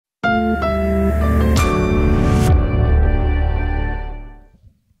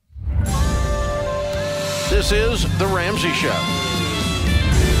This is The Ramsey Show.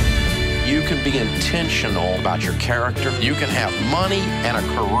 You can be intentional about your character. You can have money and a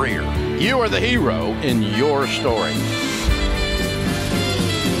career. You are the hero in your story.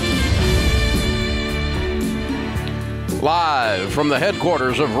 Live from the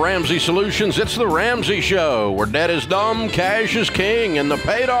headquarters of Ramsey Solutions, it's The Ramsey Show, where debt is dumb, cash is king, and the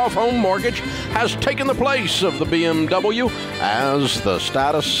paid-off home mortgage has taken the place of the BMW as the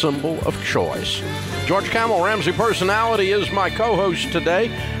status symbol of choice. George Camel, Ramsey Personality, is my co-host today.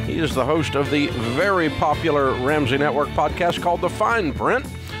 He is the host of the very popular Ramsey Network podcast called The Fine Print,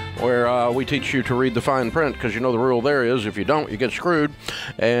 where we teach you to read the fine print, because you know the rule there is if you don't, you get screwed.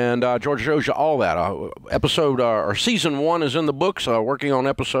 And George shows you all that. Season 1 is in the books, working on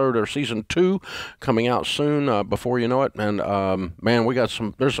season 2 coming out soon, before you know it. And man,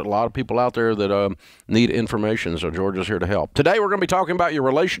 there's a lot of people out there that need information, so George is here to help. Today we're going to be talking about your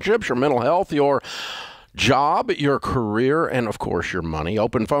relationships, your mental health, your job, your career, and of course your money.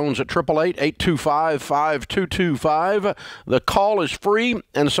 Open phones at 888-825-5225. The call is free,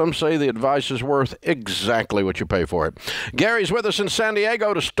 and some say the advice is worth exactly what you pay for it. Gary's with us in San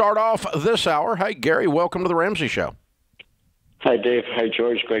Diego to start off this hour. Hey, Gary, welcome to the Ramsey Show. Hi, Dave. Hi,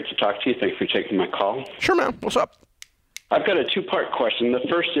 George. Great to talk to you. Thanks for taking my call. Sure, man. What's up? I've got a two-part question. The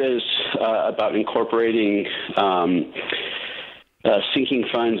first is about incorporating sinking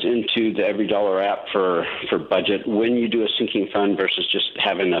funds into the Every Dollar app for budget, when you do a sinking fund versus just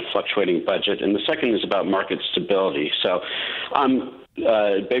having a fluctuating budget. And the second is about market stability. So I'm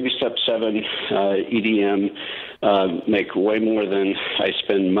baby step 7, EDM, make way more than I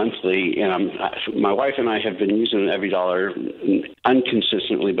spend monthly. And my wife and I have been using Every Dollar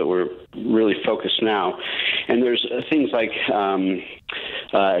inconsistently, but we're really focused now. And there's things like car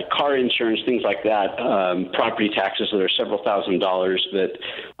insurance, things like that, property taxes that are several $1,000s that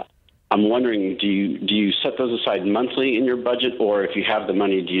I'm wondering, do you set those aside monthly in your budget, or if you have the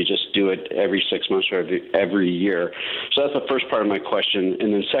money, do you just do it every 6 months or every year? So that's the first part of my question.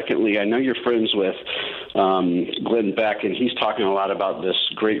 And then secondly, I know you're friends with Glenn Beck, and he's talking a lot about this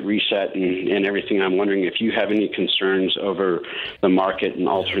great reset and everything. I'm wondering if you have any concerns over the market and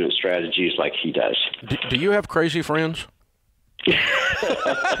alternate strategies like he does. Do you have crazy friends?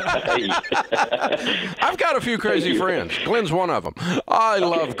 I've got a few crazy friends. Glenn's one of them. I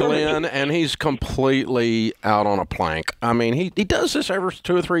love Glenn, and he's completely out on a plank. I mean, he does this every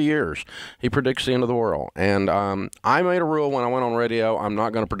 2 or 3 years. He predicts the end of the world. And I made a rule when I went on radio, I'm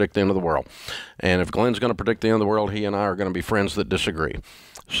not going to predict the end of the world. And if Glenn's going to predict the end of the world, he and I are going to be friends that disagree.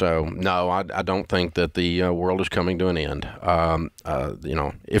 So, no, I don't think that the world is coming to an end.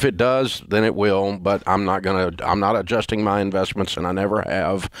 If it does, then it will, but I'm not adjusting my investments, and I never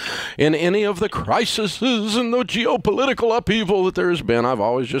have. In any of the crises and the geopolitical upheaval that there has been, I've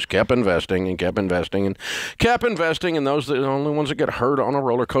always just kept investing, and those the only ones that get hurt on a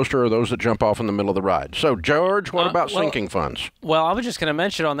roller coaster are those that jump off in the middle of the ride. So, George, what about sinking funds? Well, I was just going to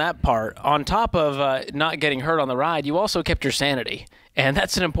mention on that part, on top of not getting hurt on the ride, you also kept your sanity. And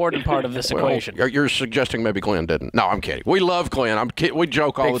that's an important part of this equation. You're suggesting maybe Glenn didn't. No, I'm kidding. We love Glenn. We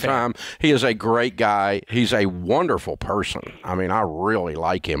joke all the time. He is a great guy. He's a wonderful person. I mean, I really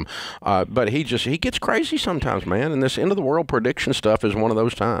like him. But he gets crazy sometimes, man. And this end of the world prediction stuff is one of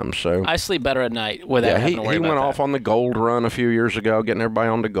those times. So I sleep better at night without having to worry about that. He went off on the gold run a few years ago, getting everybody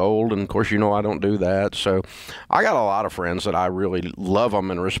on to gold. And of course, I don't do that. So I got a lot of friends that I really love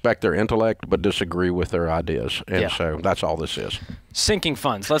them and respect their intellect, but disagree with their ideas. And so that's all this is. Sinking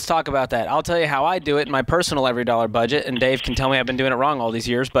funds. Let's talk about that. I'll tell you how I do it in my personal Every Dollar budget, and Dave can tell me I've been doing it wrong all these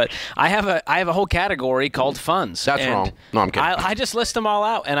years, but I have a whole category called funds. That's wrong. No, I'm kidding. I just list them all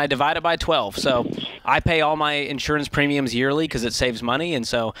out, and I divide it by 12. So I pay all my insurance premiums yearly because it saves money, and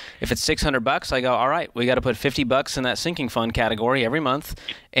so if it's $600, I go, all right, we got to put $50 in that sinking fund category every month,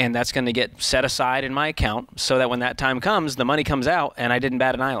 and that's going to get set aside in my account so that when that time comes, the money comes out, and I didn't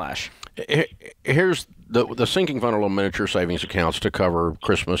bat an eyelash. Here's the sinking fund are little miniature savings accounts to cover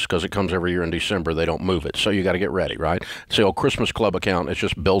Christmas, because it comes every year in December. They don't move it, so you got to get ready, right? It's the old Christmas club account. It's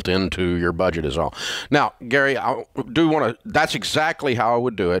just built into your budget is all. Now, Gary, I do want to. That's exactly how I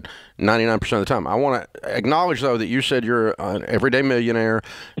would do it 99% of the time. I want to acknowledge, though, that you said you're an everyday millionaire.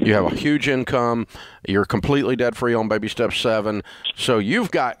 You have a huge income. You're completely debt free on baby step 7, so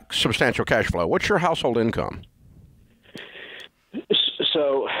you've got substantial cash flow. What's your household income?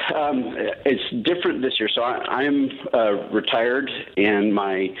 So it's different this year. So I'm retired, and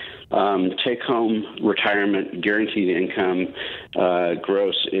my take-home retirement guaranteed income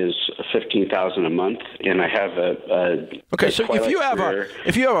gross is $15,000 a month, and I have okay. So if you have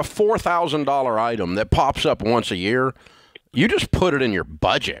a $4,000 item that pops up once a year, you just put it in your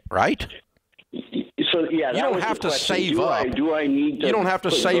budget, right? So yeah, you don't have to save up. Do I need to? You don't have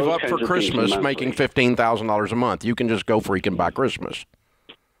to save up for Christmas making $15,000 a month. You can just go freaking buy Christmas.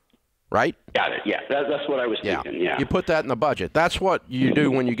 Right? Got it. Yeah, that's what I was thinking. Yeah. You put that in the budget. That's what you do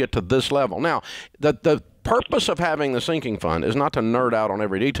when you get to this level. Now, the purpose of having the sinking fund is not to nerd out on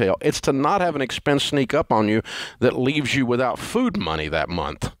every detail. It's to not have an expense sneak up on you that leaves you without food money that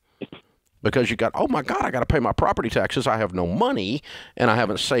month. Because you got, oh my God, I got to pay my property taxes. I have no money, and I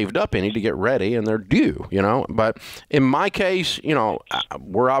haven't saved up any to get ready, and they're due, you know. But in my case, you know,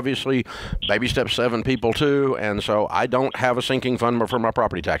 we're obviously baby step 7 people too, and so I don't have a sinking fund for my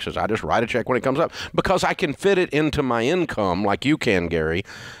property taxes. I just write a check when it comes up because I can fit it into my income like you can, Gary,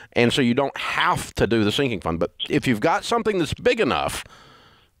 and so you don't have to do the sinking fund. But if you've got something that's big enough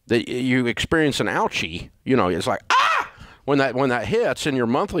that you experience an ouchie, you know, it's like, when that hits in your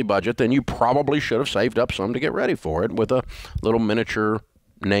monthly budget, then you probably should have saved up some to get ready for it with a little miniature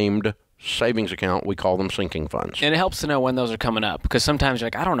named savings account. We call them sinking funds. And it helps to know when those are coming up, because sometimes you're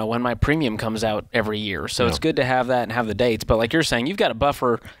like, I don't know when my premium comes out every year. So it's good to have that and have the dates. But like you're saying, you've got a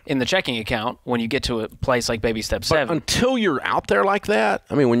buffer in the checking account when you get to a place like baby step 7. But until you're out there like that,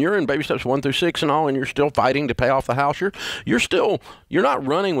 I mean, when you're in baby steps 1 through 6 and all, and you're still fighting to pay off the house, you're not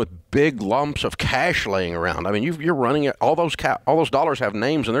running with big lumps of cash laying around. I mean, you're running it. All those dollars have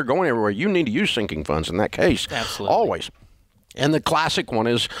names and they're going everywhere. You need to use sinking funds in that case. Absolutely. Always. And the classic one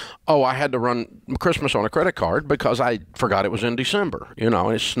is, I had to run Christmas on a credit card because I forgot it was in December, you know,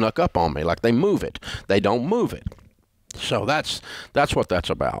 and it snuck up on me. Like they move it. They don't move it. So that's what that's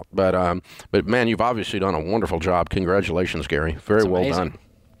about. But man, you've obviously done a wonderful job. Congratulations, Gary. Very well done.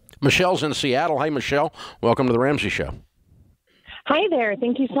 Michelle's in Seattle. Hey, Michelle, welcome to the Ramsey Show. Hi there.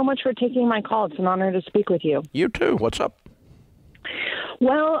 Thank you so much for taking my call. It's an honor to speak with you. You too. What's up?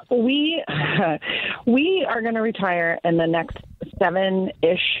 Well, we are going to retire in the next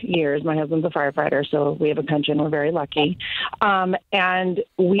 7-ish years. My husband's a firefighter, so we have a pension. We're very lucky. And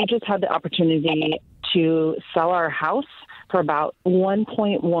we just had the opportunity to sell our house for about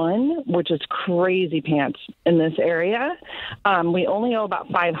 1.1, which is crazy pants in this area. We only owe about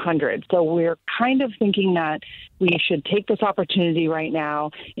 500. So we're kind of thinking that we should take this opportunity right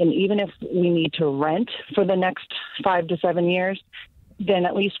now. And even if we need to rent for the next 5 to 7 years, then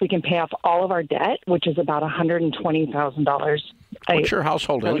at least we can pay off all of our debt, which is about $120,000. What's your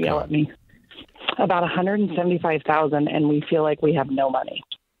household income? Yell at me. About $175,000, and we feel like we have no money.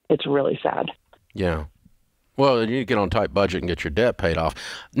 It's really sad. Yeah. Well, you need to get on a tight budget and get your debt paid off.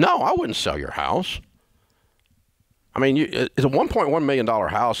 No, I wouldn't sell your house. I mean, it's a $1.1 million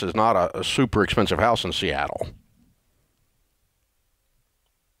house is not a super expensive house in Seattle.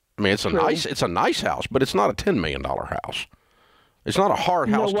 I mean, it's a nice house, but it's not a $10 million house. It's not a hard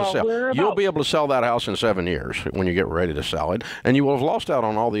house to sell. You'll be able to sell that house in 7 years when you get ready to sell it, and you will have lost out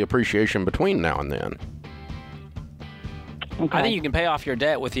on all the appreciation between now and then. Okay. I think you can pay off your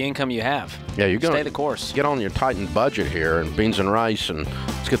debt with the income you have. Yeah, you stay the course. Get on your tightened budget here and beans and rice, and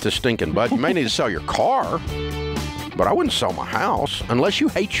let's get this stinking budget. You may need to sell your car, but I wouldn't sell my house unless you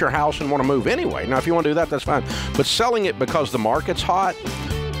hate your house and want to move anyway. Now, if you want to do that, that's fine. But selling it because the market's hot,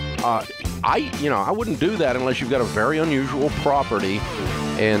 I wouldn't do that unless you've got a very unusual property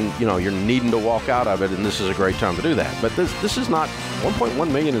and, you're needing to walk out of it, and this is a great time to do that. But this is not,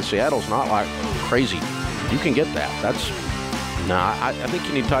 1.1 million in Seattle's not like crazy. You can get that. I think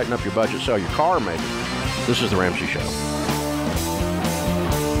you need to tighten up your budget, sell your car maybe. This is The Ramsey Show.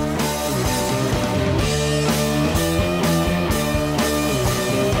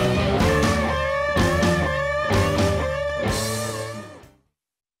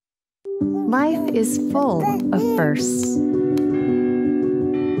 Life is full of firsts.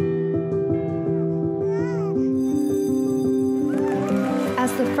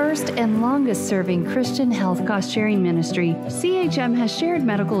 As the first and longest-serving Christian health cost-sharing ministry, CHM has shared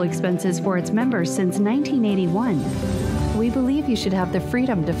medical expenses for its members since 1981. We believe you should have the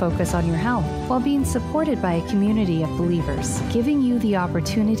freedom to focus on your health while being supported by a community of believers, giving you the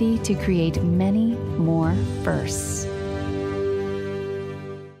opportunity to create many more firsts.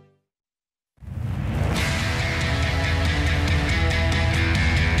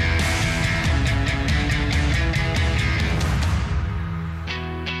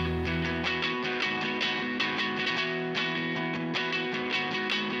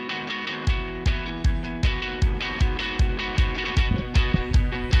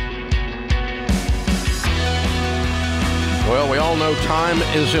 Well, we all know time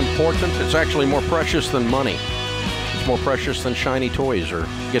is important. It's actually more precious than money. It's more precious than shiny toys or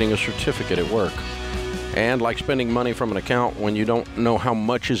getting a certificate at work. And like spending money from an account when you don't know how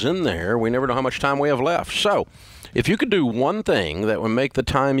much is in there, we never know how much time we have left. So, if you could do one thing that would make the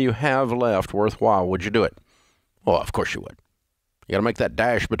time you have left worthwhile, would you do it? Well, of course you would. You got to make that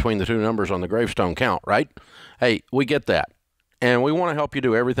dash between the two numbers on the gravestone count, right? Hey, we get that. And we want to help you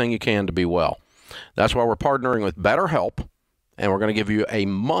do everything you can to be well. That's why we're partnering with BetterHelp, and we're going to give you a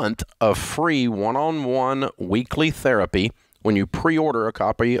month of free one-on-one weekly therapy when you pre-order a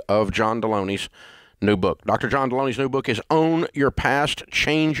copy of John Deloney's new book. Dr. John Deloney's new book is Own Your Past,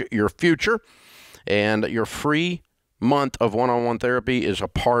 Change Your Future. And your free month of one-on-one therapy is a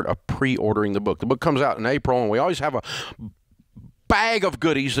part of pre-ordering the book. The book comes out in April, and we always have a bag of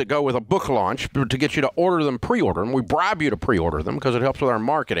goodies that go with a book launch to get you to order them, pre-order them. We bribe you to pre-order them because it helps with our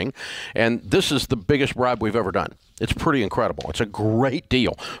marketing. And this is the biggest bribe we've ever done. It's pretty incredible. It's a great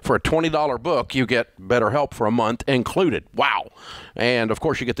deal. For a $20 book, you get BetterHelp for a month included. Wow. And, of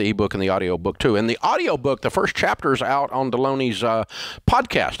course, you get the ebook and the audio book, too. And the audio book, the first chapter is out on Deloney's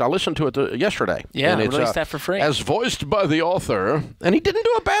podcast. I listened to it yesterday. Yeah, and it's released that for free. As voiced by the author. And he didn't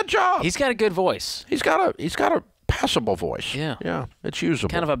do a bad job. He's got a good voice. He's got a passable voice. Yeah, it's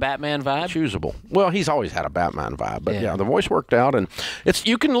usable. Kind of a Batman vibe. It's usable. Well, he's always had a Batman vibe, but yeah, the voice worked out, and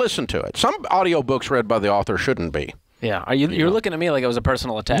you can listen to it. Some audiobooks read by the author shouldn't be. Yeah, you're looking at me like it was a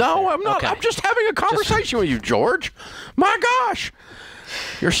personal attack. No, there. I'm not. Okay. I'm just having a conversation with you, George. My gosh.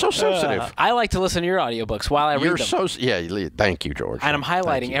 You're so sensitive. I like to listen to your audiobooks while I read them. Thank you, George. And I'm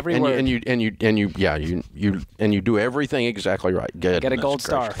highlighting every word. And you do everything exactly right. Good. Get a gold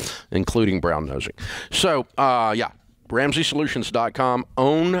star, including brown nosing. So, RamseySolutions.com.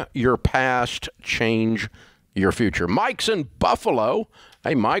 Own your past, change your future. Mike's in Buffalo.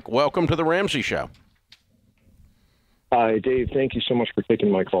 Hey, Mike, welcome to the Ramsey Show. Hi, Dave. Thank you so much for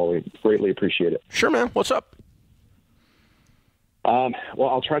taking my call. We greatly appreciate it. Sure, man. What's up? Well,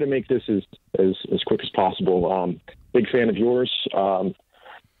 I'll try to make this as quick as possible. Big fan of yours. I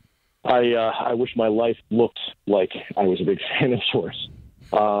wish my life looked like I was a big fan of yours.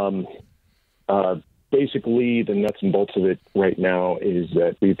 Basically, the nuts and bolts of it right now is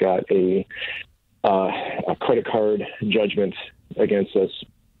that we've got a credit card judgment against us.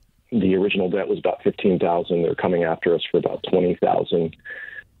 The original debt was about $15,000. They're coming after us for about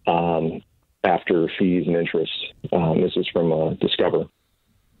 $20,000 after fees and interest. This is from Discover,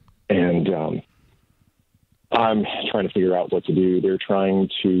 and I'm trying to figure out what to do. They're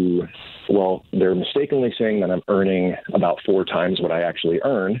they're mistakenly saying that I'm earning about 4 times what I actually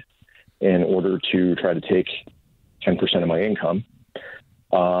earn in order to try to take 10% of my income.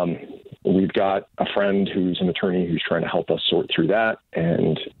 We've got a friend who's an attorney who's trying to help us sort through that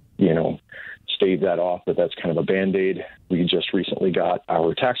and, stave that off, but that's kind of a Band-Aid. We just recently got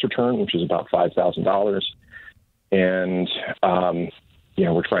our tax return, which is about $5,000. And,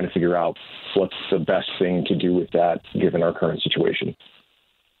 we're trying to figure out what's the best thing to do with that given our current situation.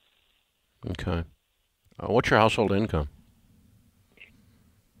 Okay. What's your household income?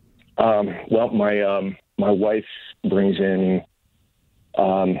 Well, my wife brings in,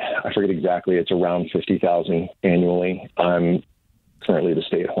 I forget exactly, it's around $50,000 annually. I'm currently the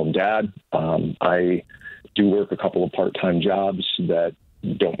stay-at-home dad. I do work a couple of part-time jobs that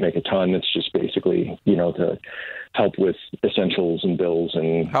don't make a ton. It's just basically, to help with essentials and bills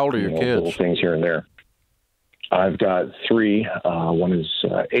and how old are your kids? Little things here and there. I've got 3. One is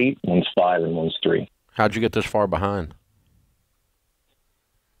 8, one's 5, and one's 3. How'd you get this far behind?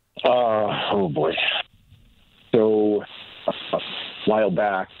 Oh boy. So a while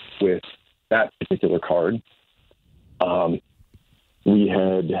back with that particular card, we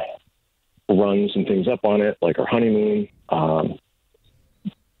had run some things up on it, like our honeymoon,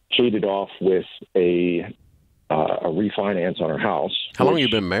 paid it off with a refinance on our house. How long have you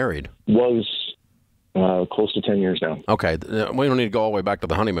been married? Was close to 10 years now. Okay. We don't need to go all the way back to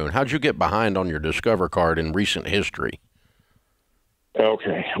the honeymoon. How'd you get behind on your Discover card in recent history?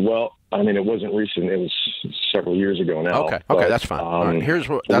 Okay. Well, it wasn't recent. It was several years ago now. Okay. Okay, that's fine. All right.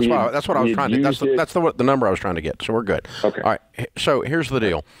 That's what I was trying to. That's the number I was trying to get. So we're good. Okay. All right. So here's the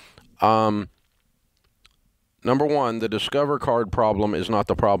deal. Number one, the Discover card problem is not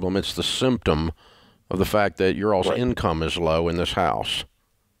the problem. It's the symptom of the fact that your all's income is low in this house.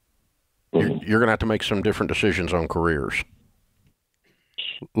 Mm-hmm. You're going to have to make some different decisions on careers.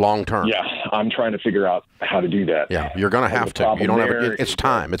 Long term. Yeah, I'm trying to figure out how to do that. Yeah, you're going to have to. You don't have. It's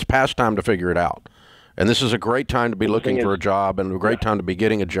time. It's past time to figure it out. And this is a great time to be looking for a job and a great time to be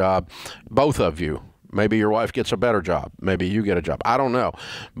getting a job. Both of you. Maybe your wife gets a better job. Maybe you get a job. I don't know.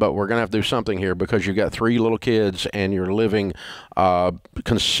 But we're going to have to do something here because you've got 3 little kids and you're living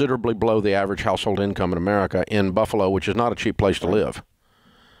considerably below the average household income in America in Buffalo, which is not a cheap place to live.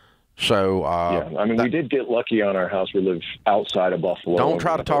 So yeah, I mean, we did get lucky on our house. We live outside of Buffalo. Don't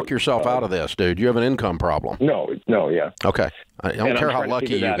try to talk yourself out of this, dude. You have an income problem. No, yeah. Okay. I don't care how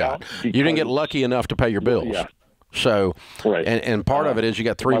lucky you got. You didn't get lucky enough to pay your bills. Yeah. So, right. and part of it is you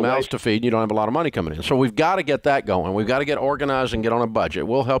got three mouths to feed and you don't have a lot of money coming in. So we've got to get that going. We've got to get organized and get on a budget.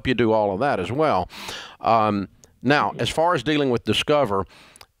 We'll help you do all of that as well. Now, as far as dealing with Discover,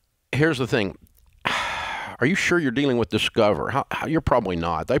 here's the thing. Are you sure you're dealing with Discover? You're probably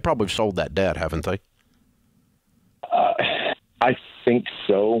not. They probably sold that debt, haven't they? I think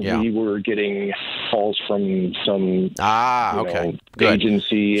so. Yeah. We were getting calls from some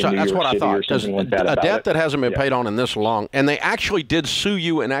agency in so New that's York what I City thought. or something like that. A about debt it. that hasn't been paid on in this long, and they actually did sue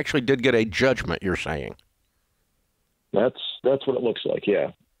you and actually did get a judgment, you're saying? That's what it looks like,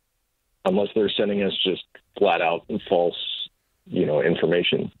 yeah. Unless they're sending us just flat out false,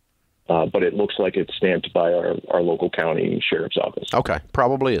 information. But it looks like it's stamped by our local county sheriff's office. Okay,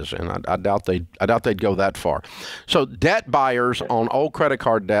 probably is, and I doubt they'd go that far. So debt buyers on old credit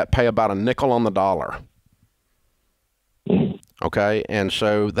card debt pay about a nickel on the dollar. Okay, and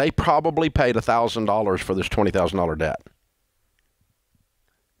so they probably paid $1,000 for this $20,000 debt.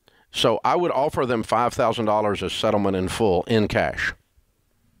 So I would offer them $5,000 as settlement in full in cash.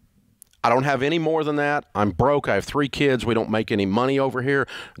 I don't have any more than that. I'm broke. I have 3 kids. We don't make any money over here.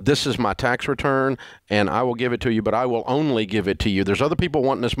 This is my tax return, and I will give it to you, but I will only give it to you. There's other people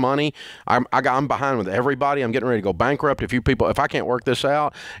wanting this money. I'm behind with everybody. I'm getting ready to go bankrupt. If I can't work this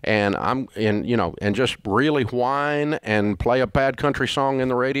out, and and just really whine and play a bad country song in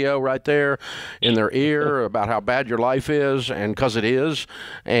the radio right there in their ear about how bad your life is, and because it is,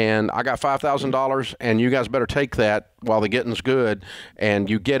 and I got $5,000, and you guys better take that while the getting's good, and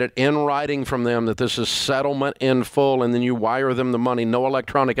you get it in writing from them that this is settlement in full, and then you wire them the money. No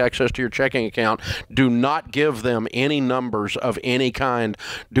electronic access to your checking account. Do not give them any numbers of any kind.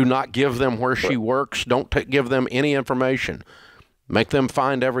 Do not give them where she works. Don't give them any information. Make them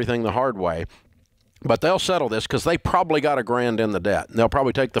find everything the hard way. But they'll settle this because they probably got $1,000 in the debt. They'll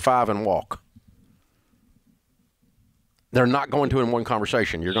probably take the 5 and walk. They're not going to in one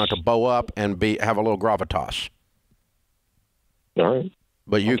conversation. You're going to bow up and have a little gravitas. All right.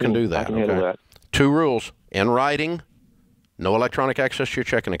 But you can do that. I can handle that. 2 rules. In writing, no electronic access to your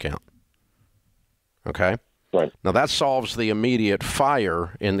checking account. Okay? Right. Now, that solves the immediate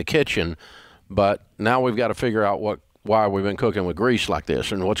fire in the kitchen, but now we've got to figure out why we've been cooking with grease like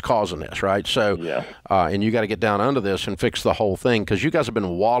this and what's causing this, right? So, yeah. And you got to get down under this and fix the whole thing because you guys have been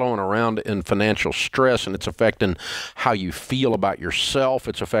wallowing around in financial stress, and it's affecting how you feel about yourself.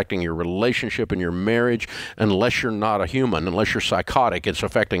 It's affecting your relationship and your marriage. Unless you're not a human, unless you're psychotic, it's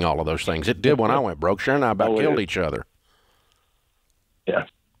affecting all of those things. It did when I went broke. Sharon and I about killed each other. Yeah.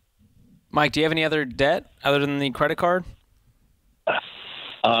 Mike, do you have any other debt other than the credit card?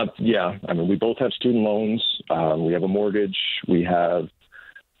 Yeah. I mean, we both have student loans. We have a mortgage. We have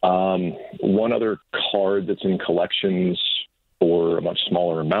one other card that's in collections for a much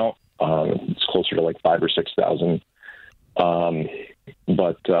smaller amount. It's closer to like 5,000 or 6,000.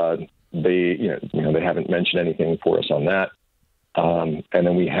 But they, they haven't mentioned anything for us on that. And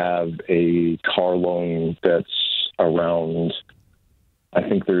then we have a car loan that's around, I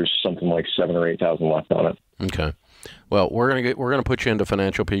think there's something like 7,000 or 8,000 left on it. Okay. Well, we're gonna put you into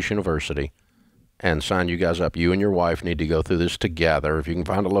Financial Peace University and sign you guys up. You and your wife need to go through this together. If you can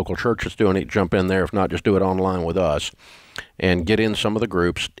find a local church that's doing it, jump in there. If not, just do it online with us and get in some of the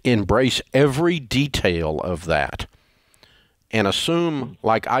groups. Embrace every detail of that and assume,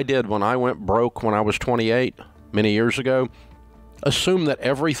 like I did when I went broke when I was 28 many years ago, assume that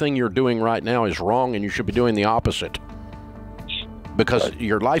everything you're doing right now is wrong and you should be doing the opposite. Because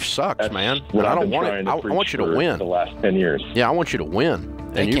your life sucks, man. And I don't want it. I want you to win. The last 10 years. Yeah, I want you to win.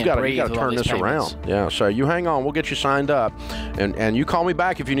 And you've got to turn this around. Yeah, so you hang on. We'll get you signed up. And you call me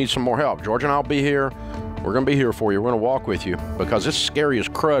back if you need some more help. George and I'll be here. We're going to be here for you. We're going to walk with you because it's scary as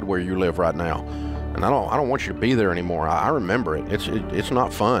crud where you live right now. And I don't want you to be there anymore. I remember it. It's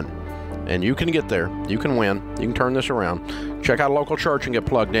not fun. And you can get there. You can win. You can turn this around. Check out a local church and get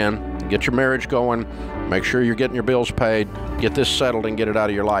plugged in. Get your marriage going. Make sure you're getting your bills paid. Get this settled and get it out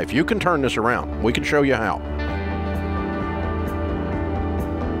of your life. You can turn this around. We can show you how.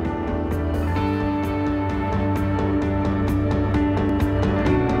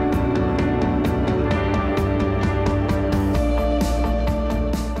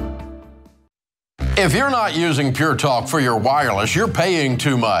 If you're not using Pure Talk for your wireless, you're paying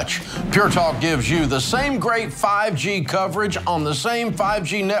too much. Pure Talk gives you the same great 5G coverage on the same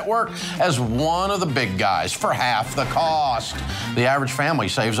 5G network as one of the big guys for half the cost. The average family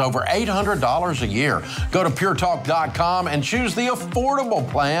saves over $800 a year. Go to puretalk.com and choose the affordable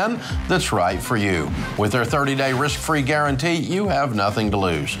plan that's right for you. With their 30-day risk-free guarantee, you have nothing to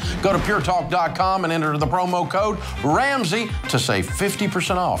lose. Go to puretalk.com and enter the promo code Ramsey to save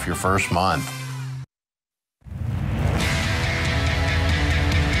 50% off your first month.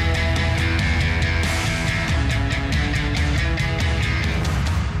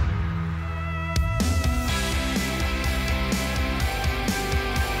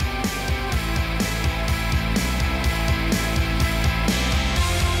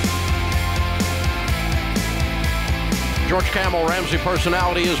 George Camel, Ramsey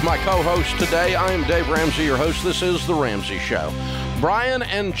Personality, is my co-host today. I am Dave Ramsey, your host. This is The Ramsey Show. Brian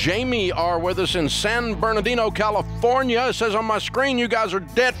and Jamie are with us in San Bernardino, California. It says on my screen you guys are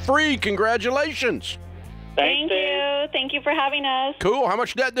debt-free. Congratulations. Thank you. Thank you for having us. Cool. How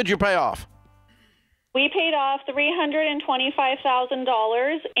much debt did you pay off? We paid off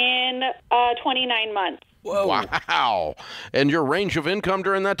 $325,000 in 29 months. Whoa. Wow. And your range of income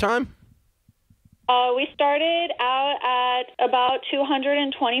during that time? We started out at about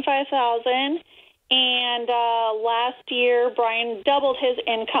 $225,000, and last year Brian doubled his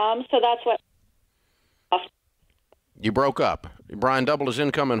income, so that's what. You broke up. Brian doubled his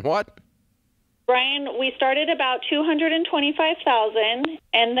income and what? Brian, we started about $225,000,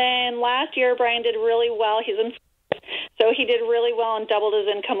 and then last year Brian did really well. He's in, so he did really well and doubled his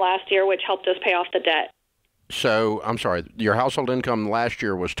income last year, which helped us pay off the debt. So I'm sorry, your household income last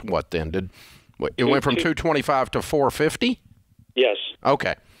year was what then? It went from $225 to $450? Yes.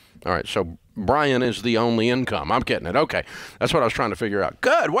 Okay. All right. So Brian is the only income. I'm getting it. Okay. That's what I was trying to figure out.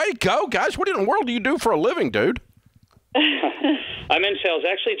 Good. Way to go, guys. What in the world do you do for a living, dude? I'm in sales.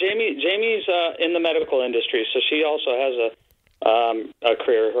 Actually, Jamie's in the medical industry, so she also has a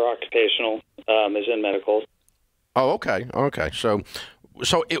career. Her occupational is in medical. Oh, okay. Okay. So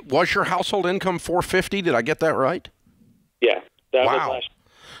it was your household income $450? Did I get that right? Yeah. That wow. was last.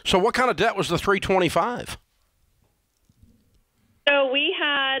 So what kind of debt was the $325? So we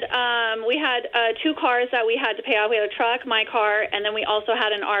had two cars that we had to pay off. We had a truck, my car, and then we also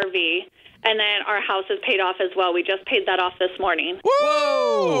had an RV. And then our house is paid off as well. We just paid that off this morning.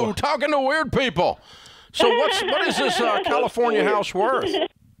 Whoa! Talking to weird people. So what is this California house worth?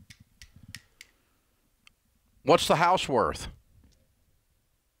 What's the house worth?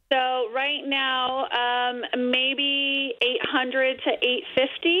 So right now, maybe $800 to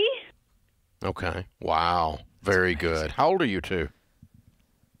 $850. Okay. Wow. Very good. How old are you two?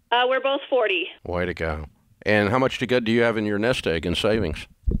 We're both 40. Way to go. And how much do you have in your nest egg in savings?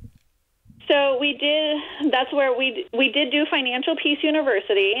 So we did. That's where we did do Financial Peace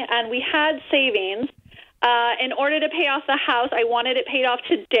University, and we had savings. In order to pay off the house, I wanted it paid off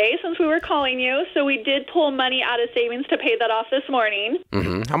today since we were calling you. So we did pull money out of savings to pay that off this morning.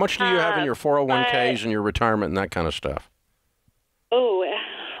 Mm-hmm. How much do you have in your 401ks and your retirement and that kind of stuff? Oh,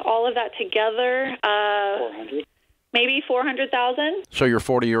 all of that together, 400. Maybe 400,000. So you're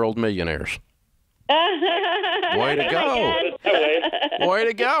 40-year-old millionaires. Way to go. Way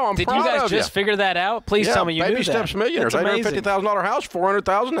to go. I'm Did proud you guys of just figure that out? Please tell me you Baby knew that. Steps Millionaires. $850,000 house,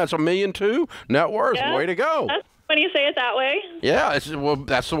 $400,000. That's $1.2 million net worth. Yeah. Way to go. That's when you say it that way. Yeah,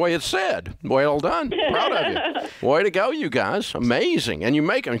 that's the way it's said. Well done. Proud of you. Way to go, you guys. Amazing. And you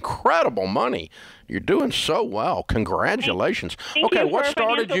make incredible money. You're doing so well. Congratulations. Thank okay, you what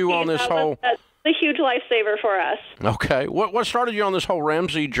started you on this whole... That's a huge lifesaver for us. Okay. What started you on this whole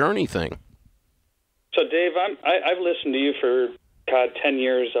Ramsey journey thing? So, Dave, I've listened to you for 10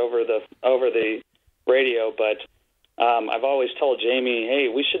 years over the radio, but I've always told Jamie, hey,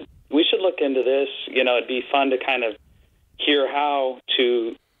 we should look into this. You know, it'd be fun to kind of hear how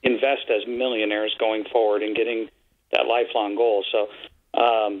to invest as millionaires going forward and getting that lifelong goal. So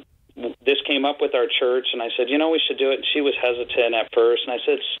this came up with our church, and I said, you know, we should do it. And she was hesitant at first, and I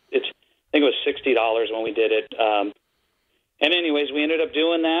said, I think it was $60 when we did it. And anyways, we ended up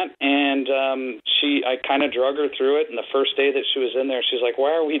doing that, and I kind of drug her through it. And the first day that she was in there, she's like,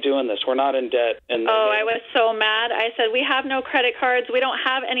 "Why are we doing this? We're not in debt." And I was so mad. I said, "We have no credit cards. We don't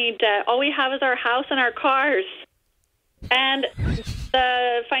have any debt. All we have is our house and our cars." And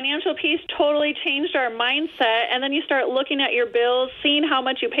the financial piece totally changed our mindset. And then you start looking at your bills, seeing how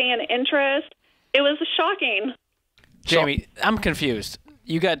much you pay in interest. It was shocking. Jamie, I'm confused.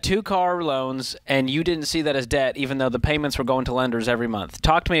 You got 2 car loans, and you didn't see that as debt, even though the payments were going to lenders every month.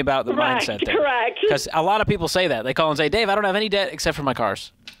 Talk to me about the mindset there. Correct. Because a lot of people say that. They call and say, Dave, I don't have any debt except for my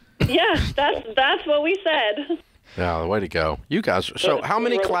cars. Yeah, that's what we said. Yeah, way to go. You guys, so how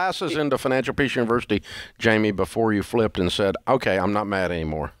many classes into Financial Peace University, Jamie, before you flipped and said, okay, I'm not mad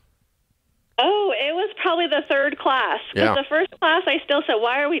anymore? Oh, it was probably the third class. Yeah. The first class, I still said,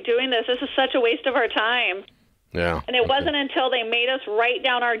 why are we doing this? This is such a waste of our time. Yeah. And it wasn't until they made us write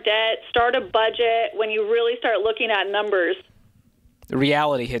down our debt, start a budget, when you really start looking at numbers. The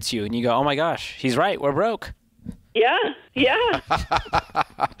reality hits you, and you go, oh, my gosh, he's right. We're broke. Yeah.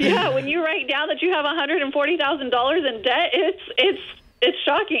 Yeah, when you write down that you have $140,000 in debt, it's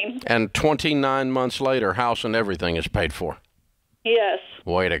shocking. And 29 months later, house and everything is paid for. Yes.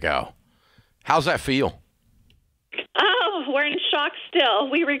 Way to go. How's that feel? Oh, we're in shock still.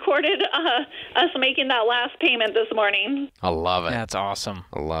 We recorded us making that last payment this morning. I love it. That's awesome.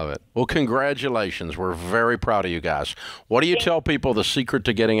 I love it. Well, congratulations. We're very proud of you guys. What do you tell people the secret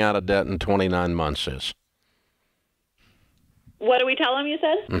to getting out of debt in 29 months is? What do we tell them, you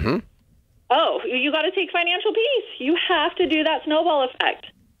said? Mm-hmm. Oh, you got to take financial peace. You have to do that snowball effect.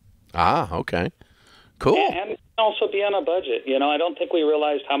 Ah, okay. Cool. And also be on a budget. You know, I don't think we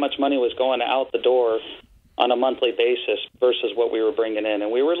realized how much money was going out the door on a monthly basis versus what we were bringing in.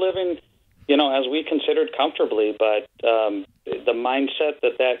 And we were living, you know, as we considered comfortably, but the mindset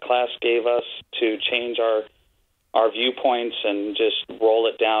that class gave us to change our viewpoints and just roll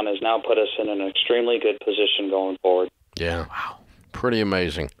it down has now put us in an extremely good position going forward. Yeah. Wow. Pretty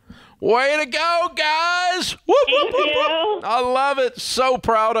amazing. Way to go, guys! Whoop, whoop, whoop, whoop. I love it. So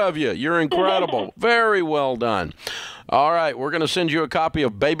proud of you. You're incredible. Very well done. All right, we're going to send you a copy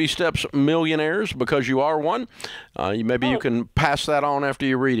of Baby Steps Millionaires because you are one. Maybe you can pass that on after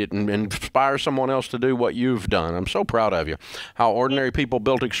you read it and inspire someone else to do what you've done. I'm so proud of you. How Ordinary People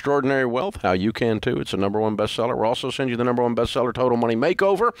Built Extraordinary Wealth, how you can too. It's a #1 bestseller. We'll also send you the #1 bestseller, Total Money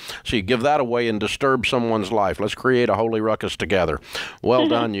Makeover, so you give that away and disturb someone's life. Let's create a holy ruckus together. Well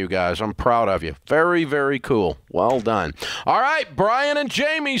done, you guys. I'm proud of you. Very, very cool. Well done. All right, Brian and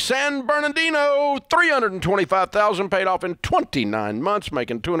Jamie, San Bernardino, $325,000 paid off in 29 months,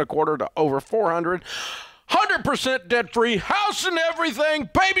 making 2.25 to over 400. 100% debt-free, house and everything,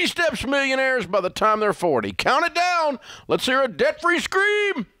 baby steps millionaires by the time they're 40. Count it down. Let's hear a debt-free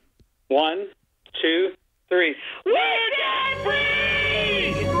scream. 1, 2, 3. We're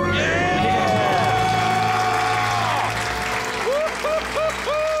debt-free! Yeah!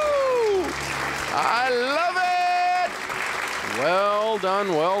 I love it! Well done,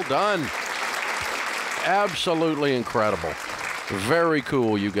 well done. Absolutely incredible. Very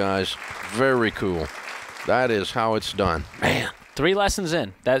cool, you guys. Very cool. That is how it's done. Man. 3 lessons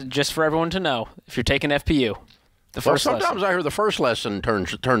in. That just for everyone to know. If you're taking FPU, sometimes I hear the first lesson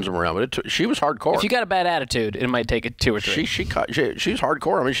turns them around, but she was hardcore. If you got a bad attitude, it might take 2 or 3. She's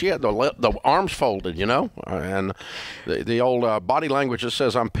hardcore. I mean, she had the arms folded, you know, and the old body language that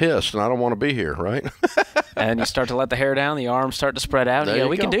says I'm pissed and I don't want to be here, right? And you start to let the hair down, the arms start to spread out. Yeah,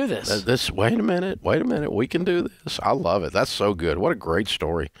 we can do this. Wait a minute, we can do this. I love it. That's so good. What a great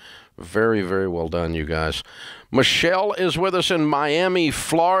story. Very, very well done, you guys. Michelle is with us in Miami,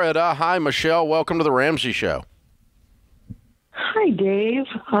 Florida. Hi, Michelle. Welcome to the Ramsey Show. Hi, Dave.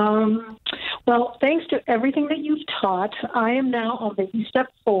 Well, thanks to everything that you've taught, I am now on baby step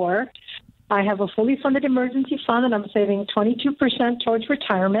 4. I have a fully funded emergency fund, and I'm saving 22% towards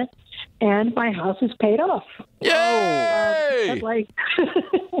retirement, and my house is paid off. Yay!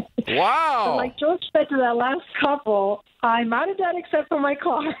 Wow. But like George said to that last couple, I'm out of debt except for my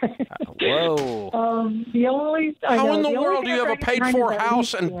car. Whoa. How in the world do you have a paid-for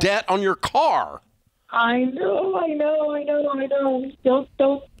house and debt on your car? I know.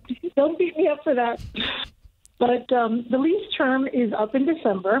 Don't beat me up for that. But the lease term is up in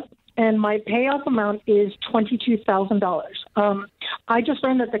December, and my payoff amount is $22,000. I just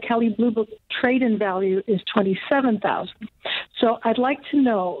learned that the Kelley Blue Book trade-in value is $27,000. So I'd like to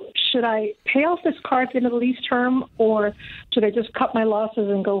know, should I pay off this car at the end of the lease term, or should I just cut my losses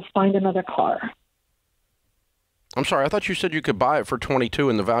and go find another car? I'm sorry, I thought you said you could buy it for $22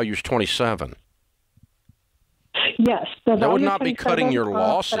 and the value's $27. Yes. That would not be cutting your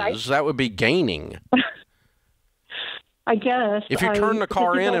losses. That would be gaining. I guess. If you turned the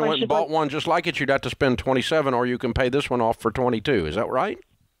car in and went and bought one just like it, you'd have to spend $27, or you can pay this one off for $22. Is that right?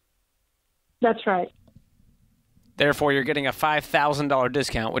 That's right. Therefore, you're getting a $5,000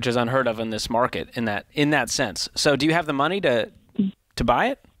 discount, which is unheard of in this market in that sense. So do you have the money to buy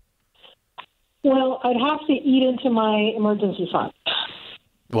it? Well, I'd have to eat into my emergency fund.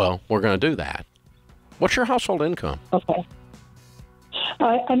 Well, we're going to do that. What's your household income? Okay.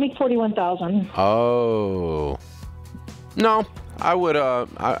 I make $41,000. Oh. No, I would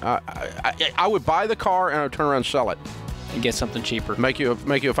I would buy the car and I'd turn around and sell it. and get something cheaper. Make you a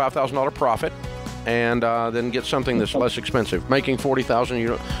 $5,000 profit, and then get something that's less expensive. Making $40,000,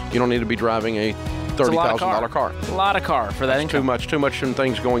 you don't need to be driving a $30,000 car. A lot of car for that income. Too much in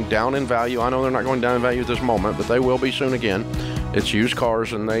things going down in value. I know they're not going down in value at this moment, but they will be soon again. It's used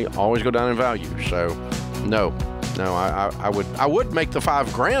cars, and they always go down in value. So, no, I would make the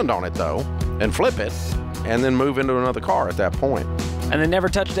 $5,000 on it though, and flip it, and then move into another car at that point. And then never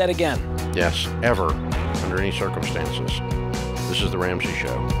touch that again. Yes, ever, under any circumstances. This is the Ramsey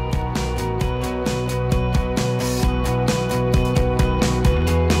Show.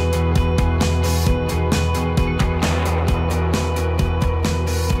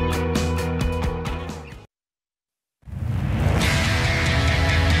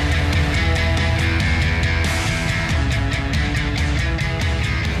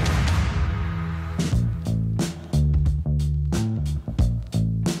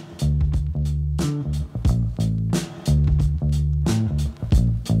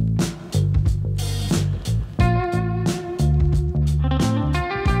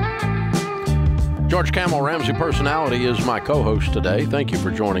 George Camel, Ramsey Personality, is my co-host today. Thank you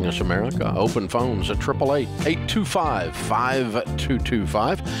for joining us, America. Open phones at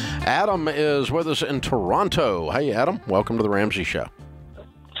 888-825-5225. Adam is with us in Toronto. Hey, Adam. Welcome to the Ramsey Show.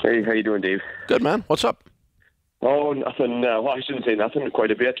 Hey, how you doing, Dave? Good, man. What's up? Oh, nothing. Well, I shouldn't say nothing, quite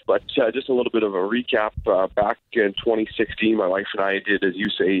a bit, but just a little bit of a recap. Back in 2016, my wife and I did, as you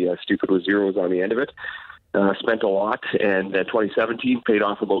say, stupid with zeros on the end of it. Spent a lot, and 2017 paid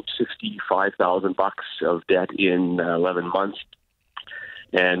off about $65,000 of debt in 11 months,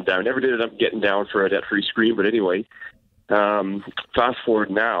 and I never did end up getting down for a debt-free screen. But anyway, fast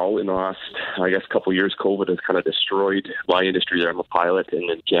forward now, in the last, I guess, couple of years, COVID has kind of destroyed my industry. I'm a pilot, and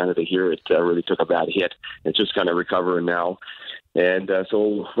in Canada here, it really took a bad hit. It's just kind of recovering now. And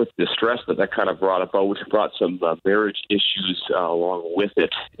so with the stress that kind of brought some marriage issues along with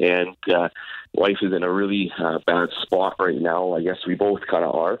it. And wife is in a really bad spot right now. I guess we both kind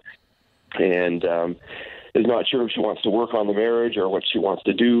of are. And is not sure if she wants to work on the marriage or what she wants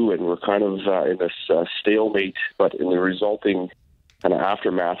to do. And we're kind of in this stalemate. But in the resulting kind of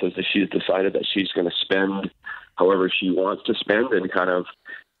aftermath is that she's decided that she's going to spend however she wants to spend and kind of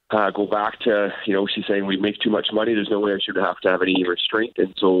go back to, she's saying we make too much money. There's no way I should have to have any restraint.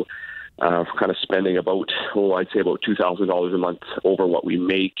 And so kind of spending about, I'd say about $2,000 a month over what we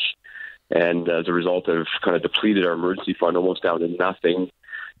make. And as a result of kind of depleted our emergency fund almost down to nothing.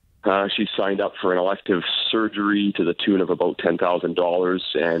 She signed up for an elective surgery to the tune of about $10,000.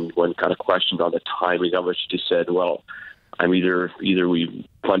 And when kind of questioned on the timing of it, she just said, well, I'm either we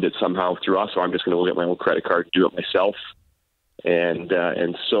fund it somehow through us, or I'm just going to go get my own credit card and do it myself. And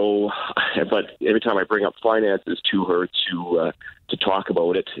so, but every time I bring up finances to her to talk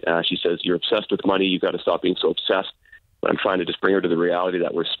about it, she says, "You're obsessed with money. You've got to stop being so obsessed." But I'm trying to just bring her to the reality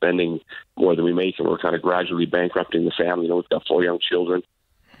that we're spending more than we make, and we're kind of gradually bankrupting the family. We've got 4 young children,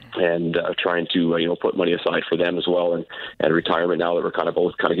 and trying to put money aside for them as well, and retirement now that we're kind of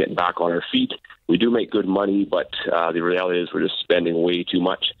both kind of getting back on our feet. We do make good money, but the reality is we're just spending way too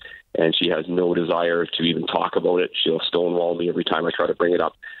much. And she has no desire to even talk about it. She'll stonewall me every time I try to bring it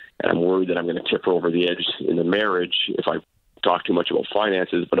up. And I'm worried that I'm going to tip her over the edge in the marriage if I talk too much about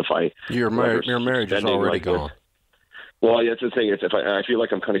finances. But if I... Your marriage is already gone. Well, yeah, that's the thing. It's if I feel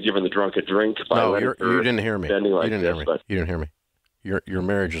like I'm kind of giving the drunk a drink. No, you didn't hear me. You didn't hear me. Your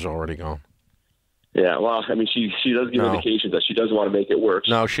marriage is already gone. Yeah, well, I mean, she does give indications that she does want to make it work.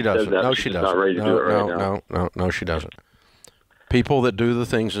 No, she doesn't. No, she doesn't. Not ready to do it right now. No, she doesn't. People that do the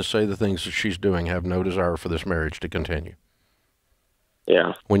things and say the things that she's doing have no desire for this marriage to continue.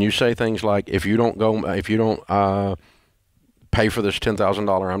 Yeah. When you say things like, if you don't pay for this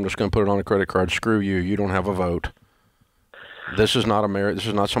 $10,000, I'm just going to put it on a credit card. Screw you. You don't have a vote. This is not a marriage. This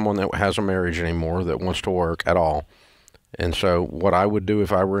is not someone that has a marriage anymore that wants to work at all. And so what I would do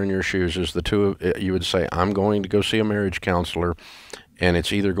if I were in your shoes is you would say, I'm going to go see a marriage counselor. And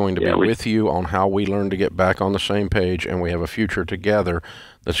it's either going to be with you on how we learn to get back on the same page and we have a future together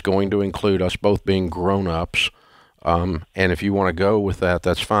that's going to include us both being grown-ups. And if you want to go with that,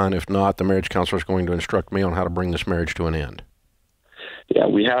 that's fine. If not, the marriage counselor is going to instruct me on how to bring this marriage to an end. Yeah,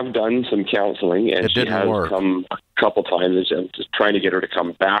 we have done some counseling, and she has come a couple times, and just trying to get her to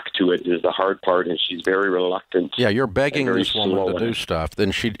come back to it is the hard part, and she's very reluctant. Yeah, you're begging this woman to do stuff.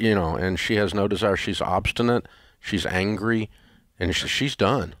 Then she, and she has no desire. She's obstinate. She's angry. And she's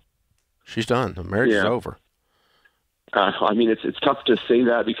done. She's done. The marriage is over. I mean, it's tough to say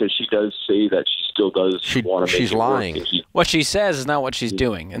that because she does say that she still does want to make she's it lying. work. What she says is not what she's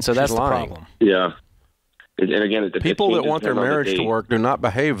doing, and so that's the problem. Yeah. And again, people that want their marriage to work do not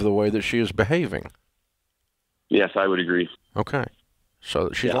behave the way that she is behaving. Yes, I would agree. Okay.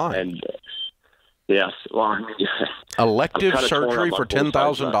 So she's lying. And yes. Well, I mean, elective surgery for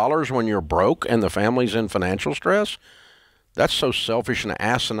 $10,000 when you're broke and the family's in financial stress? That's so selfish and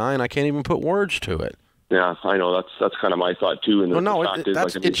asinine, I can't even put words to it. Yeah, I know. That's kind of my thought, too. And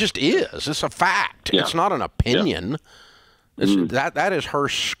it just is. It's a fact. Yeah. It's not an opinion. Yeah. That is her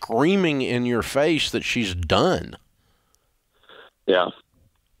screaming in your face that she's done. Yeah.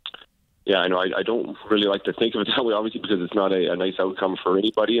 Yeah, I know. I don't really like to think of it that way, obviously, because it's not a nice outcome for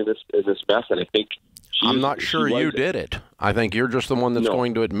anybody in this mess. And I think I'm not sure you did it. I think you're just the one that's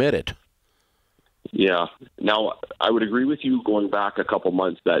going to admit it. Yeah. Now, I would agree with you going back a couple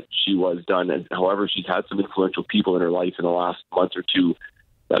months that she was done. And however, she's had some influential people in her life in the last month or two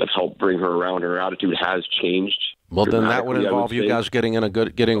that have helped bring her around. Her attitude has changed. Well, then that would involve you guys getting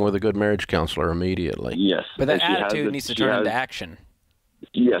with a good marriage counselor immediately. Yes. But that attitude needs to turn into action.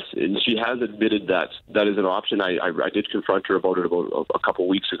 Yes, and she has admitted that is an option. I did confront her about it about a couple of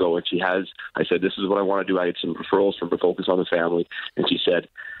weeks ago, and I said, this is what I want to do. I had some referrals from the Focus on the Family, and she said,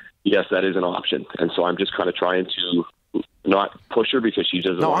 yes, that is an option. And so I'm just kind of trying to not push her because she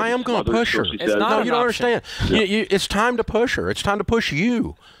doesn't. No, I am going to push her. You don't understand. Yeah. It's time to push her. It's time to push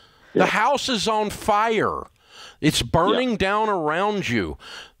you. Yeah. The house is on fire. It's burning down around you.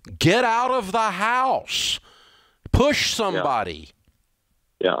 Get out of the house. Push somebody.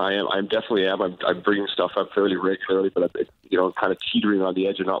 Yeah, I am. I definitely am. I'm bringing stuff up fairly regularly, but I'm kind of teetering on the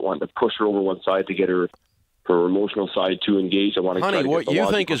edge of not wanting to push her over one side to get her emotional side to engage. I want to. Honey, what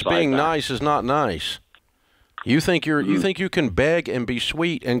you think is being nice is not nice. You think you can beg and be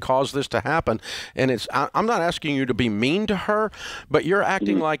sweet and cause this to happen, and I'm not asking you to be mean to her, but you're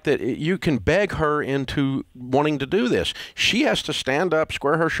acting like that you can beg her into wanting to do this. She has to stand up,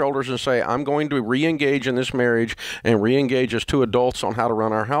 square her shoulders, and say, I'm going to re-engage in this marriage and re-engage as two adults on how to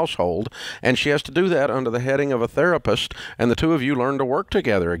run our household, and she has to do that under the heading of a therapist, and the two of you learn to work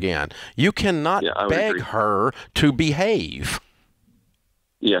together again. You cannot beg her to behave.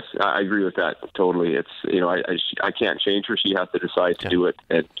 Yes, I agree with that totally. It's I can't change her. She has to decide to do it.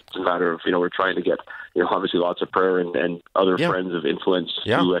 And it's a matter of we're trying to get obviously lots of prayer and other friends of influence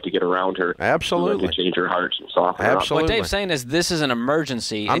to get around her. Absolutely, to change her heart and soften her up. What Dave's saying is this is an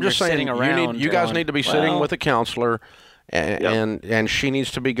emergency. I'm just saying you guys need to be sitting with a counselor, and she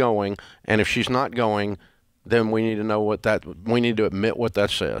needs to be going. And if she's not going, then we need to know we need to admit what that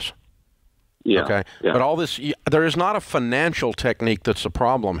says. Yeah. Okay. Yeah. But all this, there is not a financial technique that's the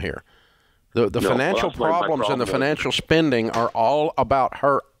problem here. The financial problems and the financial spending are all about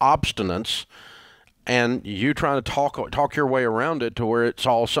her obstinance, and you trying to talk your way around it to where it's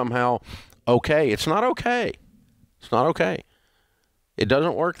all somehow okay. It's not okay. It's not okay. It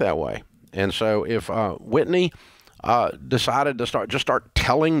doesn't work that way. And so if Whitney decided to start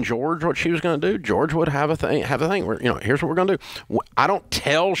telling George what she was going to do, George would have a thing where, here's what we're going to do. I don't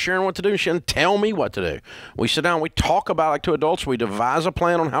tell Sharon what to do. She doesn't tell me what to do. We sit down, we talk about like two adults. We devise a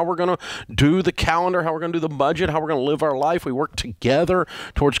plan on how we're going to do the calendar, how we're going to do the budget, how we're going to live our life. We work together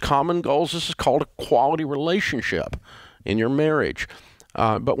towards common goals. This is called a quality relationship in your marriage.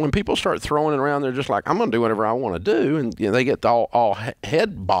 But when people start throwing it around, they're just like, I'm going to do whatever I want to do. And they get the all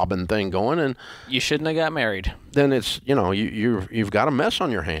head bobbing thing going. And you shouldn't have got married. Then it's, you've got a mess on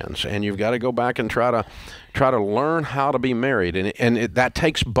your hands, and you've got to go back and try to learn how to be married. And that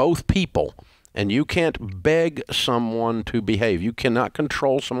takes both people. And you can't beg someone to behave. You cannot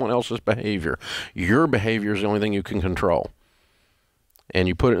control someone else's behavior. Your behavior is the only thing you can control. And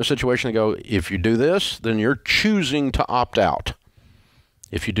you put it in a situation to go, if you do this, then you're choosing to opt out.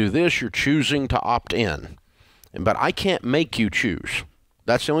 If you do this, you're choosing to opt in. But I can't make you choose.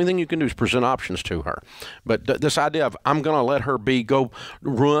 That's the only thing you can do is present options to her. But this idea of I'm going to let her go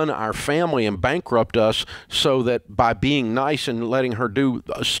run our family and bankrupt us so that by being nice and letting her do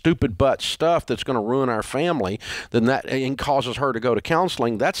stupid butt stuff that's going to ruin our family, then that and causes her to go to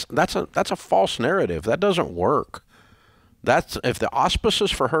counseling, that's a false narrative. That doesn't work. That's if the auspices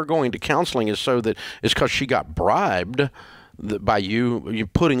for her going to counseling is so that it's because she got bribed by you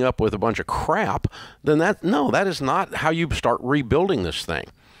putting up with a bunch of crap, then that is not how you start rebuilding this thing.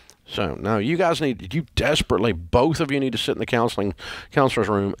 So no, you desperately, both of you need to sit in the counselor's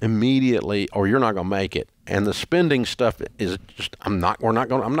room immediately, or you're not going to make it. And the spending stuff is just I'm not going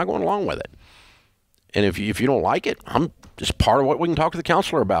along with it. And if you don't like it, it's part of what we can talk to the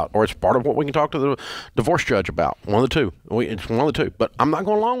counselor about, or it's part of what we can talk to the divorce judge about. One of the two. It's one of the two. But I'm not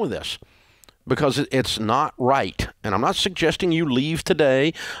going along with this. Because it's not right. And I'm not suggesting you leave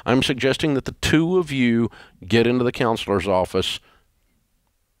today. I'm suggesting that the two of you get into the counselor's office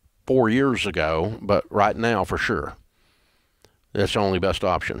 4 years ago, but right now for sure. that's the only best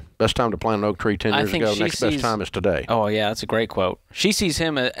option. Best time to plant an oak tree 10 years ago. Next best time is today. Oh, yeah, that's a great quote. She sees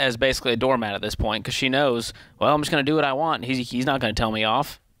him as basically a doormat at this point because she knows, well, I'm just going to do what I want. He's not going to tell me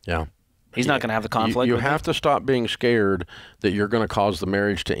off. Yeah. He's not going to have the conflict. You have to stop being scared that you're going to cause the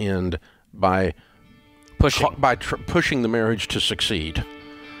marriage to end by pushing the marriage to succeed.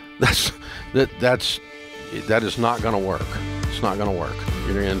 That is not going to work. It's not going to work.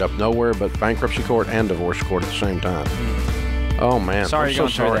 You're going to end up nowhere but bankruptcy court and divorce court at the same time. Oh, man. Sorry, I'm so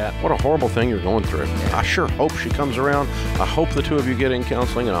sorry. That. What a horrible thing you're going through. I sure hope she comes around. I hope the two of you get in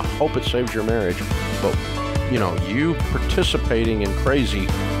counseling, and I hope it saves your marriage. But, you participating in crazy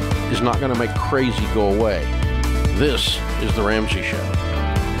is not going to make crazy go away. This is The Ramsey Show.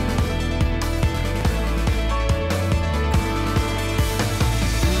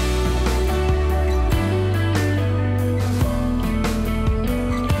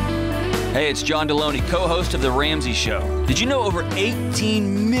 Hey, it's John Deloney, co-host of The Ramsey Show. Did you know over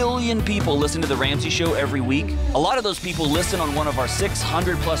 18 million people listen to The Ramsey Show every week? A lot of those people listen on one of our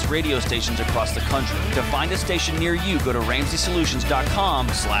 600-plus radio stations across the country. To find a station near you, go to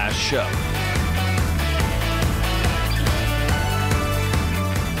RamseySolutions.com/show.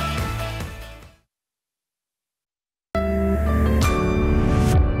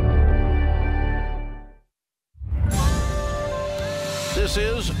 This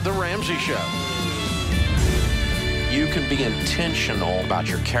is The Ramsey Show. You can be intentional about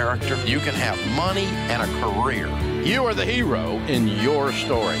your character. You can have money and a career. You are the hero in your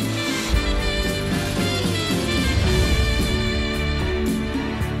story.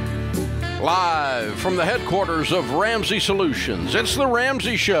 Live from the headquarters of Ramsey Solutions, it's The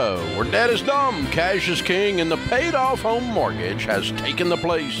Ramsey Show, where debt is dumb, cash is king, and the paid-off home mortgage has taken the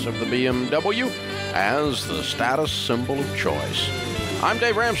place of the BMW as the status symbol of choice. I'm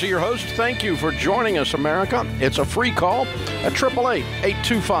Dave Ramsey, your host. Thank you for joining us, America. It's a free call at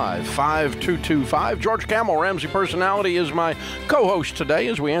 888-825-5225. George Camel, Ramsey Personality, is my co-host today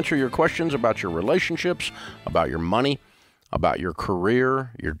as we answer your questions about your relationships, about your money, about your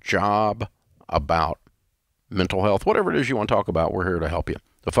career, your job, about mental health. Whatever it is you want to talk about, we're here to help you.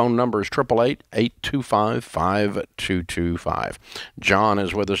 The phone number is 888-825-5225. John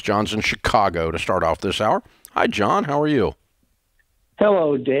is with us. John's in Chicago to start off this hour. Hi, John. How are you?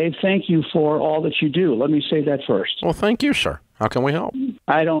 Hello, Dave. Thank you for all that you do. Let me say that first. Well, thank you, sir. How can we help?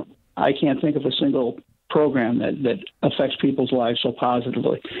 I can't think of a single program that affects people's lives so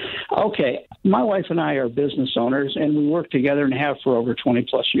positively. Okay, my wife and I are business owners, and we work together and have for over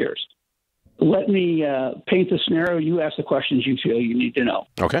 20-plus years. Let me paint the scenario. You ask the questions you feel you need to know.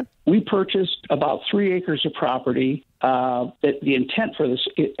 Okay. We purchased about 3 acres of property. The intent for this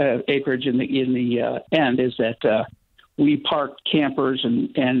acreage in the end is that we park campers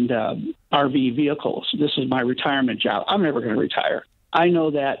and RV vehicles. This is my retirement job. I'm never going to retire. I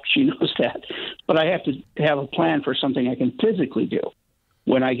know that. She knows that. But I have to have a plan for something I can physically do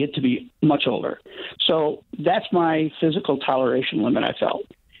when I get to be much older. So that's my physical toleration limit, I felt.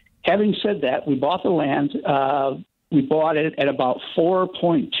 Having said that, we bought the land. We bought it at about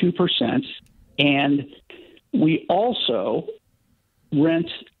 4.2%, and we also rent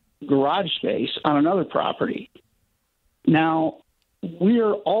garage space on another property. Now, we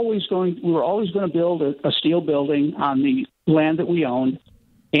were always going to build a steel building on the land that we owned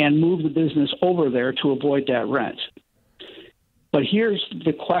and move the business over there to avoid that rent. But here's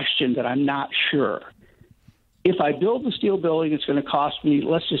the question that I'm not sure. If I build the steel building, it's going to cost me,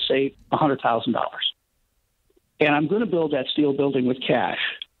 let's just say, $100,000. And I'm going to build that steel building with cash.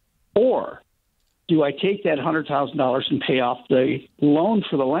 Or do I take that $100,000 and pay off the loan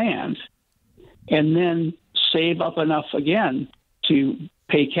for the land and then save up enough again to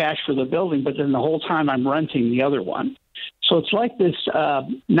pay cash for the building, but then the whole time I'm renting the other one? So it's like this,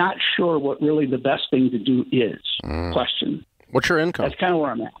 not sure what really the best thing to do is question. What's your income? That's kind of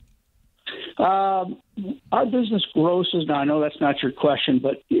where I'm at. Our business grosses, now I know that's not your question,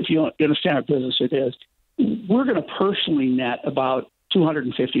 but if you understand our business, it is. We're going to personally net about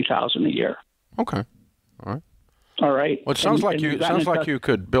 $250,000 a year. Okay. All right. All right. Well, it sounds like you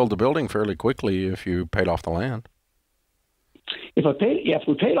could build the building fairly quickly if you paid off the land. If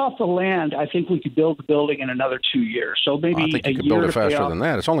we paid off the land, I think we could build the building in another 2 years. So maybe I think you could build it faster than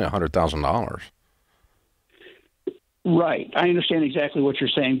that. It's only $100,000. Right. I understand exactly what you're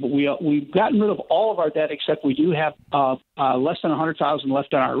saying, but we've gotten rid of all of our debt except we do have less than $100,000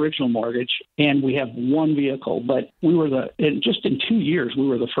 left on our original mortgage, and we have one vehicle. But just in 2 years, we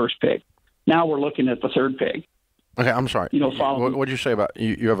were the first pig. Now we're looking at the third pig. Okay, I'm sorry. What did you say about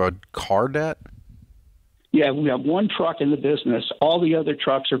you have a car debt? Yeah, we have one truck in the business. All the other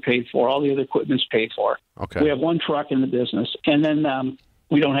trucks are paid for. All the other equipment's paid for. Okay. We have one truck in the business. And then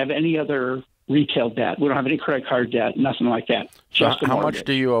we don't have any other retail debt. We don't have any credit card debt, nothing like that. So how much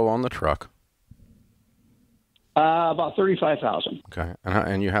do you owe on the truck? About $35,000. Okay.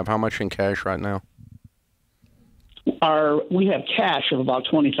 And you have how much in cash right now? We have cash of about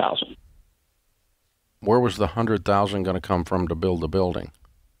 $20,000. Where was the $100,000 going to come from to build the building?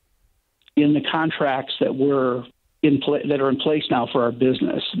 In the contracts that are in place now for our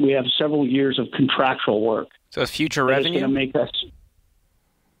business, we have several years of contractual work. So it's future revenue? It's going to make us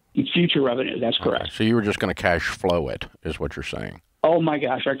future revenue. That's correct. Okay. So you were just going to cash flow it, is what you're saying? Oh my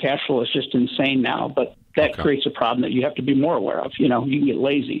gosh, our cash flow is just insane now. But that creates a problem that you have to be more aware of. You can get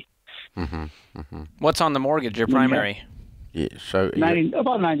lazy. Mm-hmm. Mm-hmm. What's on the mortgage? Your primary? Yeah, so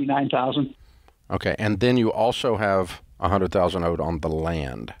about $99,000. Okay, and then you also have $100,000 owed on the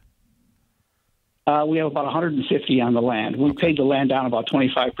land. We have about $150,000 on the land. We paid the land down about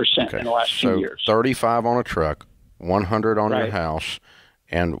 25% in the last 2 years. So $35,000 on a truck, $100,000 on your house,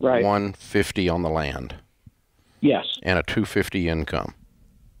 and $150,000 on the land. Yes. And a $250,000 income.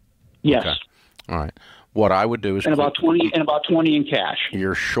 Yes. Okay. All right. What I would do is about $20,000 in cash.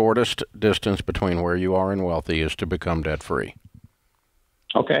 Your shortest distance between where you are and wealthy is to become debt free.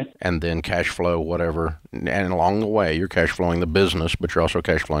 Okay. And then cash flow whatever, and along the way you're cash flowing the business, but you're also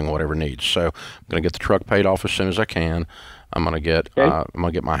cash flowing whatever needs. So I'm going to get the truck paid off as soon as I can. I'm going to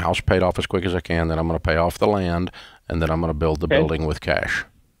get my house paid off as quick as I can. Then I'm going to pay off the land, and then I'm going to build the building with cash.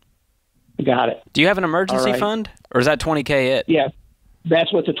 Got it. Do you have an emergency fund, or is that $20,000 it? Yeah,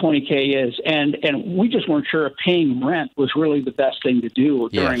 that's what the $20,000 is, and we just weren't sure if paying rent was really the best thing to do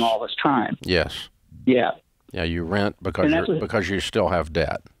during all this time. Yes. Yeah. Yeah, you rent because you still have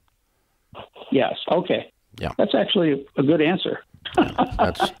debt. Yes. Okay. Yeah. That's actually a good answer.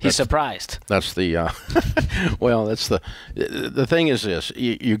 He's surprised. That's the well. That's the thing is this: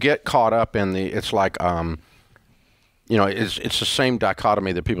 you get caught up in it's like it's the same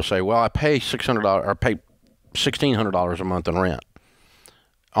dichotomy that people say. Well, I pay $600 or pay $1,600 a month in rent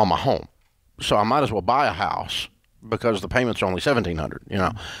on my home, so I might as well buy a house because the payment's only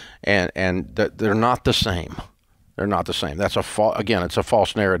 $1,700. And they're not the same. They're not the same. That's it's a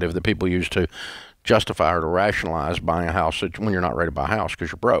false narrative that people use to justify or to rationalize buying a house when you're not ready to buy a house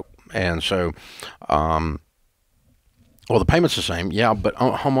because you're broke. And so, the payment's the same, yeah, but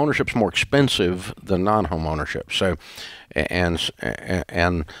home ownership's more expensive than non-home ownership. So, and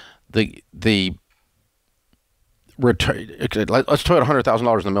the return. Let's throw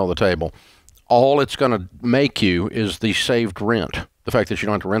 $100,000 in the middle of the table. All it's going to make you is the saved rent. The fact that you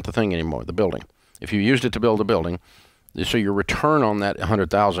don't have to rent the thing anymore, the building. If you used it to build a building, so your return on that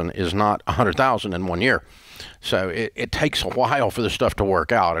 $100,000 is not $100,000 in 1 year. So it takes a while for this stuff to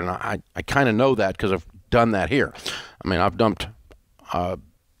work out, and I kind of know that because I've done that here. I mean, I've dumped a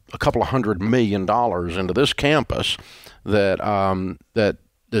couple of $100 million into this campus that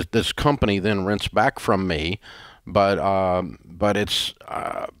this company then rents back from me, but it's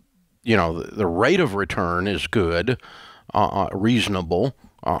the rate of return is good. Reasonable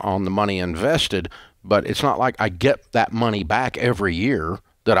on the money invested, but it's not like I get that money back every year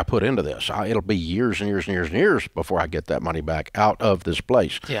that I put into this. It'll be years and years and years and years before I get that money back out of this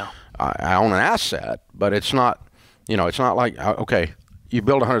place. Yeah, I own an asset, but it's not. It's not like you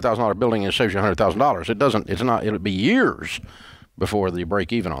build a $100,000 building and it saves you $100,000. It doesn't. It's not. It'll be years before you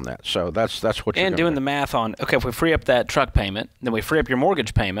break even on that. So that's what you're doing the math on. Okay, if we free up that truck payment, then we free up your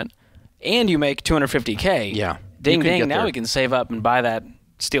mortgage payment, and you make $250,000. Yeah. Ding ding! Now we can save up and buy that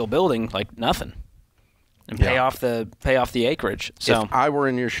steel building like nothing, and pay off the acreage. So if I were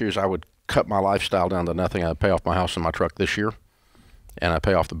in your shoes, I would cut my lifestyle down to nothing. I'd pay off my house and my truck this year, and I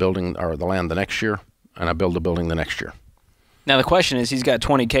pay off the building or the land the next year, and I build the building the next year. Now the question is, he's got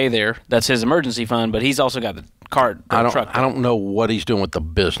 $20,000 there. That's his emergency fund, but he's also got the truck. I don't know what he's doing with the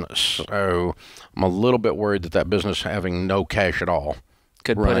business, so I'm a little bit worried that business having no cash at all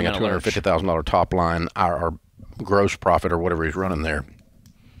could running put him a $250,000 top line or gross profit or whatever he's running there.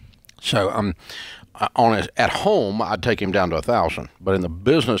 So at home, I'd take him down to 1,000, but in the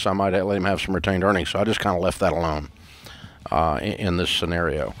business, I might let him have some retained earnings. So I just kind of left that alone in this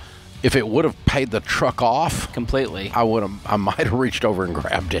scenario. If it would have paid the truck off completely, I might have reached over and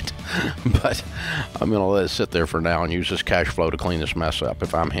grabbed it, but I'm going to let it sit there for now and use this cash flow to clean this mess up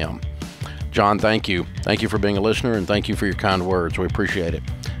if I'm him. John, thank you. Thank you for being a listener, and thank you for your kind words. We appreciate it.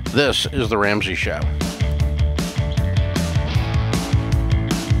 This is The Ramsey Show.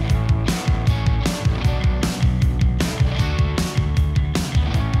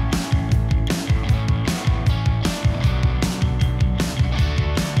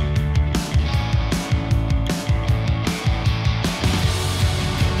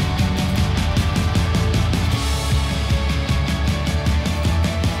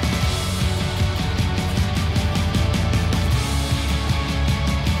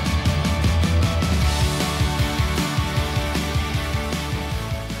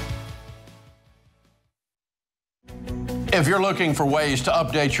 If you're looking for ways to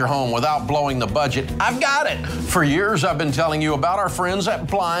update your home without blowing the budget, I've got it. For years, I've been telling you about our friends at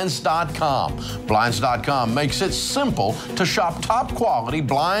Blinds.com. Blinds.com makes it simple to shop top quality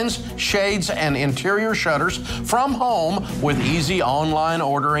blinds, shades, and interior shutters from home with easy online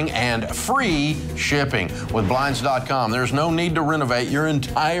ordering and free shipping. With Blinds.com, there's no need to renovate your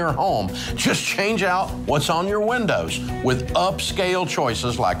entire home. Just change out what's on your windows with upscale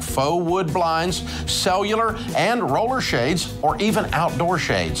choices like faux wood blinds, cellular and roller shades, or even outdoor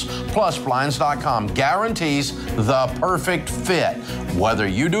shades. Plus, Blinds.com guarantees the perfect fit, whether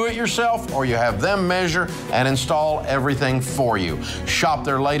you do it yourself or you have them measure and install everything for you. Shop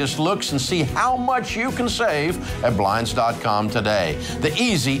their latest looks and see how much you can save at Blinds.com today. The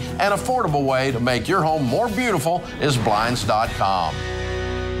easy and affordable way to make your home more beautiful is Blinds.com.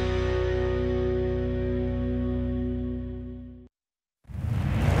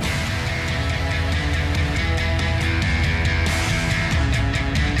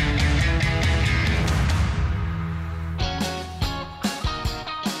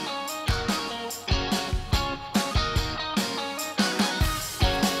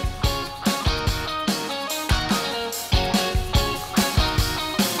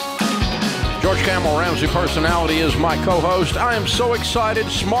 Ramsey Personality is my co-host. I am so excited.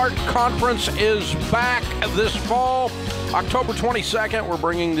 Smart Conference is back this fall. October 22nd, we're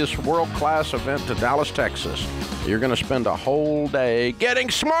bringing this world-class event to Dallas, Texas. You're going to spend a whole day getting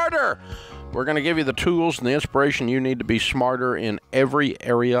smarter. We're going to give you the tools and the inspiration you need to be smarter in every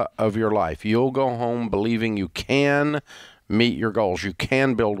area of your life. You'll go home believing you can meet your goals. You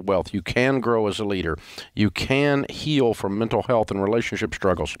can build wealth. You can grow as a leader. You can heal from mental health and relationship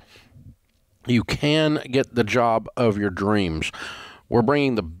struggles. You can get the job of your dreams. We're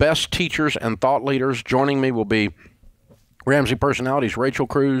bringing the best teachers and thought leaders. Joining me will be Ramsey Personalities Rachel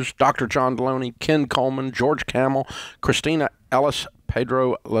Cruz, Dr. John Deloney, Ken Coleman, George Camel, Christina Ellis,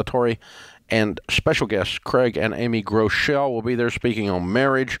 Pedro Latorre, and special guests Craig and Amy Groeschel will be there speaking on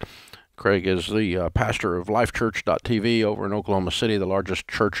marriage. Craig is the pastor of LifeChurch.tv over in Oklahoma City, the largest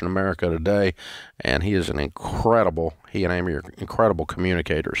church in America today, and he and Amy are incredible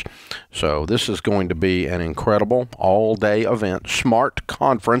communicators. So this is going to be an incredible all-day event, Smart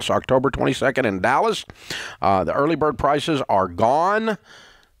Conference, October 22nd in Dallas. The early bird prices are gone.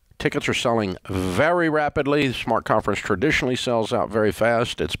 Tickets are selling very rapidly. The Smart Conference traditionally sells out very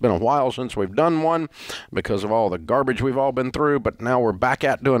fast. It's been a while since we've done one because of all the garbage we've all been through, but now we're back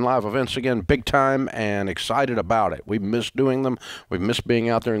at doing live events again big time and excited about it. We've missed doing them. We've missed being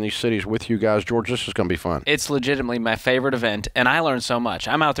out there in these cities with you guys. George, this is going to be fun. It's legitimately my favorite event, and I learned so much.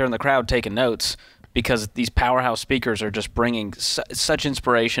 I'm out there in the crowd taking notes because these powerhouse speakers are just bringing such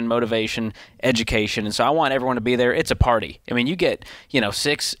inspiration, motivation, education. And so I want everyone to be there. It's a party. I mean, you get,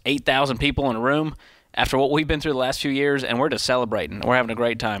 6,000, 8,000 people in a room after what we've been through the last few years, and we're just celebrating. We're having a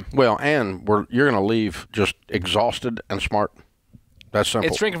great time. Well, and you're going to leave just exhausted and smart. That's simple.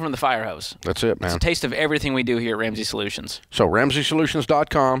 It's drinking from the fire hose. That's it, man. It's a taste of everything we do here at Ramsey Solutions. So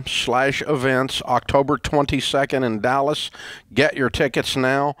RamseySolutions.com/events, October 22nd in Dallas. Get your tickets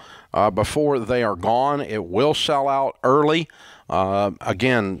now before they are gone. It will sell out early.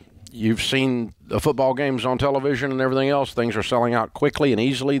 Again, you've seen the football games on television and everything else. Things are selling out quickly and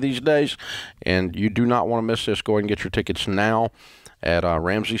easily these days, and you do not want to miss this. Go ahead and get your tickets now at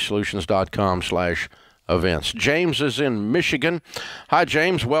RamseySolutions.com/events. James is in Michigan. Hi,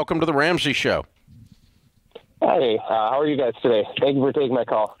 James. Welcome to the Ramsey Show. Hey, how are you guys today? Thank you for taking my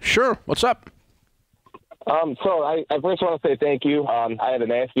call. Sure. What's up? So I first want to say thank you. I had a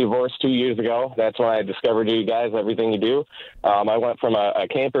nasty divorce 2 years ago. That's when I discovered you guys, everything you do. I went from a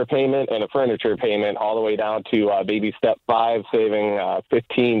camper payment and a furniture payment all the way down to baby step 5, saving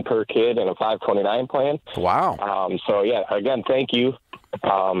 $15 per kid and a $529 plan. Wow. So, yeah, again, thank you.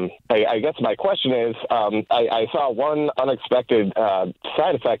 I guess my question is, I saw one unexpected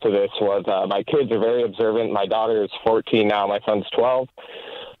side effect to this was my kids are very observant. My daughter is 14 now. My son's 12.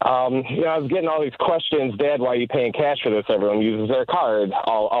 I was getting all these questions, Dad, why are you paying cash for this? Everyone uses their card,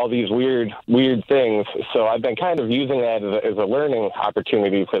 all these weird things. So I've been kind of using that as a learning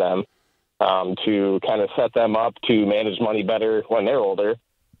opportunity for them to kind of set them up to manage money better when they're older.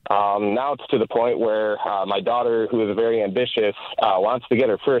 Now it's to the point where my daughter, who is very ambitious, wants to get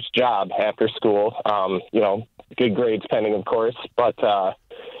her first job after school, good grades pending, of course, but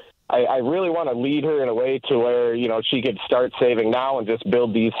I really want to lead her in a way to where, she could start saving now and just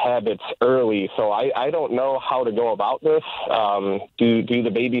build these habits early. So I don't know how to go about this. Do the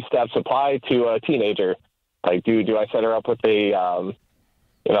baby steps apply to a teenager? Like, do I set her up with a,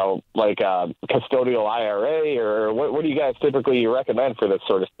 custodial IRA, or what do you guys typically recommend for this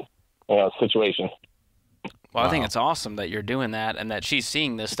sort of, situation? Well, I think it's awesome that you're doing that and that she's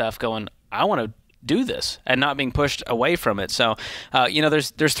seeing this stuff going, I want to do this, and not being pushed away from it. So,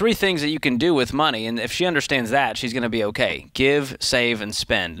 there's three things that you can do with money, and if she understands that, she's going to be okay. Give, save, and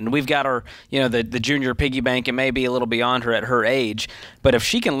spend. And we've got her, the junior piggy bank. It may be a little beyond her at her age, but if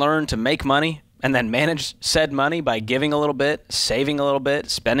she can learn to make money and then manage said money by giving a little bit, saving a little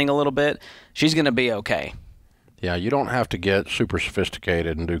bit, spending a little bit, she's going to be okay. Yeah, you don't have to get super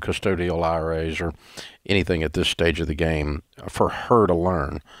sophisticated and do custodial IRAs or anything at this stage of the game for her to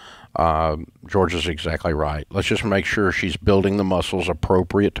learn. George is exactly right. Let's just make sure she's building the muscles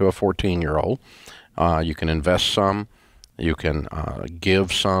appropriate to a 14-year-old. You can invest some, you can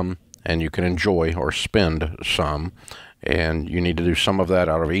give some, and you can enjoy or spend some. And you need to do some of that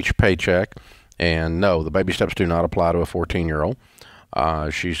out of each paycheck. And no, the baby steps do not apply to a 14-year-old.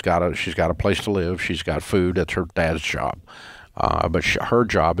 She's got a place to live. She's got food. That's her dad's job. But her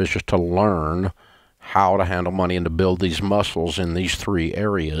job is just to learn how to handle money and to build these muscles in these three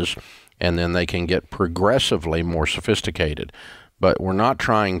areas, and then they can get progressively more sophisticated. But we're not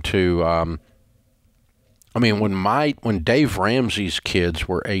trying to when Dave Ramsey's kids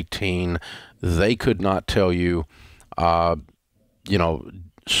were 18, they could not tell you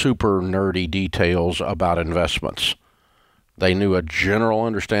super nerdy details about investments. They knew a general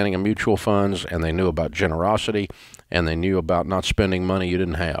understanding of mutual funds, and they knew about generosity, and they knew about not spending money you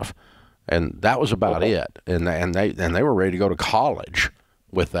didn't have. And that was about it. And they were ready to go to college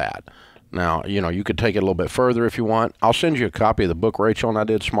with that. Now, you could take it a little bit further if you want. I'll send you a copy of the book Rachel and I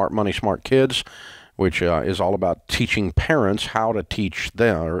did, Smart Money, Smart Kids, which is all about teaching parents how to teach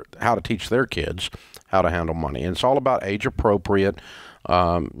their kids how to handle money. And it's all about age appropriate.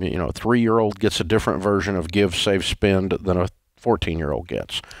 A 3-year-old gets a different version of give, save, spend than a 14-year-old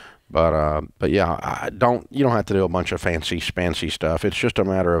gets. But yeah, you don't have to do a bunch of fancy stuff. It's just a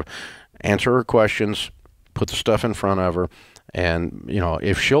matter of answer her questions, put the stuff in front of her, and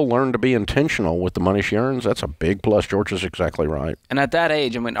if she'll learn to be intentional with the money she earns, that's a big plus. George is exactly right. And at that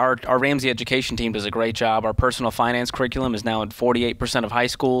age, our Ramsey education team does a great job. Our personal finance curriculum is now in 48% of high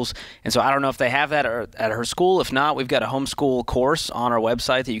schools, and so I don't know if they have that at her school. If not, we've got a homeschool course on our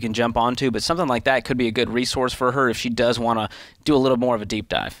website that you can jump onto, but something like that could be a good resource for her if she does want to do a little more of a deep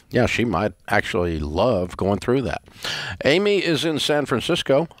dive. Yeah, she might actually love going through that. Amy is in San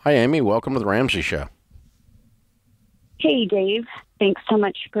Francisco. Hi, Amy. Welcome to the Ramsey Show. Hey, Dave. Thanks so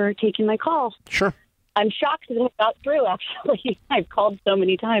much for taking my call. Sure. I'm shocked that it got through, actually. I've called so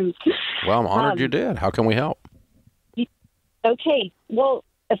many times. Well, I'm honored you did. How can we help? Okay. Well,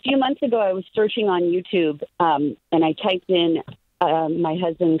 a few months ago, I was searching on YouTube, and I typed in, my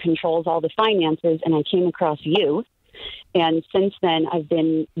husband controls all the finances, and I came across you. And since then, I've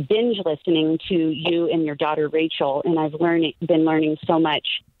been binge listening to you and your daughter, Rachel, and I've been learning so much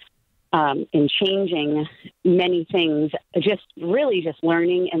in changing many things, just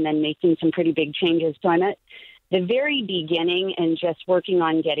learning and then making some pretty big changes. So I'm at the very beginning and just working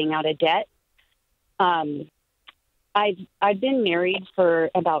on getting out of debt. I've been married for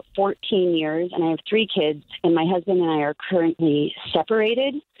about 14 years, and I have 3 kids, and my husband and I are currently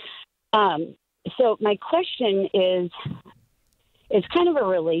separated. So my question is, it's kind of a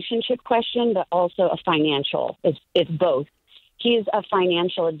relationship question, but also a financial. It's both. He's a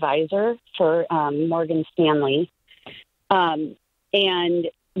financial advisor for Morgan Stanley, and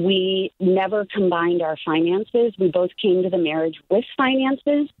we never combined our finances. We both came to the marriage with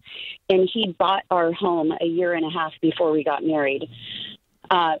finances, and he bought our home a year and a half before we got married.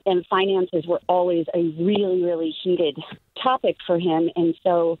 And finances were always a really, really heated topic for him, and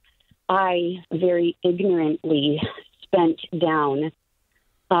so I very ignorantly spent down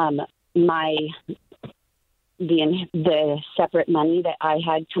the separate money that I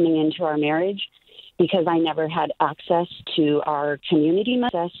had coming into our marriage, because I never had access to our community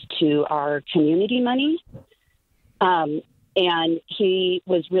money. And he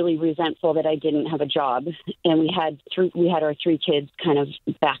was really resentful that I didn't have a job. And we had our 3 kids kind of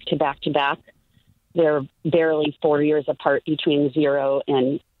back to back to back. They're barely 4 years apart between 0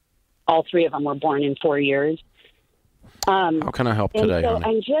 and all 3 of them were born in 4 years. How can I help today, so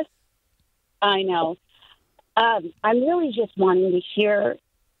honey? I know. I'm really just wanting to hear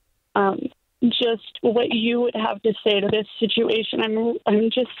just what you would have to say to this situation. I'm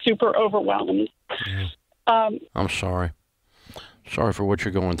just super overwhelmed. I'm sorry. Sorry for what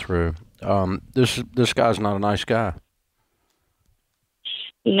you're going through. This guy's not a nice guy.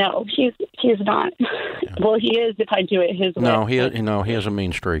 No, he's not. Yeah. Well, he is if I do it his way. No, he has a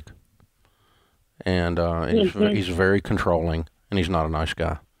mean streak, and he's very controlling, and he's not a nice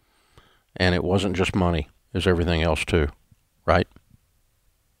guy. And it wasn't just money; it was everything else too, right?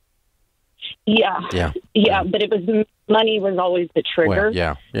 Yeah. But money was always the trigger. Well,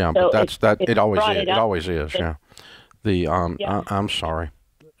 yeah. So but it always is. It It always is. Yeah. I'm sorry.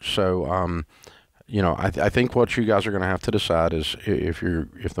 So, I think what you guys are going to have to decide is if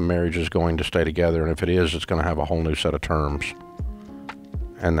the marriage is going to stay together, and if it is, it's going to have a whole new set of terms.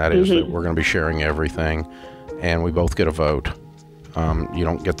 And that is that we're going to be sharing everything, and we both get a vote. You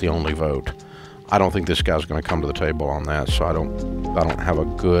don't get the only vote. I don't think this guy's going to come to the table on that, so I don't have a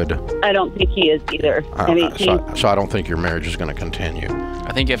good. I don't think he is either. So I don't think your marriage is going to continue.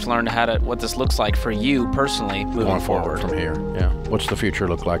 I think you have to learn what this looks like for you personally moving forward from here. Yeah. What's the future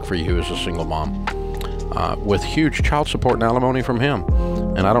look like for you as a single mom? With huge child support and alimony from him.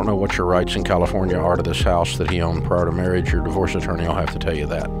 And I don't know what your rights in California are to this house that he owned prior to marriage. Your divorce attorney will have to tell you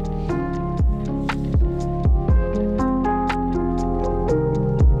that.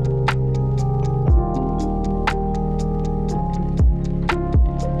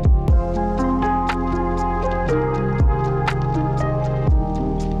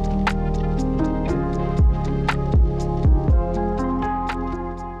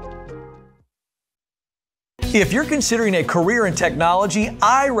 If you're considering a career in technology,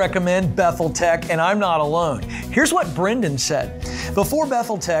 I recommend Bethel Tech, and I'm not alone. Here's what Brendan said. Before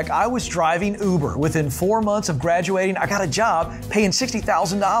Bethel Tech, I was driving Uber. Within 4 months of graduating, I got a job paying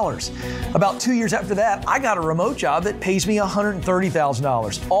 $60,000. About 2 years after that, I got a remote job that pays me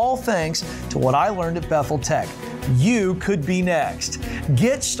 $130,000, all thanks to what I learned at Bethel Tech. You could be next.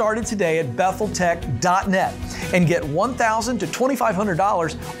 Get started today at BethelTech.net and get $1,000 to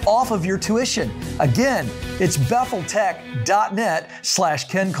 $2,500 off of your tuition. Again, it's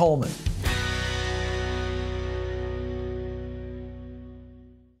BethelTech.net/Ken Coleman.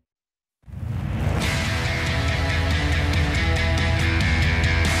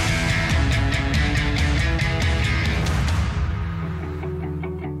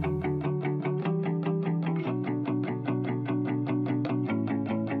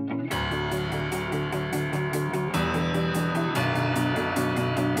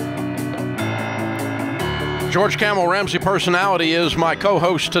 George Camel, Ramsey Personality, is my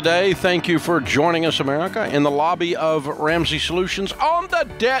co-host today. Thank you for joining us, America. In the lobby of Ramsey Solutions on the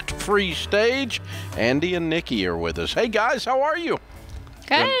debt-free stage, Andy and Nikki are with us. Hey, guys, how are you?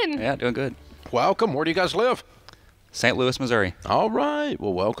 Good. Yeah, doing good. Welcome. Where do you guys live? St. Louis, Missouri. All right.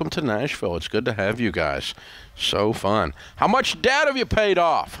 Well, welcome to Nashville. It's good to have you guys. So fun. How much debt have you paid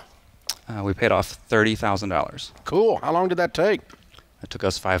off? We paid off $30,000. Cool. How long did that take? It took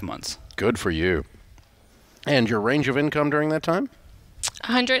us 5 months. Good for you. And your range of income during that time?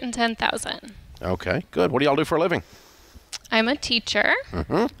 $110,000. Okay, good. What do y'all do for a living? I'm a teacher.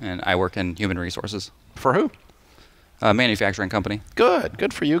 And I work in human resources. For who? A manufacturing company. Good.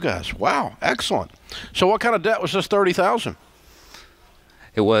 Good for you guys. Wow, excellent. So what kind of debt was this $30,000?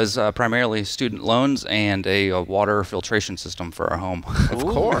 It was primarily student loans and a water filtration system for our home. Of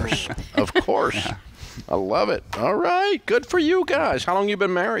course. Of course. Yeah. I love it. All right. Good for you guys. How long you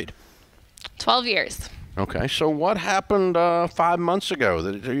been married? 12 years. Okay, so what happened 5 months ago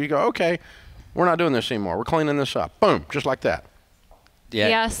that you go, okay, we're not doing this anymore. We're cleaning this up. Boom, just like that.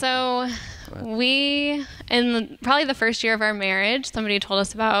 Yeah, so probably the first year of our marriage, somebody told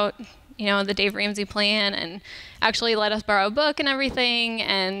us about, the Dave Ramsey plan and actually let us borrow a book and everything.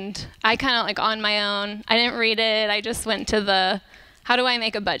 And I kind of on my own, I didn't read it. I just went to how do I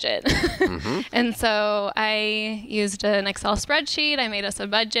make a budget? And so I used an Excel spreadsheet. I made us a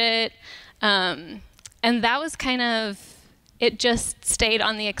budget. And that was it just stayed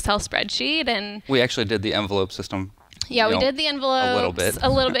on the Excel spreadsheet. And we actually did the envelope system. Yeah, we did the envelopes. A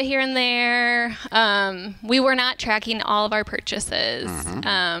little bit here and there. We were not tracking all of our purchases.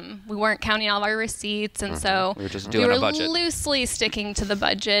 We weren't counting all of our receipts. And so we were just doing a budget. Loosely sticking to the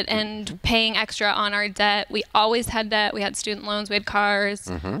budget and paying extra on our debt. We always had debt. We had student loans. We had cars.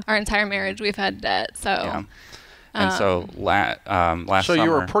 Our entire marriage, we've had debt. So, yeah. And so last So summer,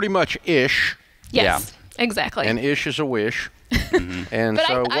 you were pretty much ish. Yes, exactly. And ish is a wish. And but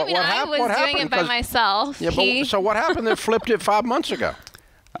so I was doing it by myself. Yeah, so what happened that flipped it 5 months ago?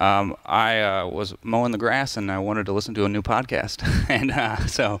 I was mowing the grass and I wanted to listen to a new podcast, and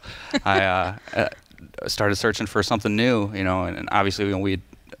so I started searching for something new, and obviously we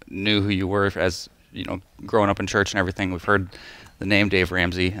knew who you were as growing up in church and everything. We've heard the name Dave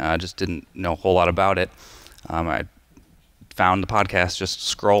Ramsey, just didn't know a whole lot about it. I found the podcast just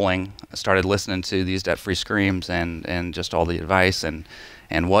scrolling. I started listening to these debt-free screams and just all the advice and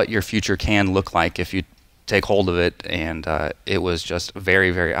what your future can look like if you take hold of it. And it was just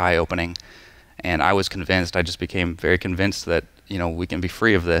very, very eye-opening. And I was convinced. I just became very convinced that we can be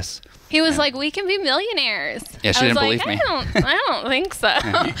free of this. He was like, we can be millionaires. Yeah, she didn't believe me. I don't think so.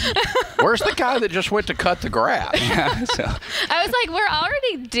 Where's the guy that just went to cut the grass? I was like, we're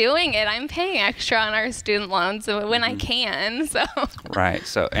already doing it. I'm paying extra on our student loans when I can. So Right.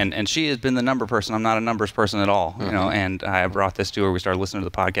 So and she has been the number person. I'm not a numbers person at all. And I brought this to her. We started listening to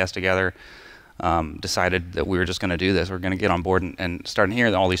the podcast together. Decided that we were just going to do this. We're going to get on board and starting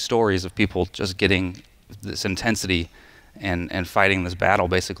hearing all these stories of people just getting this intensity and fighting this battle,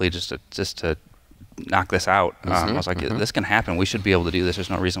 basically just to knock this out. I was like, this can happen. We should be able to do this. There's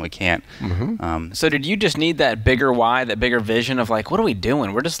no reason we can't. So did you just need that bigger why, that bigger vision of like, what are we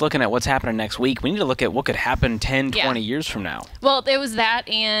doing? We're just looking at what's happening next week. We need to look at what could happen 10, 20 years from now. Well, there was that,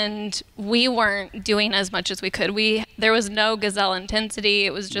 and we weren't doing as much as we could. There was no gazelle intensity.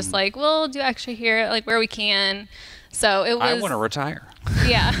 It was just like, we'll do extra here, like where we can. So it was. I want to retire.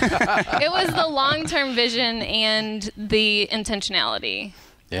 Yeah. It was the long-term vision and the intentionality.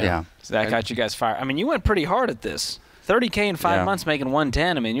 Yeah. So that got you guys fired. I mean, you went pretty hard at this. 30K in 5 months, making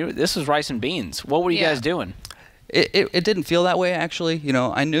 110. I mean, this is rice and beans. What were you guys doing? It didn't feel that way, actually.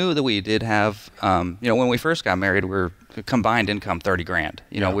 I knew that we did have, when we first got married, we were combined income $30 grand.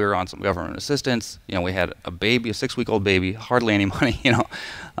 We were on some government assistance. We had a baby, a 6-week-old baby, hardly any money.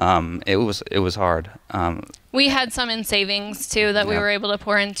 It was hard. We had some in savings too that we were able to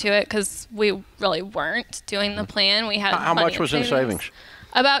pour into it because we really weren't doing the plan. We had how much was in savings?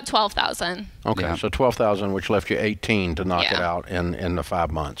 About $12,000. Okay, so $12,000, which left you 18 to knock it out in the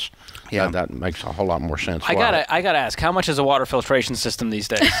 5 months. Yeah, that makes a whole lot more sense. I gotta ask, how much is a water filtration system these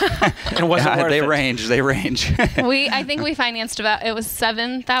days? And was it worth they it? range. I think we financed it was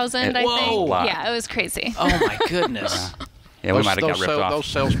 $7,000. I think. Wow. Yeah, it was crazy. Oh my goodness. Yeah, we might have got ripped off. Those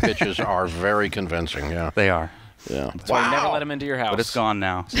sales pitches are very convincing. Yeah, they are. Yeah. That's why you never let them into your house. But it's gone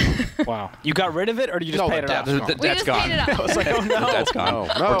now. So. Wow. You got rid of it, or did you just paid it off? That's gone. Paid it off. I was like, oh no. That's gone.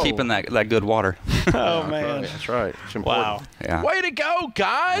 No. We're keeping that good water. Oh man. That's right. It's important. Wow. Yeah. Way to go,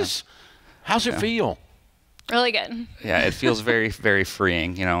 guys. How's it feel? Really good. Yeah, it feels very, very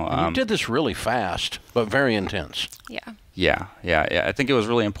freeing. You did this really fast, but very intense. Yeah. Yeah. I think it was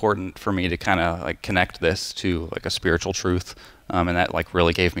really important for me to kind of like connect this to like a spiritual truth, and that like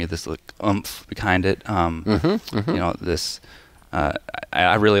really gave me this like oomph behind it. This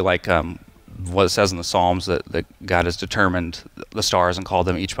I really like what it says in the Psalms that God has determined the stars and called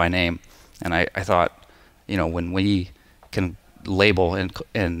them each by name, and I thought, when we can label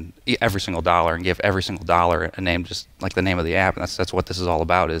in every single dollar and give every single dollar a name, just like the name of the app, and that's what this is all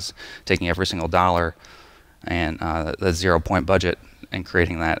about, is taking every single dollar and the 0-point budget and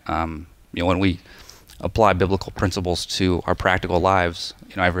creating that. When we apply biblical principles to our practical lives,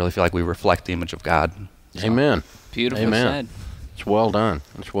 I really feel like we reflect the image of God. So. Amen. Beautiful said. It's well done.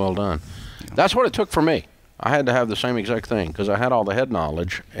 It's well done. That's what it took for me. I had to have the same exact thing because I had all the head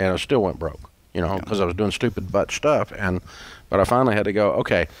knowledge and I still went broke, because I was doing stupid butt stuff. But I finally had to go,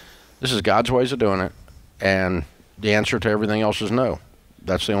 okay, this is God's ways of doing it, and the answer to everything else is no.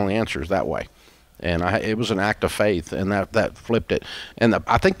 That's the only answer, is that way. And it was an act of faith, and that flipped it. And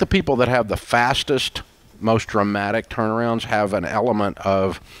I think the people that have the fastest, most dramatic turnarounds have an element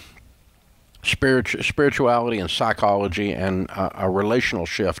of spirituality and psychology and a relational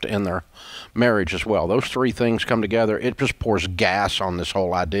shift in their marriage as well. Those three things come together. It just pours gas on this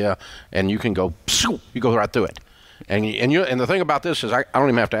whole idea, and you can go, you go right through it. And the thing about this is, I don't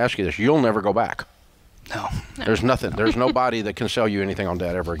even have to ask you this. You'll never go back. No. There's nothing. There's nobody that can sell you anything on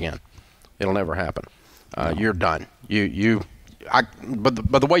debt ever again. It'll never happen. You're done.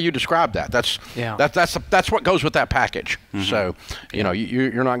 But the way you described that's what goes with that package. So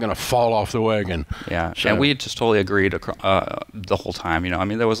you're not going to fall off the wagon. Yeah. So. And we just totally agreed the whole time.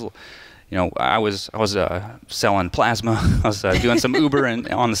 There was. I was selling plasma. I was doing some Uber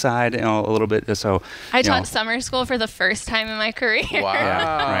on the side, a little bit. So I taught summer school for the first time in my career. Wow,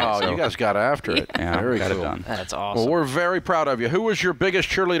 right, so you guys got after it. Yeah, very got cool. it done. That's awesome. Well, we're very proud of you. Who was your biggest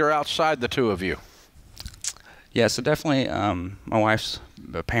cheerleader outside the two of you? Yeah, so definitely my wife's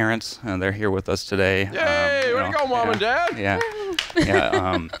parents. They're here with us today. Yay! Way to go, Mom and Dad.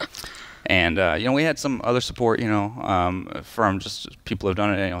 Yeah. And we had some other support, from just people who've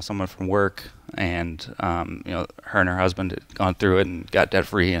done it. Someone from work, and her and her husband had gone through it and got debt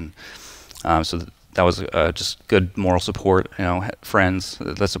free, and so that was just good moral support. Friends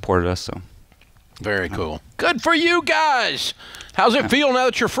that supported us. So very cool. Good for you guys. How's it feel now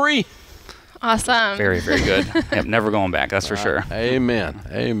that you're free? Awesome. Very, very good. Yep, never going back, that's for sure. Amen.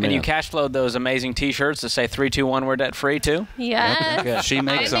 Amen. And you cash flowed those amazing T-shirts that say 321 we're debt free too? Yes. Good. She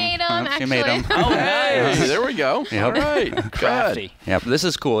makes them. She made them. Oh, nice. Hey, there we go. Yep. All right. Crafty. Yeah, but this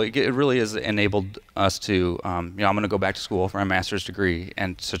is cool. It really has enabled us to, you know, I'm going to go back to school for my master's degree,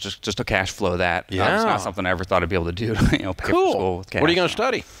 and so just to cash flow that. Yeah. It's not something I ever thought I'd be able to do. You know, pay for school with cash. What are you going to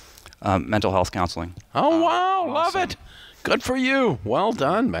study? Mental health counseling. Oh, wow. Love it. Good for you. Well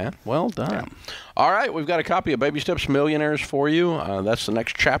done, man. Well done. Yeah. All right, we've got a copy of Baby Steps Millionaires for you. That's the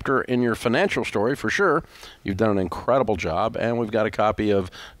next chapter in your financial story for sure. You've done an incredible job, and we've got a copy of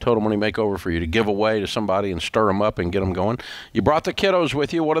Total Money Makeover for you to give away to somebody and stir them up and get them going. You brought the kiddos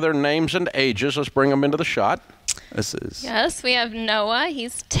with you. What are their names and ages? Let's bring them into the shot. This is... Yes, we have Noah.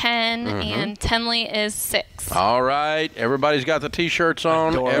 He's 10, and Tenley is 6. All right. Everybody's got the T-shirts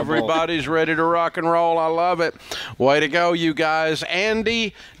on. Adorable. Everybody's ready to rock and roll. I love it. Way to go, you guys.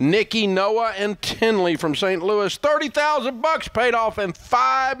 Andy, Nikki, Noah, and Tenley from St. Louis. $30,000 paid off in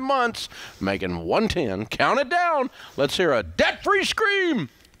 5 months, making 110. Count it down. Let's hear a debt-free scream.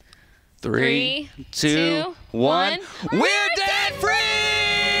 3, 2, 1. We're debt-free!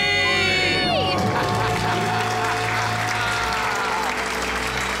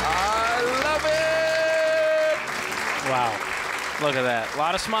 Wow. Look at that. A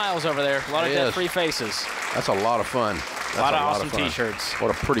lot of smiles over there. A lot of debt-free faces. That's a lot of fun. That's a lot of awesome T-shirts. What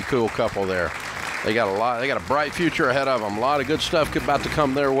a pretty cool couple there. They got a bright future ahead of them. A lot of good stuff about to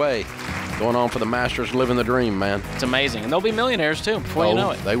come their way. Going on for the Masters, living the dream, man. It's amazing. And they'll be millionaires, too, before you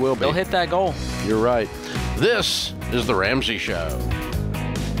know it. They will be. They'll hit that goal. You're right. This is The Ramsey Show.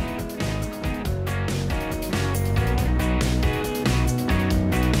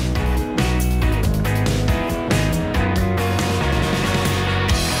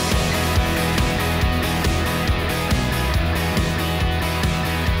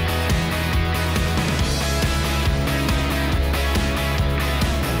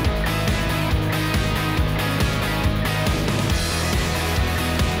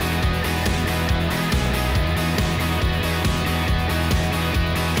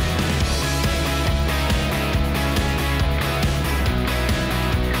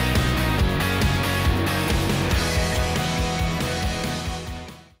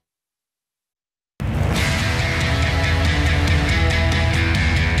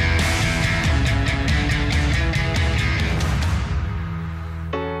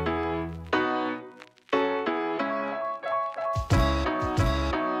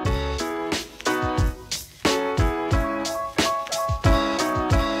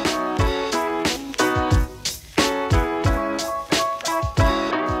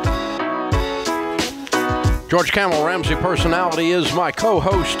 George Camel, Ramsey Personality, is my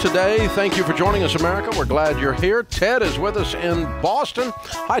co-host today. Thank you for joining us, America. We're glad you're here. Ted is with us in Boston.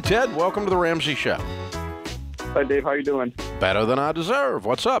 Hi, Ted. Welcome to the Ramsey Show. Hi, Dave. How you doing? Better than I deserve.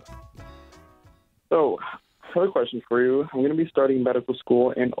 What's up? So, I have a question for you. I'm going to be starting medical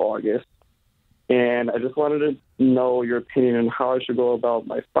school in August, and I just wanted to know your opinion on how I should go about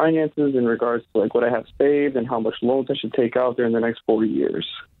my finances in regards to like what I have saved and how much loans I should take out during the next 4 years.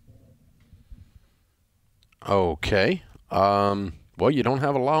 Okay. Well, you don't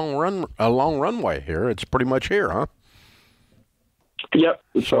have a long runway here. It's pretty much here, huh? Yep.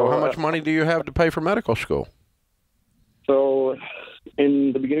 So how much money do you have to pay for medical school? So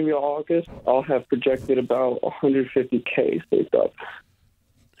in the beginning of August, I'll have projected about $150K saved up.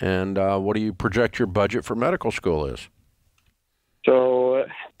 And what do you project your budget for medical school is? So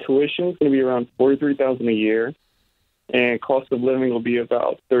tuition is going to be around $43,000 a year, and cost of living will be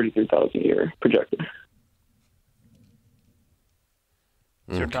about $33,000 a year projected.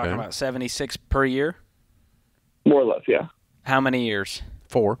 So you're talking about 76 per year? More or less, yeah. How many years?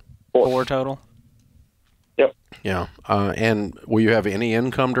 4. 4 total? Yep. Yeah. And will you have any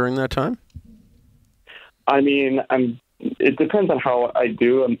income during that time? I mean, it depends on how I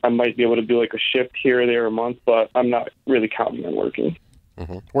do. I might be able to do like a shift here or there a month, but I'm not really counting on working.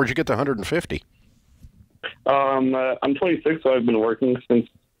 Mm-hmm. Where'd you get the 150? I'm 26, so I've been working since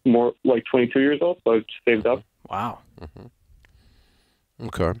more like 22 years old, so I've saved up. Wow. Mm-hmm.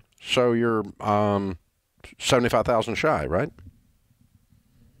 Okay. So you're 75,000 shy, right?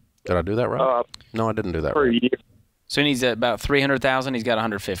 Did I do that right? No, I didn't do that right. Year. So he needs about 300,000. He's got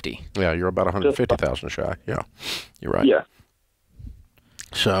 150. Yeah, you're about 150,000 shy. Yeah, you're right. Yeah.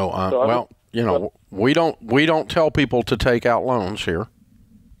 So, well, you know, we don't tell people to take out loans here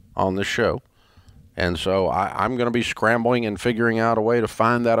on this show, and so I'm going to be scrambling and figuring out a way to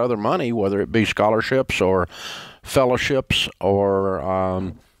find that other money, whether it be scholarships or fellowships or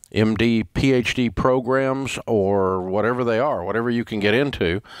MD, PhD programs or whatever they are, whatever you can get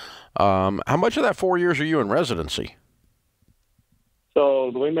into. How much of that 4 years are you in residency?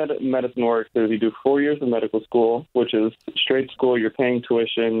 So the way medicine works is you do 4 years of medical school, which is straight school. You're paying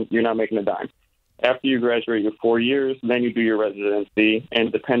tuition. You're not making a dime. After you graduate your 4 years, then you do your residency.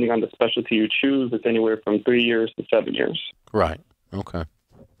 And depending on the specialty you choose, it's anywhere from 3 years to 7 years. Right. Okay.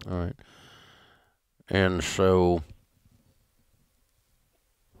 All right. And so,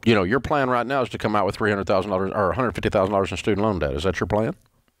 you know, your plan right now is to come out with $300,000 or $150,000 in student loan debt. Is that your plan?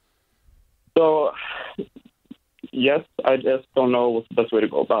 So, yes, I just don't know what's the best way to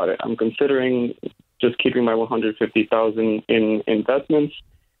go about it. I'm considering just keeping my $150,000 in investments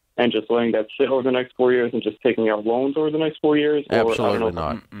and just letting that sit over the next 4 years and just taking out loans over the next 4 years. Absolutely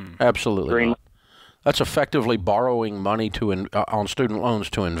not. Absolutely not. That's effectively borrowing money on student loans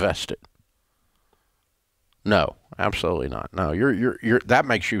to invest it. No, absolutely not. No, you're that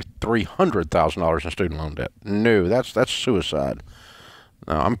makes you $300,000 in student loan debt. No, that's suicide.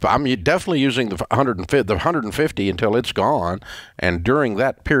 No, I'm definitely using the 150 until it's gone, and during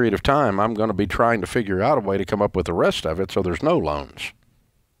that period of time, I'm going to be trying to figure out a way to come up with the rest of it so there's no loans.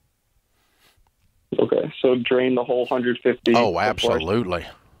 Okay, so drain the whole 150. Oh, absolutely,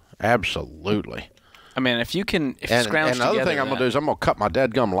 absolutely. I mean, if you scrounge and the other thing I'm going to do is I'm going to cut my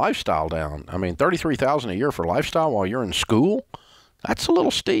dadgum lifestyle down. I mean, $33,000 a year for lifestyle while you're in school, that's a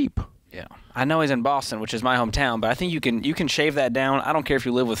little steep. Yeah, I know he's in Boston, which is my hometown, but I think you can shave that down. I don't care if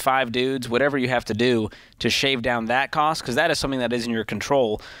you live with 5 dudes, whatever you have to do to shave down that cost, because that is something that is in your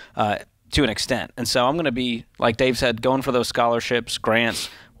control to an extent. And so I'm going to be, like Dave said, going for those scholarships, grants,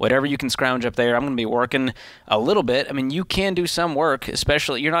 whatever you can scrounge up there. I'm going to be working a little bit. I mean, you can do some work,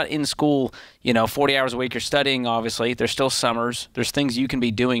 especially you're not in school, 40 hours a week. You're studying, obviously. There's still summers. There's things you can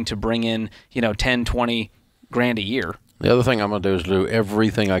be doing to bring in, 10, 20 grand a year. The other thing I'm going to do is do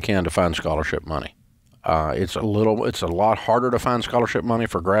everything I can to find scholarship money. It's a lot harder to find scholarship money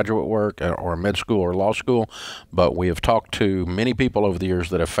for graduate work or med school or law school, but we have talked to many people over the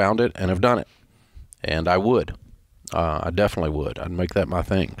years that have found it and have done it, and I would. I definitely would. I'd make that my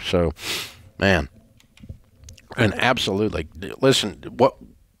thing. So, man, and absolutely, listen,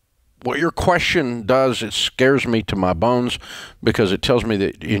 what your question does, it scares me to my bones because it tells me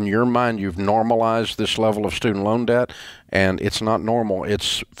that in your mind you've normalized this level of student loan debt, and it's not normal.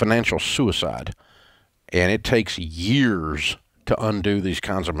 It's financial suicide, and it takes years to undo these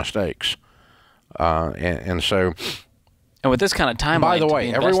kinds of mistakes. And so, and with this kind of timeline, by the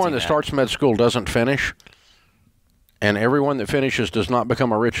way, everyone that starts med school doesn't finish, and everyone that finishes does not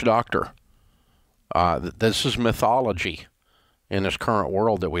become a rich doctor. This is mythology in this current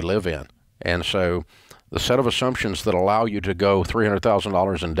world that we live in. And so the set of assumptions that allow you to go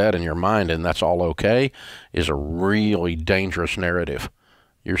 $300,000 in debt in your mind and that's all okay is a really dangerous narrative.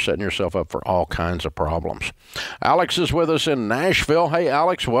 You're setting yourself up for all kinds of problems. Alex is with us in Nashville. Hey,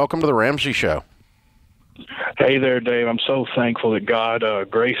 Alex, welcome to the Ramsey Show. Hey there, Dave. I'm so thankful that God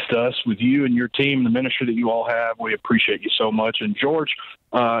graced us with you and your team, the ministry that you all have. We appreciate you so much. And George,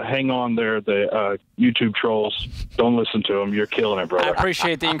 hang on there, the YouTube trolls. Don't listen to them. You're killing it, brother. I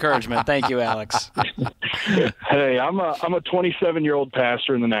appreciate the encouragement. Thank you, Alex. Hey, I'm a 27-year-old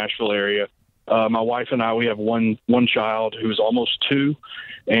pastor in the Nashville area. My wife and I, we have one child who's almost 2,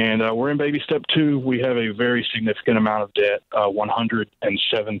 and we're in baby step 2. We have a very significant amount of debt,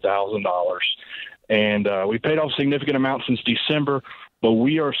 $107,000. And we paid off a significant amount since December, but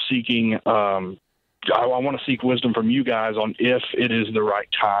we are seeking I want to seek wisdom from you guys on if it is the right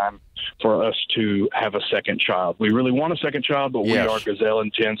time for us to have a second child. We really want a second child, but yes, we are gazelle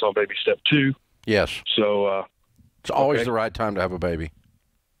intense on baby step 2. Yes. So it's always the right time to have a baby.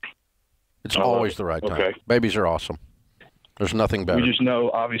 It's always the right time. Okay. Babies are awesome. There's nothing better. We just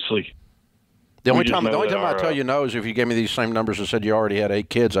know, obviously. The only time I tell you no is if you gave me these same numbers and said you already had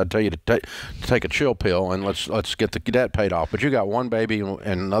 8 kids, I'd tell you to take a chill pill and let's get the debt paid off. But you got 1 baby and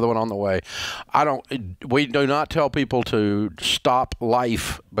another one on the way. We do not tell people to stop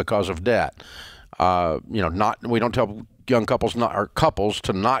life because of debt. We don't tell young couples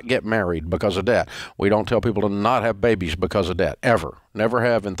to not get married because of debt. We don't tell people to not have babies because of debt, ever. Never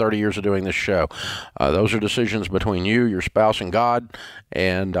have in 30 years of doing this show. Those are decisions between you, your spouse, and God.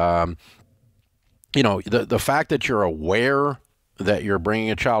 And the fact that you're aware that you're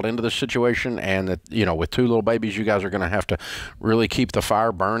bringing a child into this situation and that, with 2 little babies, you guys are going to have to really keep the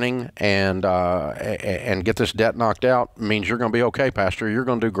fire burning and get this debt knocked out means you're going to be okay, Pastor. You're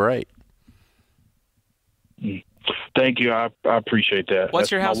going to do great. Thank you. I appreciate that.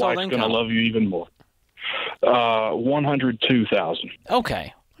 What's your household income? My wife's income? going to love you even more. $102,000.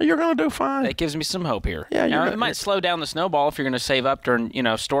 Okay. You're going to do fine. That gives me some hope here. Yeah, it might slow down the snowball if you're going to save up during,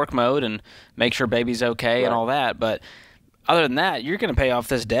 stork mode and make sure baby's okay and all that. But other than that, you're going to pay off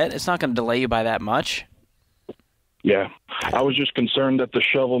this debt. It's not going to delay you by that much. Yeah. I was just concerned that the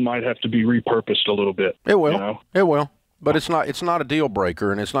shovel might have to be repurposed a little bit. It will. You know? It will. But it's not a deal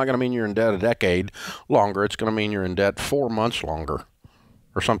breaker, and it's not going to mean you're in debt a decade longer. It's going to mean you're in debt 4 months longer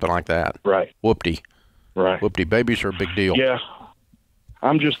or something like that. Right. Whoopty. Right. Whoopty. Babies are a big deal. Yeah.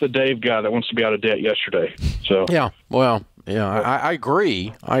 I'm just the Dave guy that wants to be out of debt yesterday. So yeah, well, yeah, I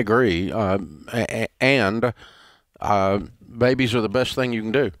agree. I agree. And babies are the best thing you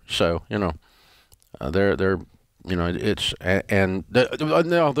can do. So they're it's and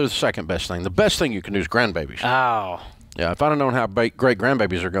no, they're the second best thing. The best thing you can do is grandbabies. Oh. Yeah, if I'd have known how great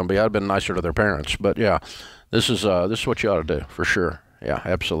grandbabies are going to be, I'd have been nicer to their parents. But yeah, this is what you ought to do for sure. Yeah,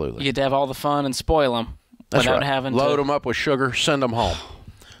 absolutely. You get to have all the fun and spoil them. That's without right. having Load to them up with sugar, send them home.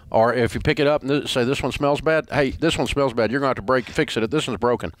 Or if you pick it up and say, this one smells bad, hey, this one smells bad, you're going to have to fix it. This one's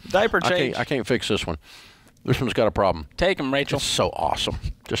broken. Diaper change. I can't fix this one. This one's got a problem. Take them, Rachel. It's so awesome.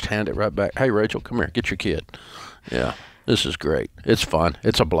 Just hand it right back. Hey, Rachel, come here. Get your kid. Yeah, this is great. It's fun.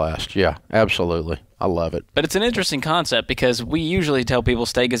 It's a blast. Yeah, absolutely. I love it. But it's an interesting concept because we usually tell people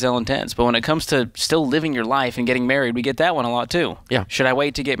stay gazelle intense, but when it comes to still living your life and getting married, we get that one a lot too. Yeah. Should I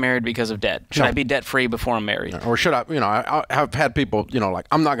wait to get married because of debt? Should I be debt free before I'm married? Or should I? I have had people, like,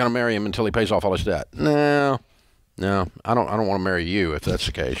 I'm not going to marry him until he pays off all his debt. No, I don't want to marry you if that's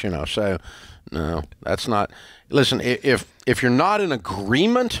the case. So no, that's not. Listen, if you're not in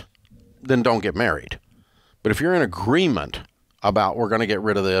agreement, then don't get married. But if you're in agreement about we're going to get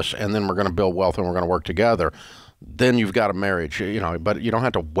rid of this and then we're going to build wealth and we're going to work together, then you've got a marriage, but you don't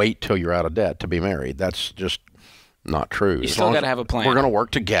have to wait till you're out of debt to be married. That's just not true. You still got to have a plan. We're going to work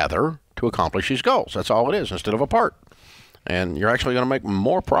together to accomplish these goals. That's all it is, instead of apart. And you're actually going to make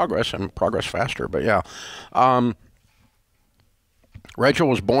more progress and progress faster. But yeah, Rachel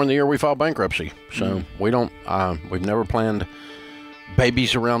was born the year we filed bankruptcy. So we've never planned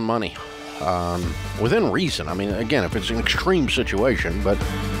babies around money. Within reason. I mean, again, if it's an extreme situation, but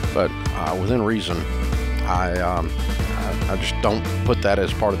within reason, I just don't put that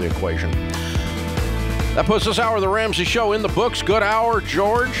as part of the equation. That puts this hour of the Ramsey Show in the books. Good hour,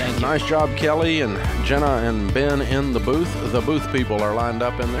 George. Nice job, Kelly and Jenna and Ben in the booth. The booth people are lined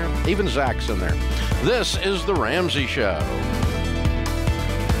up in there. Even Zach's in there. This is the Ramsey Show.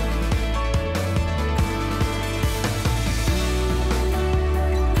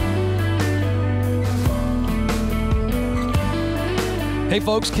 Hey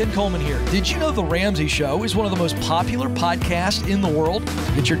folks, Ken Coleman here. Did you know The Ramsey Show is one of the most popular podcasts in the world?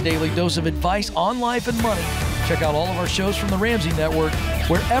 Get your daily dose of advice on life and money. Check out all of our shows from The Ramsey Network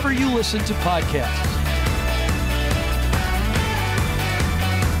wherever you listen to podcasts.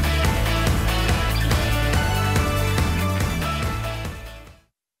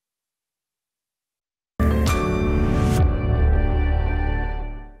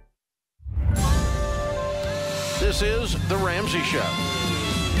 This is The Ramsey Show.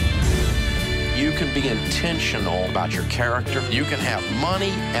 You can be intentional about your character. You can have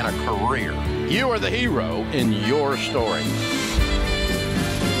money and a career. You are the hero in your story.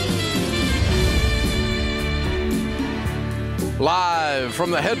 Live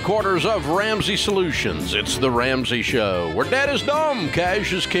from the headquarters of Ramsey Solutions, it's The Ramsey Show, where debt is dumb,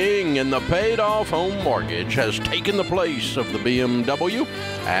 cash is king, and the paid-off home mortgage has taken the place of the BMW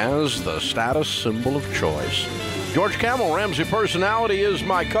as the status symbol of choice. George Camel, Ramsey Personality, is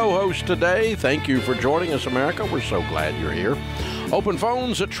my co-host today. Thank you for joining us, America. We're so glad you're here. Open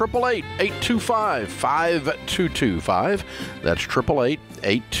phones at 888-825-5225. That's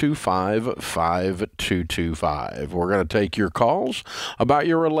 888-825-5225. We're going to take your calls about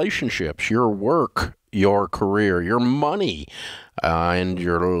your relationships, your work, your career, your money, and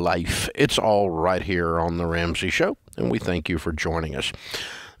your life. It's all right here on The Ramsey Show, and we thank you for joining us.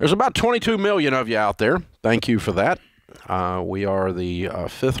 There's about 22 million of you out there. Thank you for that. We are the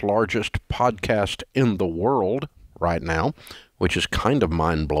fifth largest podcast in the world right now, which is kind of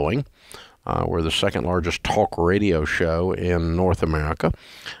mind-blowing. We're the second largest talk radio show in North America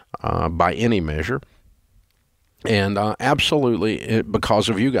by any measure. And absolutely because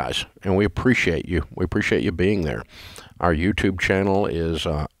of you guys. And we appreciate you. We appreciate you being there. Our YouTube channel is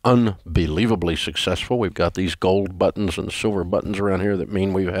unbelievably successful. We've got these gold buttons and silver buttons around here that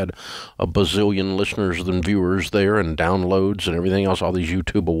mean we've had a bazillion listeners and viewers there and downloads and everything else, all these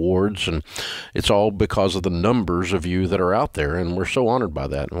YouTube awards. And it's all because of the numbers of you that are out there. And we're so honored by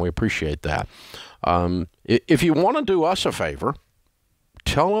that, and we appreciate that. If you want to do us a favor,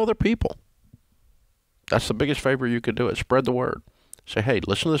 tell other people. That's the biggest favor you could do it. Spread the word. Say, hey,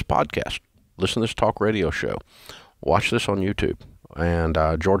 listen to this podcast. Listen to this talk radio show. Watch this on YouTube. And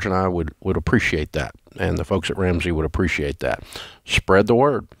George and I would appreciate that. And the folks at Ramsey would appreciate that. Spread the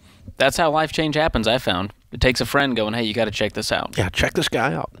word. That's how life change happens, I found. It takes a friend going, hey, you got to check this out. Yeah, check this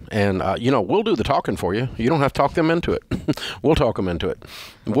guy out. And, we'll do the talking for you. You don't have to talk them into it. We'll talk them into it.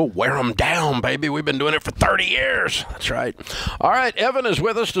 We'll wear them down, baby. We've been doing it for 30 years. That's right. All right, Evan is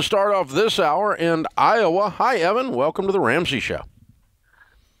with us to start off this hour in Iowa. Hi, Evan. Welcome to the Ramsey Show.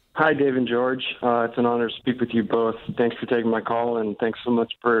 Hi, Dave and George. It's an honor to speak with you both. Thanks for taking my call, and thanks so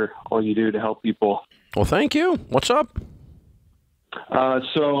much for all you do to help people. Well, thank you. What's up?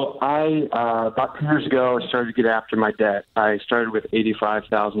 So I, about 2 years ago, started to get after my debt. I started with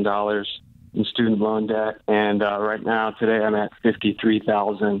 $85,000 in student loan debt, and right now, today, I'm at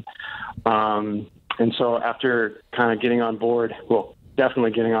 $53,000. And so after kind of getting on board, well,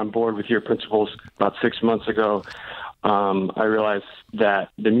 definitely getting on board with your principles about 6 months ago, I realized that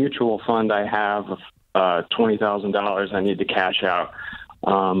the mutual fund I have of $20,000 I need to cash out.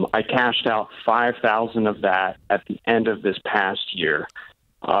 I cashed out $5,000 of that at the end of this past year,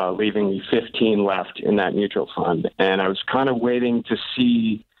 leaving me $15,000 left in that mutual fund. And I was kind of waiting to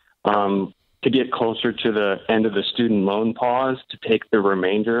see, to get closer to the end of the student loan pause to take the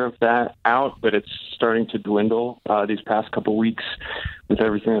remainder of that out, but it's starting to dwindle these past couple weeks with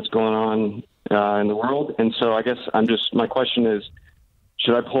everything that's going on in the world. And so I guess my question is,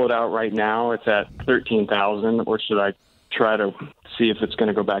 should I pull it out right now? It's at $13,000, or should I try to see if it's going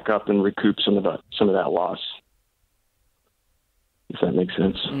to go back up and recoup some of that loss? If that makes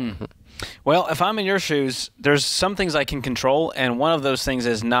sense. Mm-hmm. Well, if I'm in your shoes, there's some things I can control, and one of those things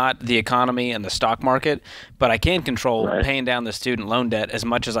is not the economy and the stock market, but I can control paying down the student loan debt as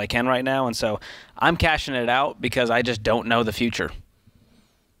much as I can right now, and so I'm cashing it out because I just don't know the future.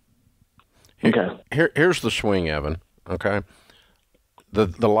 Okay. Here's the swing, Evan, okay?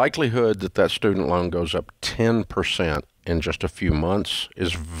 The likelihood that student loan goes up 10% in just a few months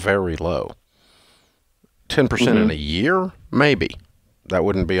is very low. 10% in a year, maybe. That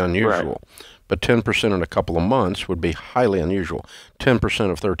wouldn't be unusual. Right. But 10% in a couple of months would be highly unusual.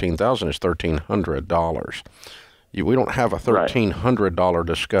 10% of $13,000 is $1,300. We don't have a $1,300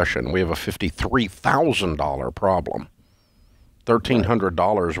 discussion. We have a $53,000 problem.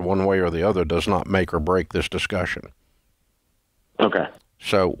 $1,300 one way or the other does not make or break this discussion. Okay.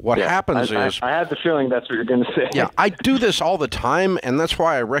 So what happens is... I had the feeling that's what you're going to say. Yeah, I do this all the time, and that's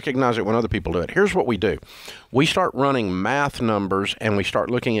why I recognize it when other people do it. Here's what we do. We start running math numbers, and we start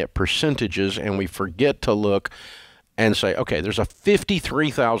looking at percentages, and we forget to look and say, okay, there's a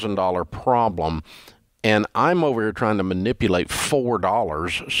 $53,000 problem, and I'm over here trying to manipulate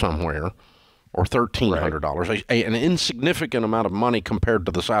 $4 somewhere, or $1,300, an insignificant amount of money compared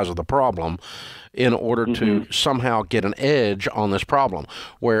to the size of the problem, in order to somehow get an edge on this problem.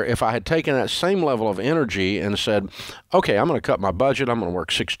 Where if I had taken that same level of energy and said, okay, I'm going to cut my budget, I'm going to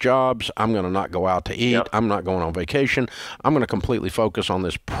work 6 jobs, I'm going to not go out to eat, I'm not going on vacation, I'm going to completely focus on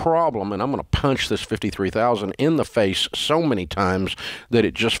this problem, and I'm going to punch this $53,000 in the face so many times that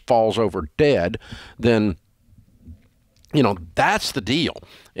it just falls over dead, then that's the deal.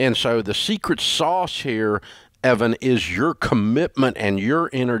 And so the secret sauce here, Evan, is your commitment and your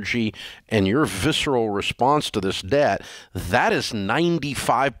energy and your visceral response to this debt. That is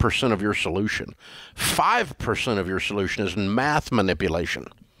 95% of your solution. 5% of your solution is math manipulation.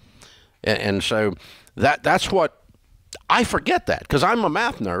 And so that's what I forget, that because I'm a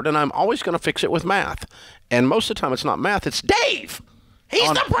math nerd and I'm always going to fix it with math. And most of the time it's not math, it's Dave. He's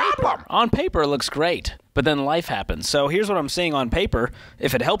the problem. On paper, it looks great, but then life happens. So here's what I'm seeing on paper,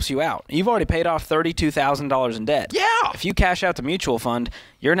 if it helps you out. You've already paid off $32,000 in debt. Yeah. If you cash out the mutual fund,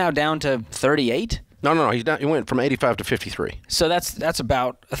 you're now down to 38. No. He's down. He went from 85 to 53. So that's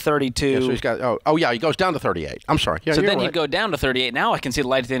about a 32. Yeah, so he's got. He goes down to 38. I'm sorry. Yeah, so then you go down to 38. Now I can see the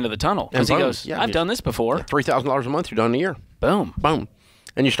light at the end of the tunnel because he goes, I've done this before. $3,000 a month. You're done in a year. Boom.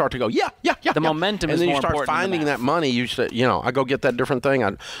 And you start to go, The momentum is more important. And then you start finding that money. You say, I go get that different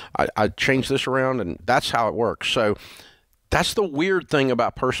thing. I change this around, and that's how it works. So that's the weird thing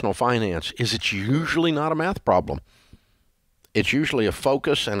about personal finance, is it's usually not a math problem. It's usually a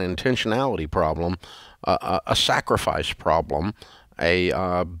focus and intentionality problem, a sacrifice problem,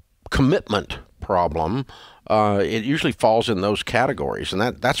 a commitment problem. It usually falls in those categories, and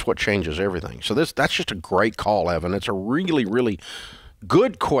that's what changes everything. So that's just a great call, Evan. It's a really, really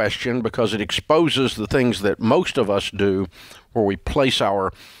good question, because it exposes the things that most of us do, where we place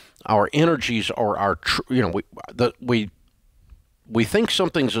our energies or we think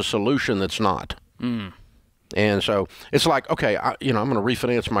something's a solution that's not. And so it's like, okay, I'm going to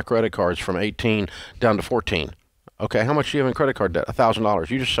refinance my credit cards from 18 down to 14. Okay, how much do you have in credit card debt? $1,000.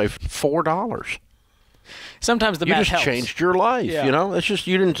 You just saved $4. Sometimes the you math just helps. changed your life. Yeah. You know, it's just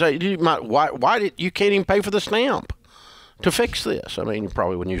you didn't say why did you can't even pay for the stamp to fix this. I mean, you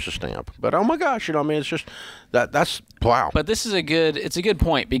probably wouldn't use a stamp, but oh my gosh, you know, I mean, it's just that's wow. But this is a good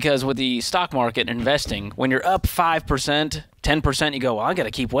point, because with the stock market and investing, when you're up 5%, 10%, you go, well, I got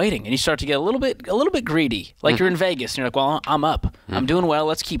to keep waiting, and you start to get a little bit greedy. Like you're in Vegas, and you're like, well, I'm up, I'm doing well.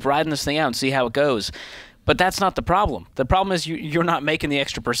 Let's keep riding this thing out and see how it goes. But that's not the problem. The problem is you're not making the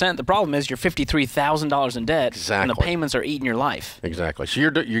extra percent. The problem is you're $53,000 in debt, and the payments are eating your life. Exactly. So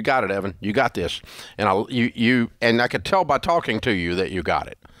you got it, Evan. You got this, and I could tell by talking to you that you got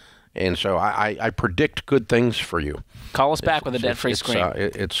it. And so I predict good things for you. Call us back with a debt-free screen.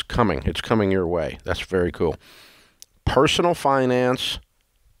 It's coming. It's coming your way. That's very cool. Personal finance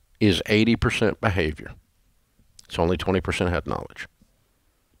is 80% behavior. It's only 20% head knowledge.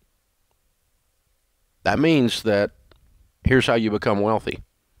 That means that here's how you become wealthy.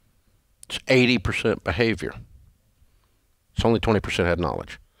 It's 80% behavior. It's only 20% head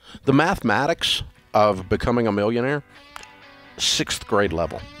knowledge. The mathematics of becoming a millionaire, 6th grade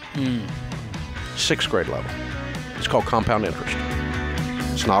level. 6th grade level. It's called compound interest.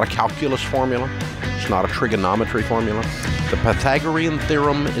 It's not a calculus formula. It's not a trigonometry formula. The Pythagorean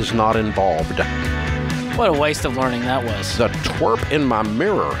theorem is not involved. What a waste of learning that was. The twerp in my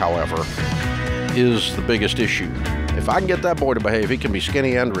mirror, however, is the biggest issue. If I can get that boy to behave, he can be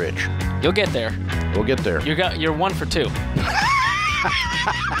skinny and rich. You'll get there. We'll get there. You're 1 for 2.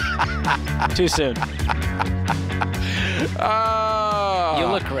 Too soon. You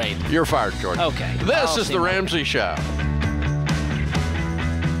look great. You're fired, Jordan. Okay. This is the Ramsey Show.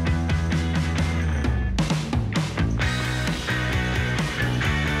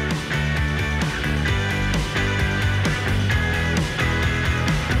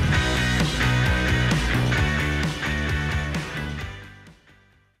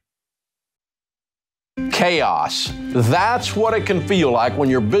 Chaos. That's what it can feel like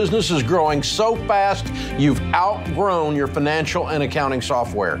when your business is growing so fast you've outgrown your financial and accounting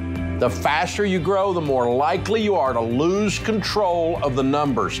software. The faster you grow, the more likely you are to lose control of the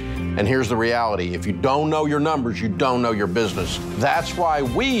numbers. And here's the reality. If you don't know your numbers, you don't know your business. That's why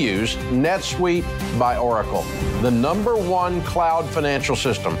we use NetSuite by Oracle, the #1 cloud financial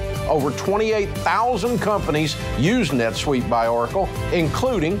system. Over 28,000 companies use NetSuite by Oracle,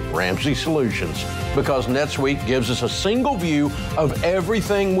 including Ramsey Solutions, because NetSuite gives us a single view of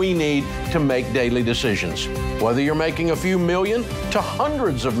everything we need to make daily decisions. Whether you're making a few million to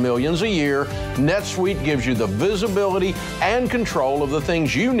hundreds of millions a year, NetSuite gives you the visibility and control of the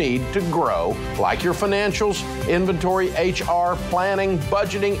things you need to grow, like your financials, inventory, HR, planning,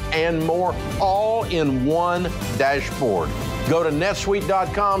 budgeting, and more, all in one dashboard. Go to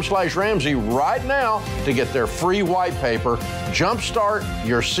netsuite.com/Ramsey right now to get their free white paper. Jumpstart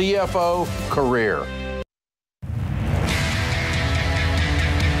your CFO career.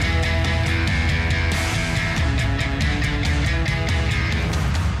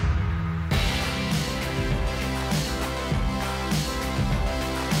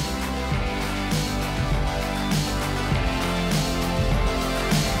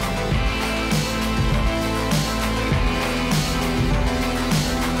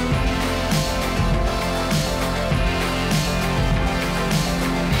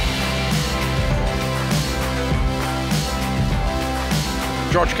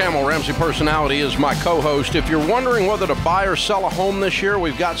 George Camel, Ramsey Personality, is my co-host. If you're wondering whether to buy or sell a home this year,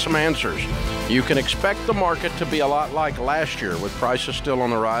 we've got some answers. You can expect the market to be a lot like last year, with prices still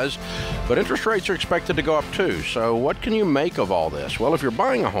on the rise, but interest rates are expected to go up too. So what can you make of all this? Well, if you're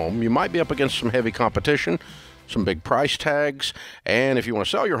buying a home, you might be up against some heavy competition, some big price tags, and if you want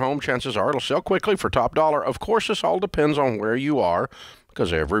to sell your home, chances are it'll sell quickly for top dollar. Of course, this all depends on where you are,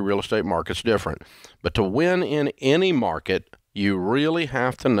 because every real estate market's different. But to win in any market, you really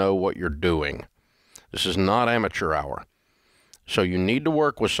have to know what you're doing. This is not amateur hour. So you need to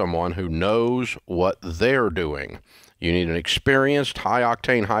work with someone who knows what they're doing. You need an experienced,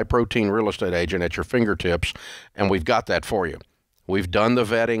 high-octane, high-protein real estate agent at your fingertips, and we've got that for you. We've done the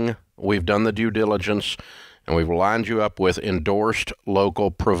vetting, we've done the due diligence, and we've lined you up with endorsed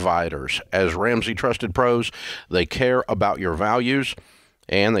local providers. As Ramsey Trusted Pros, they care about your values,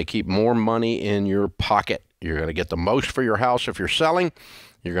 and they keep more money in your pocket. You're going to get the most for your house if you're selling.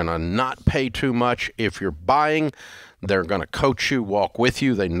 You're going to not pay too much if you're buying. They're going to coach you, walk with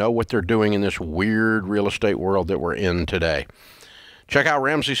you. They know what they're doing in this weird real estate world that we're in today. Check out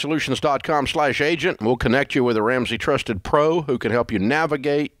RamseySolutions.com/agent. We'll connect you with a Ramsey Trusted Pro who can help you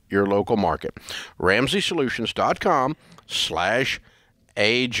navigate your local market.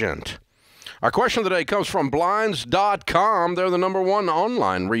 RamseySolutions.com/agent. Our question of the day comes from Blinds.com. They're the #1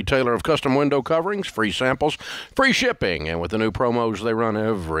 online retailer of custom window coverings, free samples, free shipping. And with the new promos they run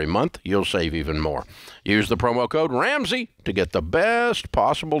every month, you'll save even more. Use the promo code Ramsey to get the best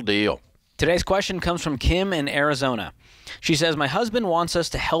possible deal. Today's question comes from Kim in Arizona. She says, my husband wants us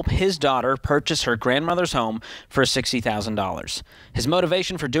to help his daughter purchase her grandmother's home for $60,000. His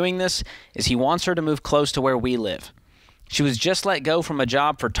motivation for doing this is he wants her to move close to where we live. She was just let go from a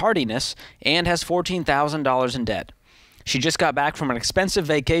job for tardiness and has $14,000 in debt. She just got back from an expensive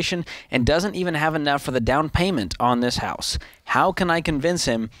vacation and doesn't even have enough for the down payment on this house. How can I convince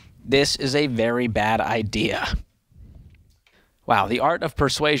him this is a very bad idea? Wow, the art of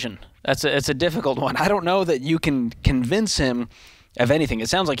persuasion. It's a difficult one. I don't know that you can convince him of anything. It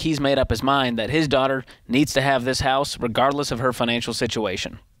sounds like he's made up his mind that his daughter needs to have this house regardless of her financial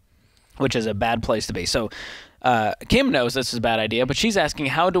situation, which is a bad place to be. So Kim knows this is a bad idea, but she's asking,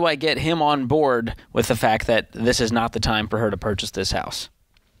 how do I get him on board with the fact that this is not the time for her to purchase this house?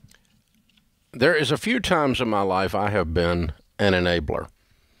 There is a few times in my life I have been an enabler,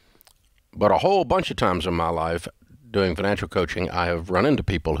 but a whole bunch of times in my life doing financial coaching, I have run into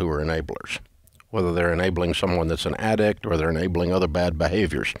people who are enablers, whether they're enabling someone that's an addict or they're enabling other bad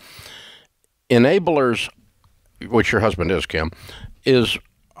behaviors. Enablers, which your husband is, Kim,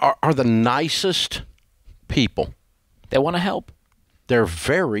 are the nicest people. They want to help. They're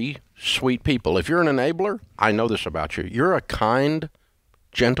very sweet people. If you're an enabler, I know this about you. You're a kind,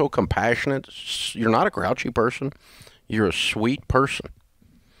 gentle, compassionate, you're not a grouchy person. You're a sweet person.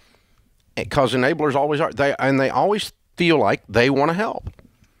 Because enablers always are. They always feel like they want to help.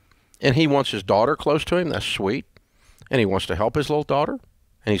 And he wants his daughter close to him. That's sweet. And he wants to help his little daughter.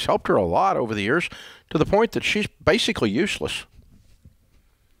 And he's helped her a lot over the years to the point that she's basically useless.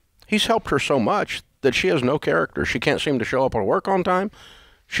 He's helped her so much that she has no character. She can't seem to show up at work on time.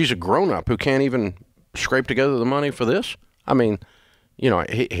 She's a grown-up who can't even scrape together the money for this. I mean, you know,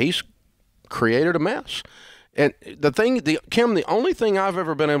 he's created a mess. And Kim, the only thing I've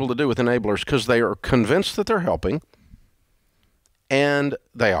ever been able to do with enablers, because they are convinced that they're helping, and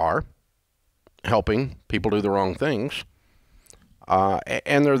they are helping people do the wrong things,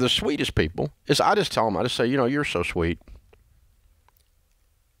 and they're the sweetest people, is I just tell them, I just say, you know, you're so sweet.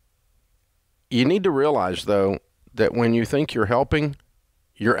 You need to realize, though, that when you think you're helping,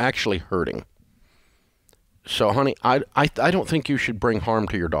 you're actually hurting. So, honey, I don't think you should bring harm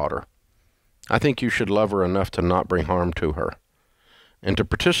to your daughter. I think you should love her enough to not bring harm to her. And to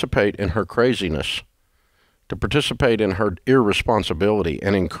participate in her craziness, to participate in her irresponsibility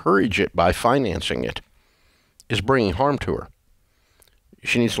and encourage it by financing it, is bringing harm to her.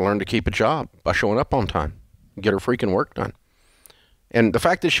 She needs to learn to keep a job by showing up on time, get her freaking work done. And the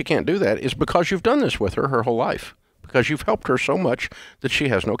fact that she can't do that is because you've done this with her whole life, because you've helped her so much that she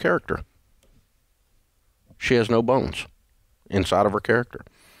has no character. She has no bones inside of her character.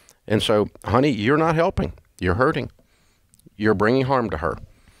 And so, honey, you're not helping. You're hurting. You're bringing harm to her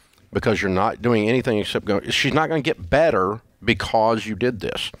because you're not doing anything except going. She's not going to get better because you did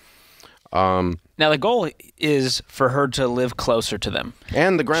this. Now, the goal is for her to live closer to them.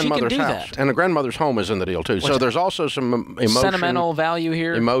 And the grandmother's house. And the grandmother's home is in the deal, too. So there's also some sentimental value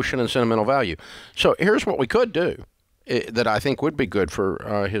here. Emotion and sentimental value. So here's what we could do that I think would be good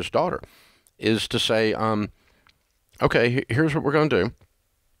for his daughter is to say, okay, here's what we're going to do.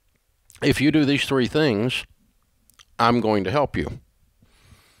 If you do these 3 things, I'm going to help you.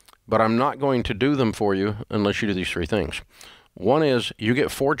 But I'm not going to do them for you unless you do these 3 things. One is you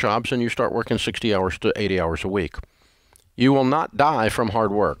get 4 jobs and you start working 60 hours to 80 hours a week. You will not die from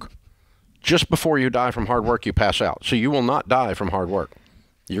hard work. Just before you die from hard work, you pass out. So you will not die from hard work.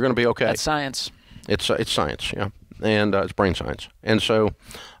 You're going to be okay. That's science. It's science, yeah. And it's brain science. And so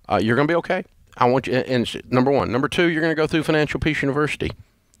you're going to be okay. I want you, and number 1. Number 2, you're going to go through Financial Peace University.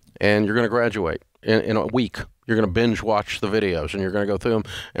 And you're going to graduate in a week. You're going to binge watch the videos, and you're going to go through them,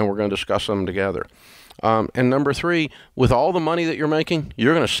 and we're going to discuss them together. And number 3, with all the money that you're making,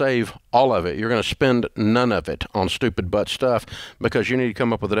 you're going to save all of it. You're going to spend none of it on stupid butt stuff because you need to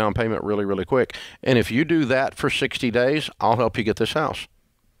come up with a down payment really, really quick. And if you do that for 60 days, I'll help you get this house.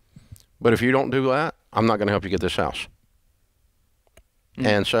 But if you don't do that, I'm not going to help you get this house.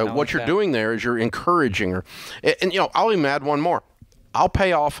 And so what you're doing there is you're encouraging her. And you know, I'll even add one more. I'll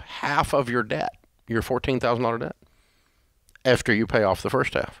pay off half of your debt, your $14,000 debt, after you pay off the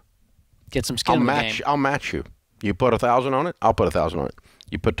first half. Get some skin in the game. I'll match you. You put $1,000 on it, I'll put $1,000 on it.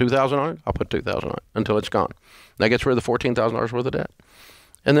 You put $2,000 on it, I'll put $2,000 on it until it's gone. That gets rid of the $14,000 worth of debt,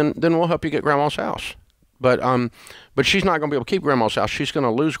 and then we'll help you get Grandma's house. But she's not going to be able to keep Grandma's house. She's going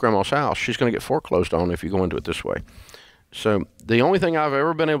to lose Grandma's house. She's going to get foreclosed on if you go into it this way. So the only way I've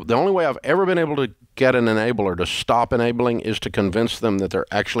ever been able to get an enabler to stop enabling is to convince them that they're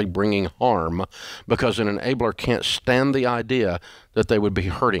actually bringing harm, because an enabler can't stand the idea that they would be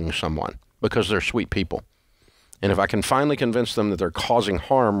hurting someone because they're sweet people. And if I can finally convince them that they're causing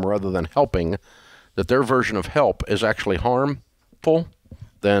harm rather than helping, that their version of help is actually harmful,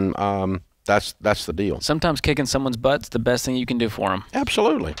 then that's the deal. Sometimes kicking someone's butt's the best thing you can do for them.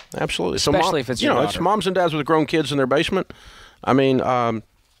 Absolutely. Especially if it's your daughter. It's moms and dads with grown kids in their basement. I mean,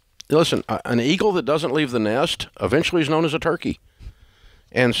 listen, an eagle that doesn't leave the nest eventually is known as a turkey.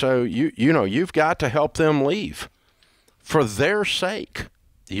 And so you've got to help them leave for their sake.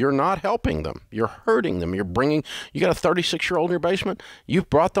 You're not helping them. You're hurting them. You got a 36-year-old in your basement. You've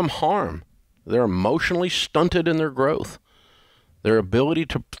brought them harm. They're emotionally stunted in their growth. Their ability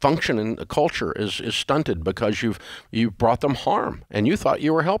to function in a culture is stunted because you've brought them harm, and you thought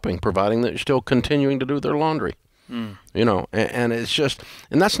you were helping, providing that you're still continuing to do their laundry. And it's just,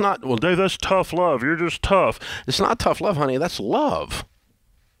 and that's not, well, Dave, that's tough love. You're just tough. It's not tough love, honey. That's love.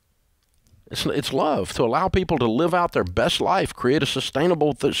 It's love to allow people to live out their best life, create a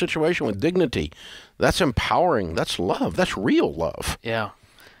sustainable situation with dignity. That's empowering. That's love. That's real love. Yeah.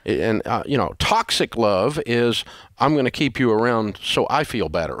 And, toxic love is, I'm going to keep you around so I feel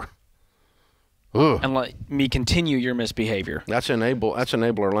better. Ugh. And let me continue your misbehavior. That's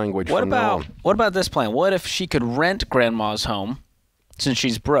enabler language. What about this plan? What if she could rent grandma's home since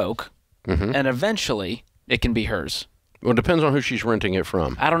she's broke, and eventually it can be hers? Well, it depends on who she's renting it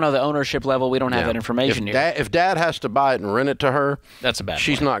from. I don't know the ownership level. We don't have that information here. If Dad has to buy it and rent it to her, that's a bad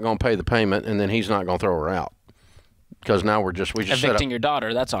she's plan. not going to pay the payment, and then he's not going to throw her out. Because now we just evicting your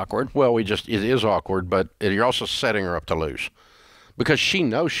daughter. That's awkward. Well, it is awkward, but you're also setting her up to lose, because she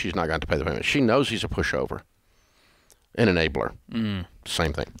knows she's not going to pay the payment. She knows he's a pushover, an enabler.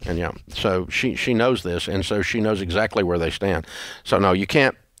 Same thing. And so she knows this, and so she knows exactly where they stand. So no, you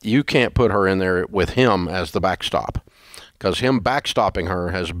can't put her in there with him as the backstop, because him backstopping her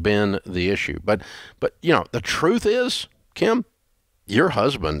has been the issue. But the truth is, Kim, your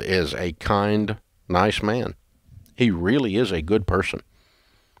husband is a kind, nice man. He really is a good person.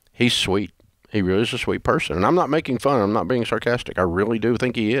 He's sweet. He really is a sweet person. And I'm not making fun. I'm not being sarcastic. I really do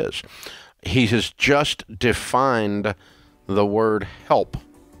think he is. He has just defined the word help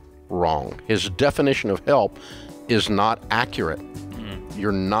wrong. His definition of help is not accurate.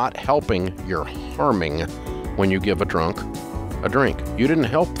 You're not helping. You're harming when you give a drunk a drink. You didn't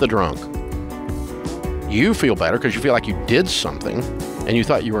help the drunk. You feel better because you feel like you did something, and you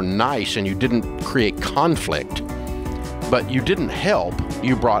thought you were nice, and you didn't create conflict. But you didn't help,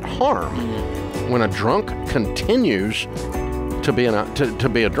 you brought harm. When a drunk continues to be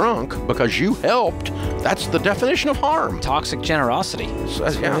a drunk because you helped, that's the definition of harm. Toxic generosity. That's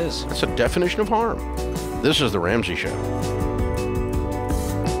what it is. That's a definition of harm. This is The Ramsey Show.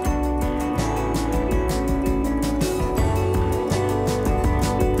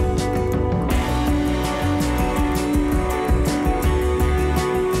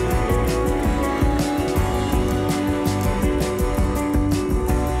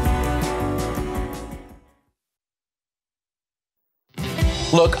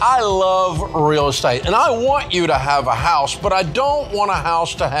 Look, I love real estate, and I want you to have a house, but I don't want a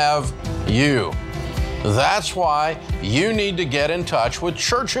house to have you. That's why you need to get in touch with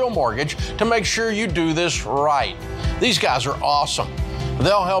Churchill Mortgage to make sure you do this right. These guys are awesome.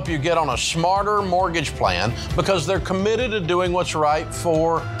 They'll help you get on a smarter mortgage plan because they're committed to doing what's right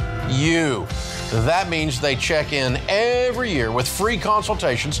for you. That means they check in every year with free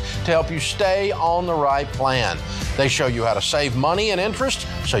consultations to help you stay on the right plan. They show you how to save money and interest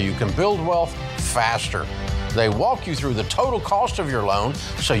so you can build wealth faster. They walk you through the total cost of your loan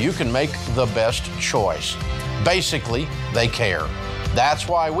so you can make the best choice. Basically, they care. That's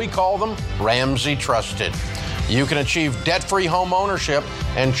why we call them Ramsey Trusted. You can achieve debt-free home ownership,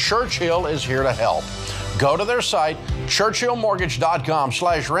 and Churchill is here to help. Go to their site,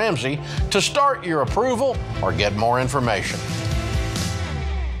 churchillmortgage.com/Ramsey, to start your approval or get more information.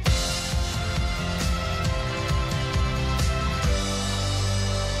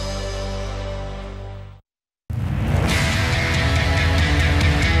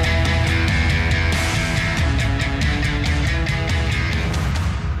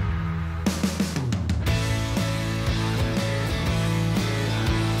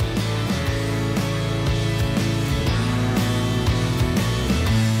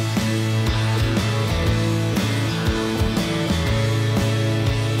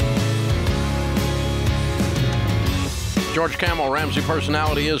 George Camel, Ramsey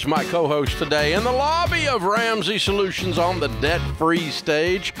Personality, is my co-host today in the lobby of Ramsey Solutions on the debt-free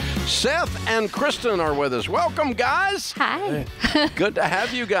stage. Seth and Kristen are with us. Welcome, guys. Hi. Good to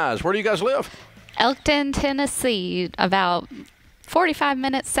have you guys. Where do you guys live? Elkton, Tennessee, about 45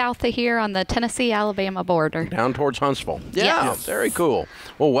 minutes south of here on the Tennessee-Alabama border. Down towards Huntsville. Yeah, Yes. very cool.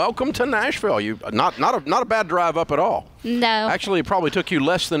 Well, welcome to Nashville. You not a bad drive up at all. No. Actually, it probably took you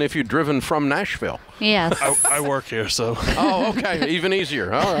less than if you'd driven from Nashville. Yes. I work here, so. Oh, okay. Even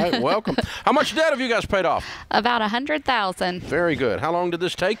easier. All right. Welcome. How much debt have you guys paid off? About $100,000. Very good. How long did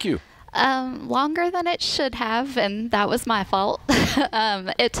this take you? Longer than it should have, and that was my fault.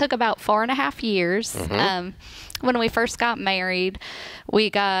 It took about 4.5 years. When we first got married, we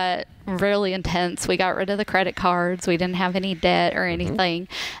got really intense. We got rid of the credit cards. We didn't have any debt or anything.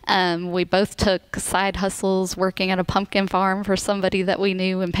 We both took side hustles working at a pumpkin farm for somebody that we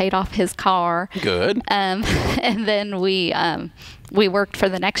knew and paid off his car. Good. And then we worked for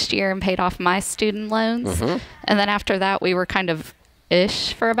the next year and paid off my student loans. And then after that, we were kind of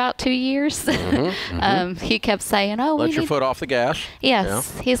ish for about 2 years. He kept saying, "Oh, let your foot off the gas."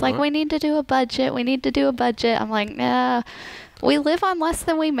 Yes. Yeah. He's like, "We need to do a budget. We need to do a budget." I'm like, "Nah, we live on less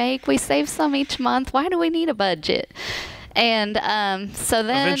than we make. We save some each month. Why do we need a budget?" And so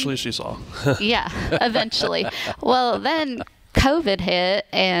then Eventually she saw. Yeah, eventually. Well, then COVID hit,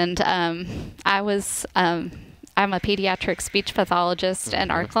 and I'm a pediatric speech pathologist,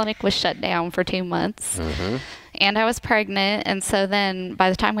 and our clinic was shut down for 2 months. And I was pregnant, and so then by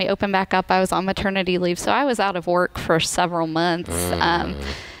the time we opened back up, I was on maternity leave, so I was out of work for several months.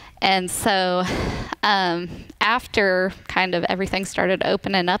 And so after kind of everything started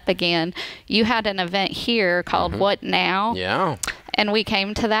opening up again, you had an event here called What Now? Yeah. And we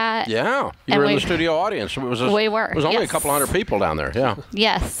came to that. Yeah. You were in the studio audience. It was we were. It was only yes. a couple hundred people down there. Yeah.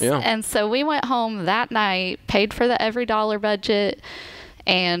 Yes. Yeah. And so we went home that night, paid for the every dollar budget,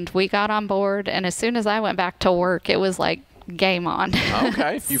 and we got on board. And as soon as I went back to work, it was like game on.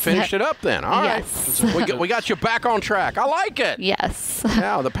 Okay. You finished it up then. All right. Yes. We got you back on track. I like it. Yes.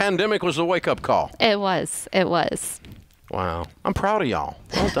 Yeah. The pandemic was the wake-up call. It was. It was. Wow. I'm proud of y'all.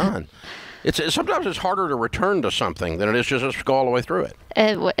 Well done. Sometimes it's harder to return to something than it is just go all the way through it.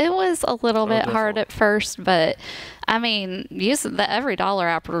 It was a little bit hard at first, but I mean, using the Every Dollar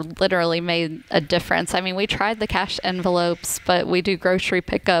app literally made a difference. I mean, we tried the cash envelopes, but we do grocery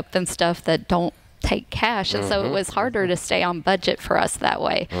pickup and stuff that don't take cash, and so it was harder to stay on budget for us that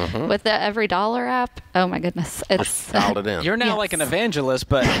way. With the Every Dollar app, oh my goodness, it's dialed it in. You're now like an evangelist,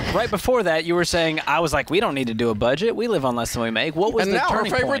 but right before that, you were saying, I was like, we don't need to do a budget. We live on less than we make. What was and the now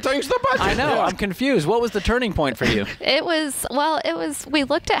turning our favorite point? thing's the budget. I know. Yeah. I'm confused. What was the turning point for you? It was, we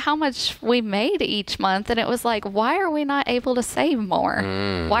looked at how much we made each month, and it was like, why are we not able to save more?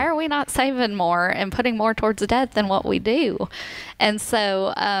 Why are we not saving more and putting more towards debt than what we do? And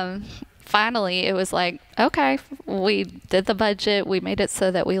so, finally, it was like, okay, we did the budget. We made it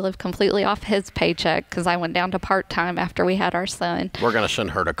so that we live completely off his paycheck because I went down to part-time after we had our son. We're going to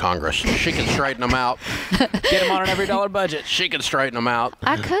send her to Congress. She can straighten them out. Get him on an every dollar budget. She can straighten them out.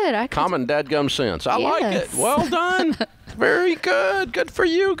 I could. Common dadgum sense. I like it. Yes. Well done. Very good. Good for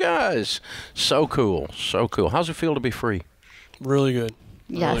you guys. So cool. So cool. How's it feel to be free? Really good.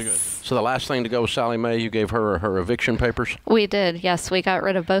 Yes. Really good. So the last thing to go with Sally Mae, you gave her her eviction papers? We did, yes. We got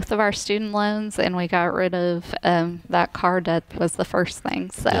rid of both of our student loans, and we got rid of that car debt was the first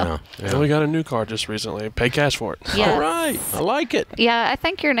thing. So. Yeah. And we got a new car just recently. Pay cash for it. Yes. All right. I like it. Yeah, I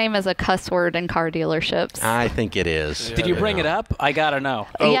think your name is a cuss word in car dealerships. I think it is. Did you bring it up? I got to know.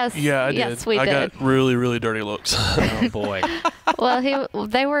 Yes. Yeah, I did. Yes, we I did. got really, really dirty looks. Oh, boy. Well,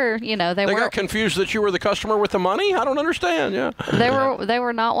 they were, they were. got confused that you were the customer with the money? I don't understand. Yeah. They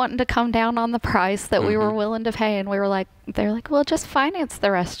were not wanting to come down on the price that we were willing to pay, and we were like, they're like, well, just finance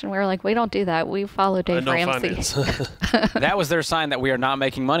the rest, and we were like, we don't do that. We follow Dave Ramsey. That was their sign that we are not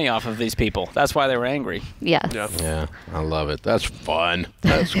making money off of these people. That's why they were angry. Yes. Yeah. I love it. That's fun.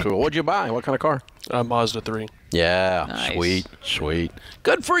 That's cool. What'd you buy? What kind of car? Mazda 3. Yeah, Nice. sweet.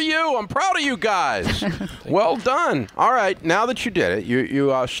 Good for you. I'm proud of you guys. Well done. All right, now that you did it,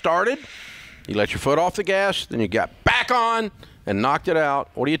 you started, you let your foot off the gas, then you got back on and knocked it out.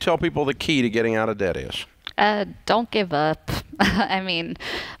 What do you tell people the key to getting out of debt is? Don't give up. I mean,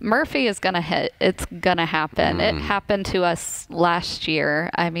 Murphy is going to hit. It's going to happen. It happened to us last year.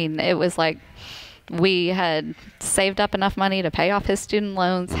 I mean, it was like we had saved up enough money to pay off his student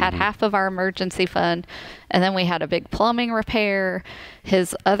loans, had half of our emergency fund, and then we had a big plumbing repair.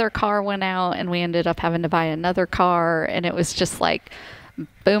 His other car went out, and we ended up having to buy another car, and it was just like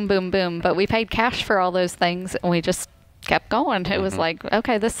boom, boom, boom. But we paid cash for all those things, and we just kept going. It was like,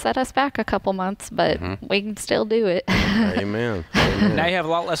 okay, this set us back a couple months, but we can still do it. Amen. Amen. Now you have a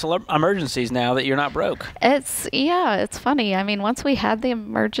lot less emergencies now that you're not broke. It's funny. I mean, once we had the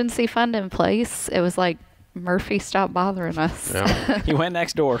emergency fund in place, it was like Murphy stopped bothering us. Yeah. He went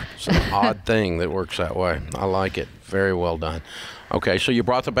next door. It's an odd thing that works that way. I like it. Very well done. Okay, so you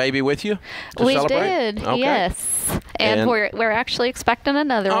brought the baby with you to we celebrate? Did, Okay. yes. And we're actually expecting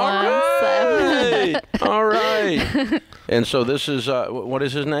another one. Right. All right. And so this is, what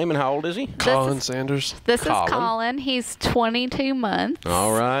is his name and how old is he? Colin Sanders. This is Colin. He's 22 months.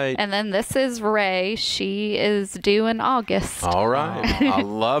 All right. And then this is Ray. She is due in August. All right. I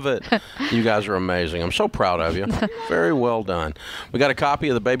love it. You guys are amazing. I'm so proud of you. Very well done. We got a copy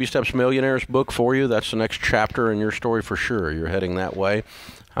of the Baby Steps Millionaires book for you. That's the next chapter in your story for sure. You're heading that way.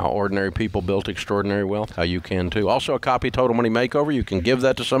 How ordinary people built extraordinary wealth, how you can too. Also a copy of Total Money Makeover. You can give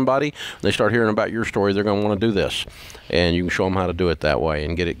that to somebody. When they start hearing about your story, they're going to want to do this. And you can show them how to do it that way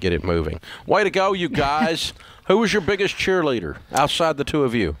and get it moving. Way to go, you guys. Who was your biggest cheerleader outside the two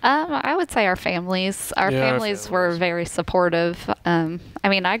of you? I would say our families. Our families were very supportive. I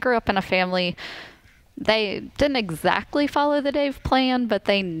mean, I grew up in a family. They didn't exactly follow the Dave plan, but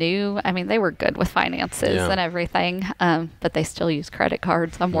they knew. I mean, they were good with finances and everything, but they still use credit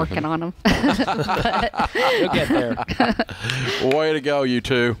cards. I'm working on them. You'll get there. Way to go, you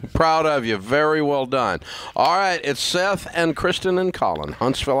two. Proud of you. Very well done. All right, it's Seth and Kristen and Colin.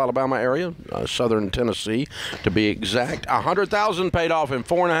 Huntsville, Alabama area, southern Tennessee, to be exact. $100,000 paid off in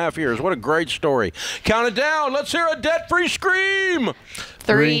 4.5 years. What a great story. Count it down. Let's hear a debt-free scream.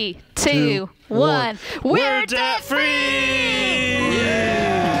 3, 2, 1. We're debt free!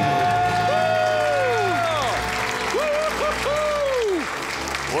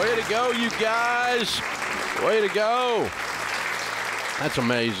 Way to go, you guys. Way to go. That's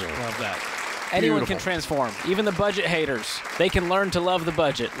amazing. Love that. Anyone can transform. Even the budget haters. They can learn to love the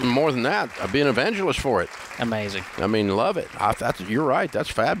budget. More than that, I'll be an evangelist for it. Amazing. I mean, love it. You're right.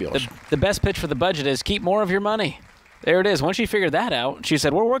 That's fabulous. The best pitch for the budget is keep more of your money. There it is. Once she figured that out, she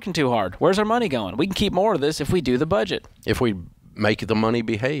said, we're working too hard. Where's our money going? We can keep more of this if we do the budget. If we make the money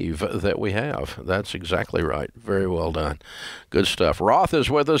behave that we have. That's exactly right. Very well done. Good stuff. Roth is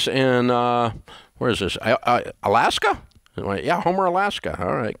with us in, where is this? Alaska? Yeah, Homer, Alaska.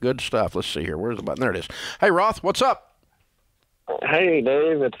 All right, good stuff. Let's see here. Where's the button? There it is. Hey, Roth, what's up? Hey,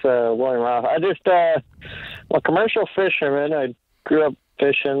 Dave. It's William Roth. I just, I'm a commercial fisherman. I grew up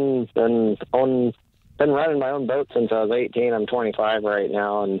fishing and been running my own boat since I was 18. I'm 25 right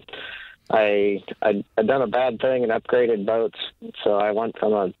now, and I'd done a bad thing and upgraded boats, so I went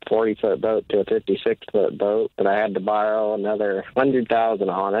from a 40-foot boat to a 56-foot boat, but I had to borrow another $100,000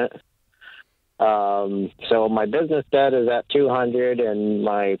 on it. So my business debt is at $200,000, and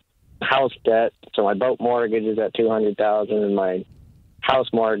my house debt, so my boat mortgage is at $200,000, and my house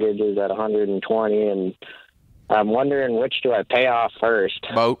mortgage is at $120,000, and I'm wondering, which do I pay off first?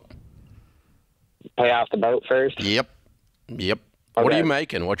 Boat. Pay off the boat first? Yep. Okay. What are you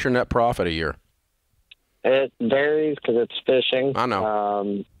making? What's your net profit a year? It varies because it's fishing. I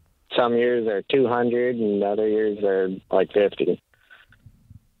know. Some years are 200, and other years they're like 50.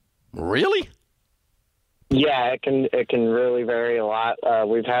 Really? Yeah, it can really vary a lot.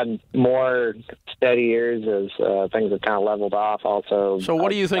 We've had more steady years as things have kind of leveled off. Also, so what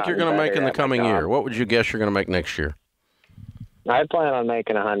do you think you're going to make in the coming year? What would you guess you're going to make next year? I plan on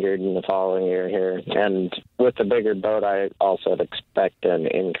making 100 in the following year here, and with the bigger boat, I also expect an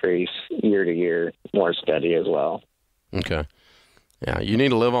increase year to year, more steady as well. Okay. Yeah, you need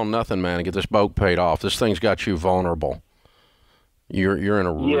to live on nothing, man, and get this boat paid off. This thing's got you vulnerable. You're in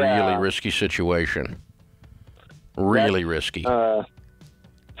a really risky situation. Really risky. So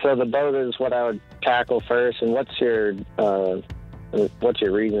the boat is what I would tackle first, and what's your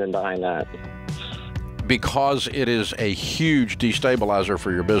reasoning behind that? Because it is a huge destabilizer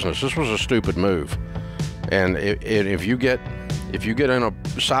for your business. This was a stupid move, and if you get in a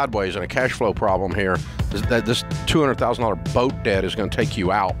sideways and a cash flow problem here, this $200,000 boat debt is going to take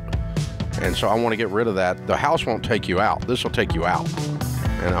you out, and so I want to get rid of that. The house won't take you out. This will take you out,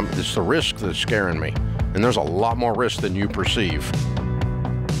 and it's the risk that's scaring me, and there's a lot more risk than you perceive.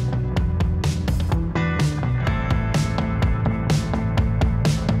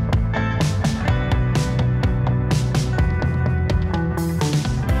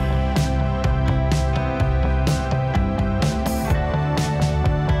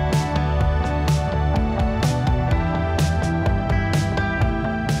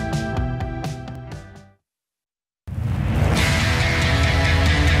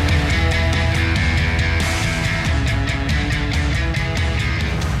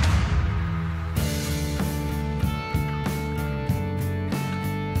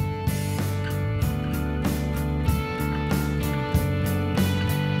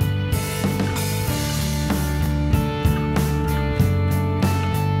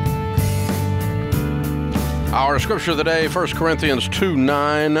 Our scripture of the day, 1 Corinthians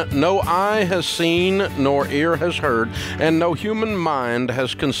 2:9. No eye has seen, nor ear has heard, and no human mind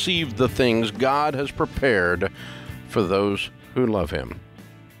has conceived the things God has prepared for those who love him.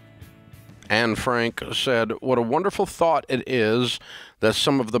 Anne Frank said, what a wonderful thought it is that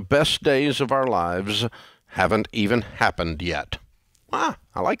some of the best days of our lives haven't even happened yet. Ah,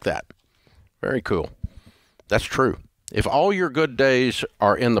 I like that. Very cool. That's true. If all your good days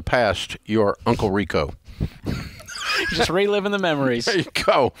are in the past, you're Uncle Rico. Just reliving the memories. There you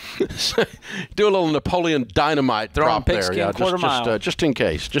go. Do a little Napoleon Dynamite drop there. Yeah, just in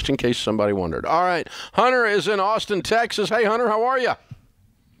case somebody wondered. All right, Hunter is in Austin, Texas. Hey, Hunter, how are you?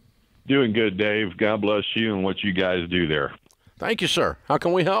 Doing good, Dave. God bless you and what you guys do there. Thank you, sir. How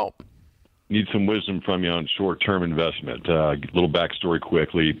can we help? Need some wisdom from you on short-term investment. A little backstory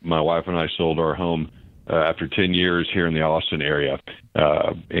quickly. My wife and I sold our home after 10 years here in the Austin area.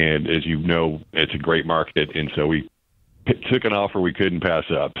 And as you know, it's a great market, and so we took an offer we couldn't pass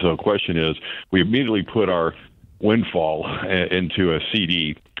up. So the question is, we immediately put our windfall into a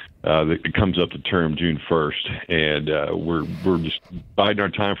CD that comes up to term June 1st, and we're just biding our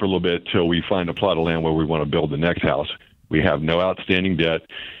time for a little bit till we find a plot of land where we want to build the next house. We have no outstanding debt,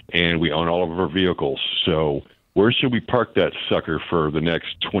 and we own all of our vehicles. So where should we park that sucker for the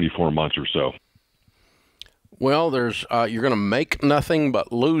next 24 months or so? Well, there's you're going to make nothing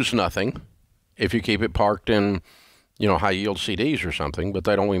but lose nothing if you keep it parked in, high yield CDs or something. But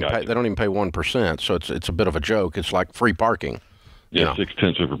they don't even pay 1%, so it's a bit of a joke. It's like free parking. Yeah,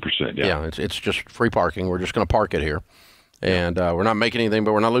 0.6%. Yeah, yeah, it's just free parking. We're just going to park it here, and we're not making anything,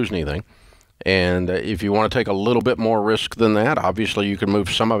 but we're not losing anything. And if you want to take a little bit more risk than that, obviously you can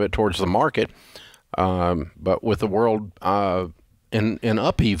move some of it towards the market. But with the world in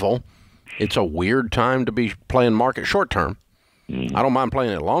upheaval, it's a weird time to be playing market short term. I don't mind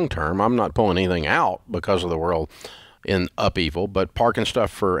playing it long term. I'm not pulling anything out because of the world in upheaval, but parking stuff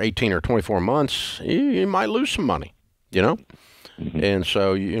for 18 or 24 months, you might lose some money, And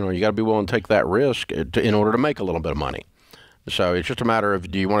so, you got to be willing to take that risk in order to make a little bit of money. So it's just a matter of,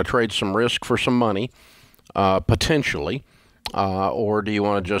 do you want to trade some risk for some money, potentially, or do you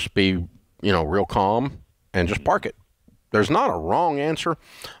want to just be, real calm and just park it? There's not a wrong answer.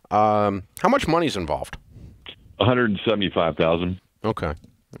 How much money's involved? $175,000. Okay.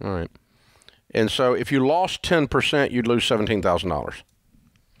 All right. And so if you lost 10%, you'd lose $17,000.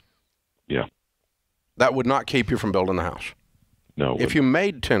 Yeah. That would not keep you from building the house. No. If you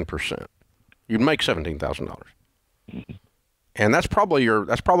made 10%, you'd make $17,000. And that's probably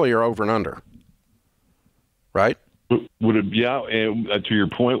your over and under. Right? Would it? Yeah. And to your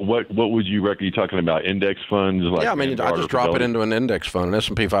point, what would you reckon? You talking about index funds? Like I just drop it into an index fund, an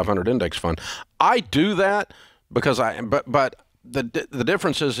S&P 500 index fund. I do that because but the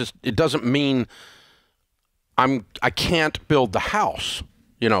difference is it doesn't mean I can't build the house,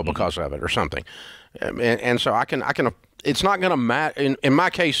 because of it or something. And so I can. It's not going to matter. In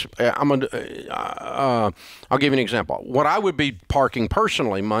my case, I'll give you an example. What I would be parking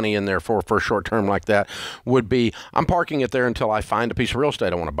personally money in there for a short term like that would be, I'm parking it there until I find a piece of real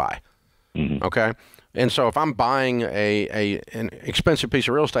estate I want to buy. Okay? And so if I'm buying an expensive piece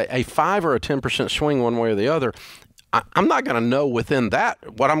of real estate, a 5 or a 10% swing one way or the other, I'm not going to know within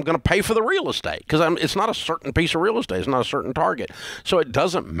that what I'm going to pay for the real estate, because it's not a certain piece of real estate. It's not a certain target. So it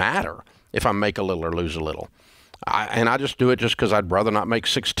doesn't matter if I make a little or lose a little. I just do it just because I'd rather not make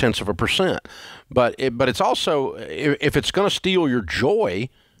 0.6%. But it's also, if it's going to steal your joy,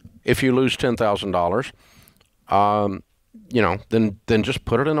 if you lose $10,000, then just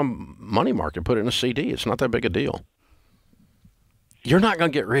put it in a money market, put it in a CD. It's not that big a deal. You're not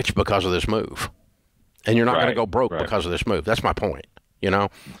going to get rich because of this move, and you're not going to go broke because of this move. That's my point.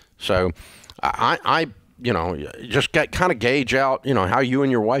 So I just kind of gauge out how you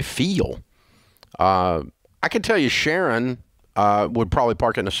and your wife feel. I can tell you Sharon would probably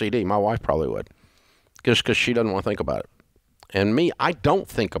park it in a CD. My wife probably would, just because she doesn't want to think about it. And me, I don't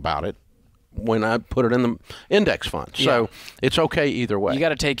think about it when I put it in the index fund. So it's okay either way. You got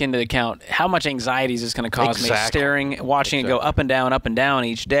to take into account how much anxiety is this going to cause me watching it go up and down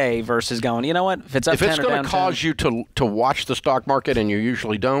each day versus going, you know what, if it's up 10 or down 10. If it's going to cause you to watch the stock market and you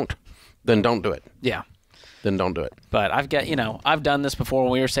usually don't, then don't do it. Yeah. Then don't do it. But I've done this before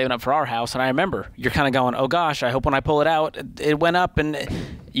when we were saving up for our house, and I remember you're kind of going, oh gosh, I hope when I pull it out, it went up, and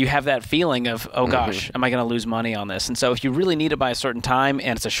you have that feeling of, oh gosh, am I going to lose money on this? And so if you really need it by a certain time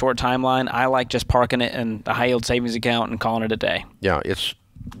and it's a short timeline, I like just parking it in the high yield savings account and calling it a day. Yeah, it's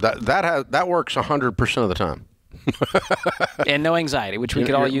that works 100% of the time. And no anxiety, which we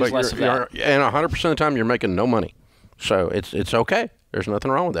could all use less of that. And 100% of the time, you're making no money, so it's okay. There's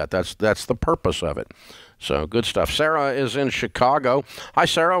nothing wrong with that. That's the purpose of it. So good stuff. Sarah is in Chicago. Hi,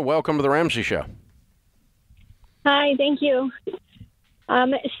 Sarah. Welcome to the Ramsey Show. Hi, thank you.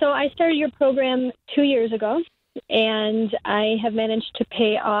 So I started your program 2 years ago, and I have managed to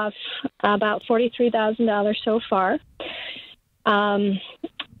pay off about $43,000 so far.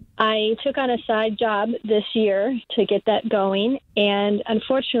 I took on a side job this year to get that going, and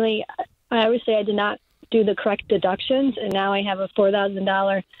unfortunately, I always say I did not do the correct deductions, and now I have a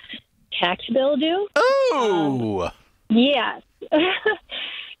 $4,000 tax bill due. Ooh! Yes.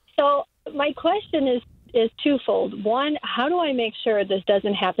 So my question is twofold. One, how do I make sure this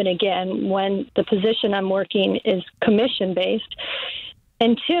doesn't happen again when the position I'm working is commission-based?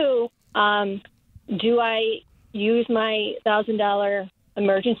 And two, do I use my $1,000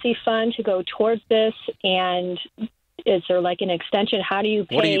 emergency fund to go towards this? And is there like an extension? How do you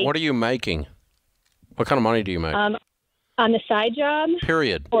pay? What are you making? What kind of money do you make? On the side job?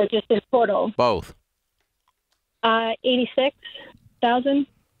 Period. Or just in total? Both. $86,000.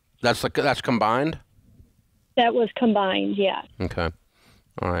 That's combined? That was combined, yeah. Okay.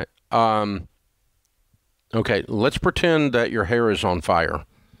 All right. Okay, let's pretend that your hair is on fire,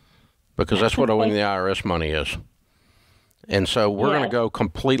 because that's what owing the IRS money is. And so we're going to go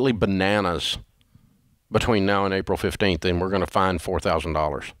completely bananas between now and April 15th, and we're going to find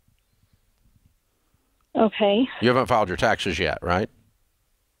 $4,000. Okay. You haven't filed your taxes yet, right?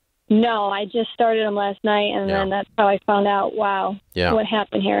 No, I just started them last night, and then that's how I found out, wow, what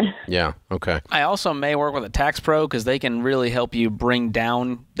happened here. Yeah, okay. I also may work with a tax pro because they can really help you bring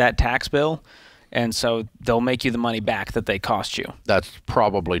down that tax bill. And so they'll make you the money back that they cost you. That's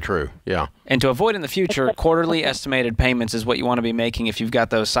probably true, yeah. And to avoid in the future, quarterly estimated payments is what you want to be making if you've got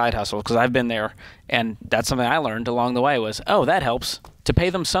those side hustles, because I've been there, and that's something I learned along the way was, oh, that helps, to pay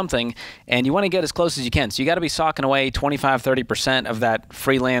them something, and you want to get as close as you can. So you got to be socking away 25-30% of that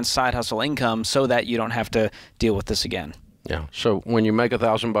freelance side hustle income so that you don't have to deal with this again. Yeah, so when you make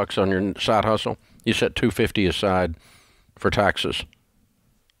 $1,000 on your side hustle, you set $250 aside for taxes.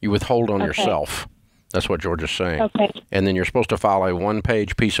 You withhold on yourself. That's what George is saying. Okay. And then you're supposed to file a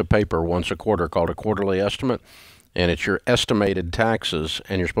one-page piece of paper once a quarter called a quarterly estimate, and it's your estimated taxes,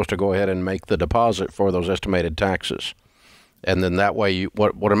 and you're supposed to go ahead and make the deposit for those estimated taxes. And then that way,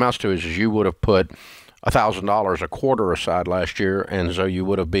 what amounts to is you would have put $1,000 a quarter aside last year, and so you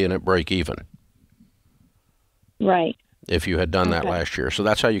would have been at break even. Right. If you had done that last year. So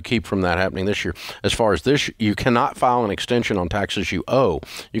that's how you keep from that happening this year. As far as this, you cannot file an extension on taxes you owe.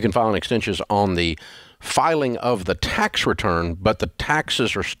 You can file an extension on the filing of the tax return, but the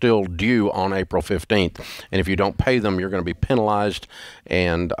taxes are still due on April 15th. And if you don't pay them, you're going to be penalized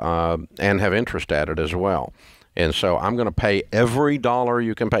and have interest added as well. And so I'm going to pay every dollar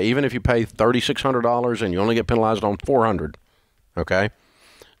you can pay, even if you pay $3,600 and you only get penalized on $400. Okay?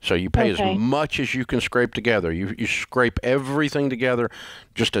 So you pay as much as you can scrape together. You scrape everything together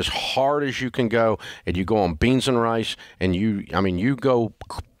just as hard as you can go, and you go on beans and rice, and you go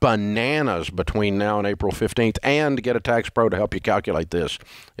bananas between now and April 15th, and get a tax pro to help you calculate this.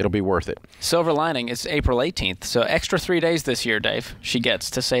 It'll be worth it. Silver lining, it's April 18th, so extra 3 days this year, Dave, she gets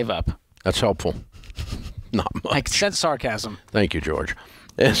to save up. That's helpful. Not much. I sense sarcasm. Thank you, George.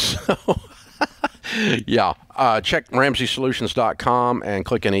 And so... Yeah, check RamseySolutions.com and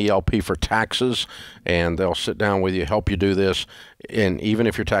click an ELP for taxes, and they'll sit down with you, help you do this. And even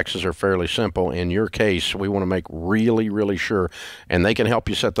if your taxes are fairly simple, in your case, we want to make really, really sure. And they can help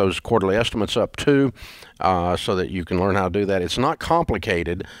you set those quarterly estimates up too, so that you can learn how to do that. It's not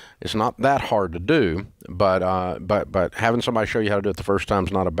complicated. It's not that hard to do, but having somebody show you how to do it the first time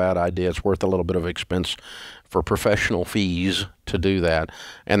is not a bad idea. It's worth a little bit of expense for professional fees to do that.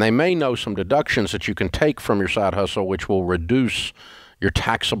 And they may know some deductions that you can take from your side hustle, which will reduce your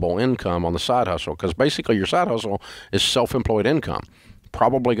taxable income on the side hustle, because basically your side hustle is self-employed income,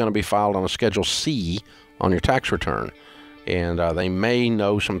 probably going to be filed on a Schedule C on your tax return. And they may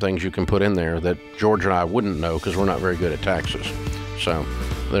know some things you can put in there that George and I wouldn't know because we're not very good at taxes. So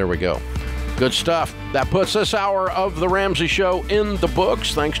there we go. Good stuff. That puts this hour of The Ramsey Show in the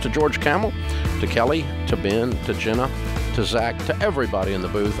books. Thanks to George Camel, to Kelly, to Ben, to Jenna, to Zach, to everybody in the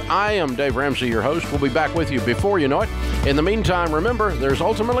booth. I am Dave Ramsey, your host. We'll be back with you before you know it. In the meantime, remember, there's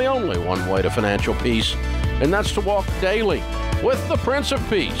ultimately only one way to financial peace, and that's to walk daily with the Prince of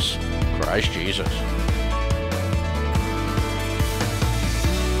Peace, Christ Jesus.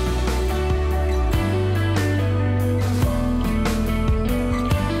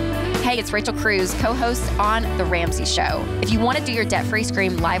 Hey, it's Rachel Cruz, co-host on The Ramsey Show. If you want to do your debt-free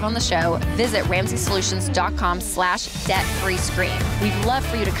scream live on the show, visit RamseySolutions.com/debt-free scream. We'd love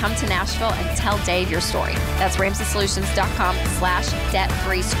for you to come to Nashville and tell Dave your story. That's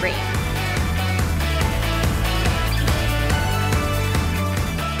RamseySolutions.com/debt-free scream.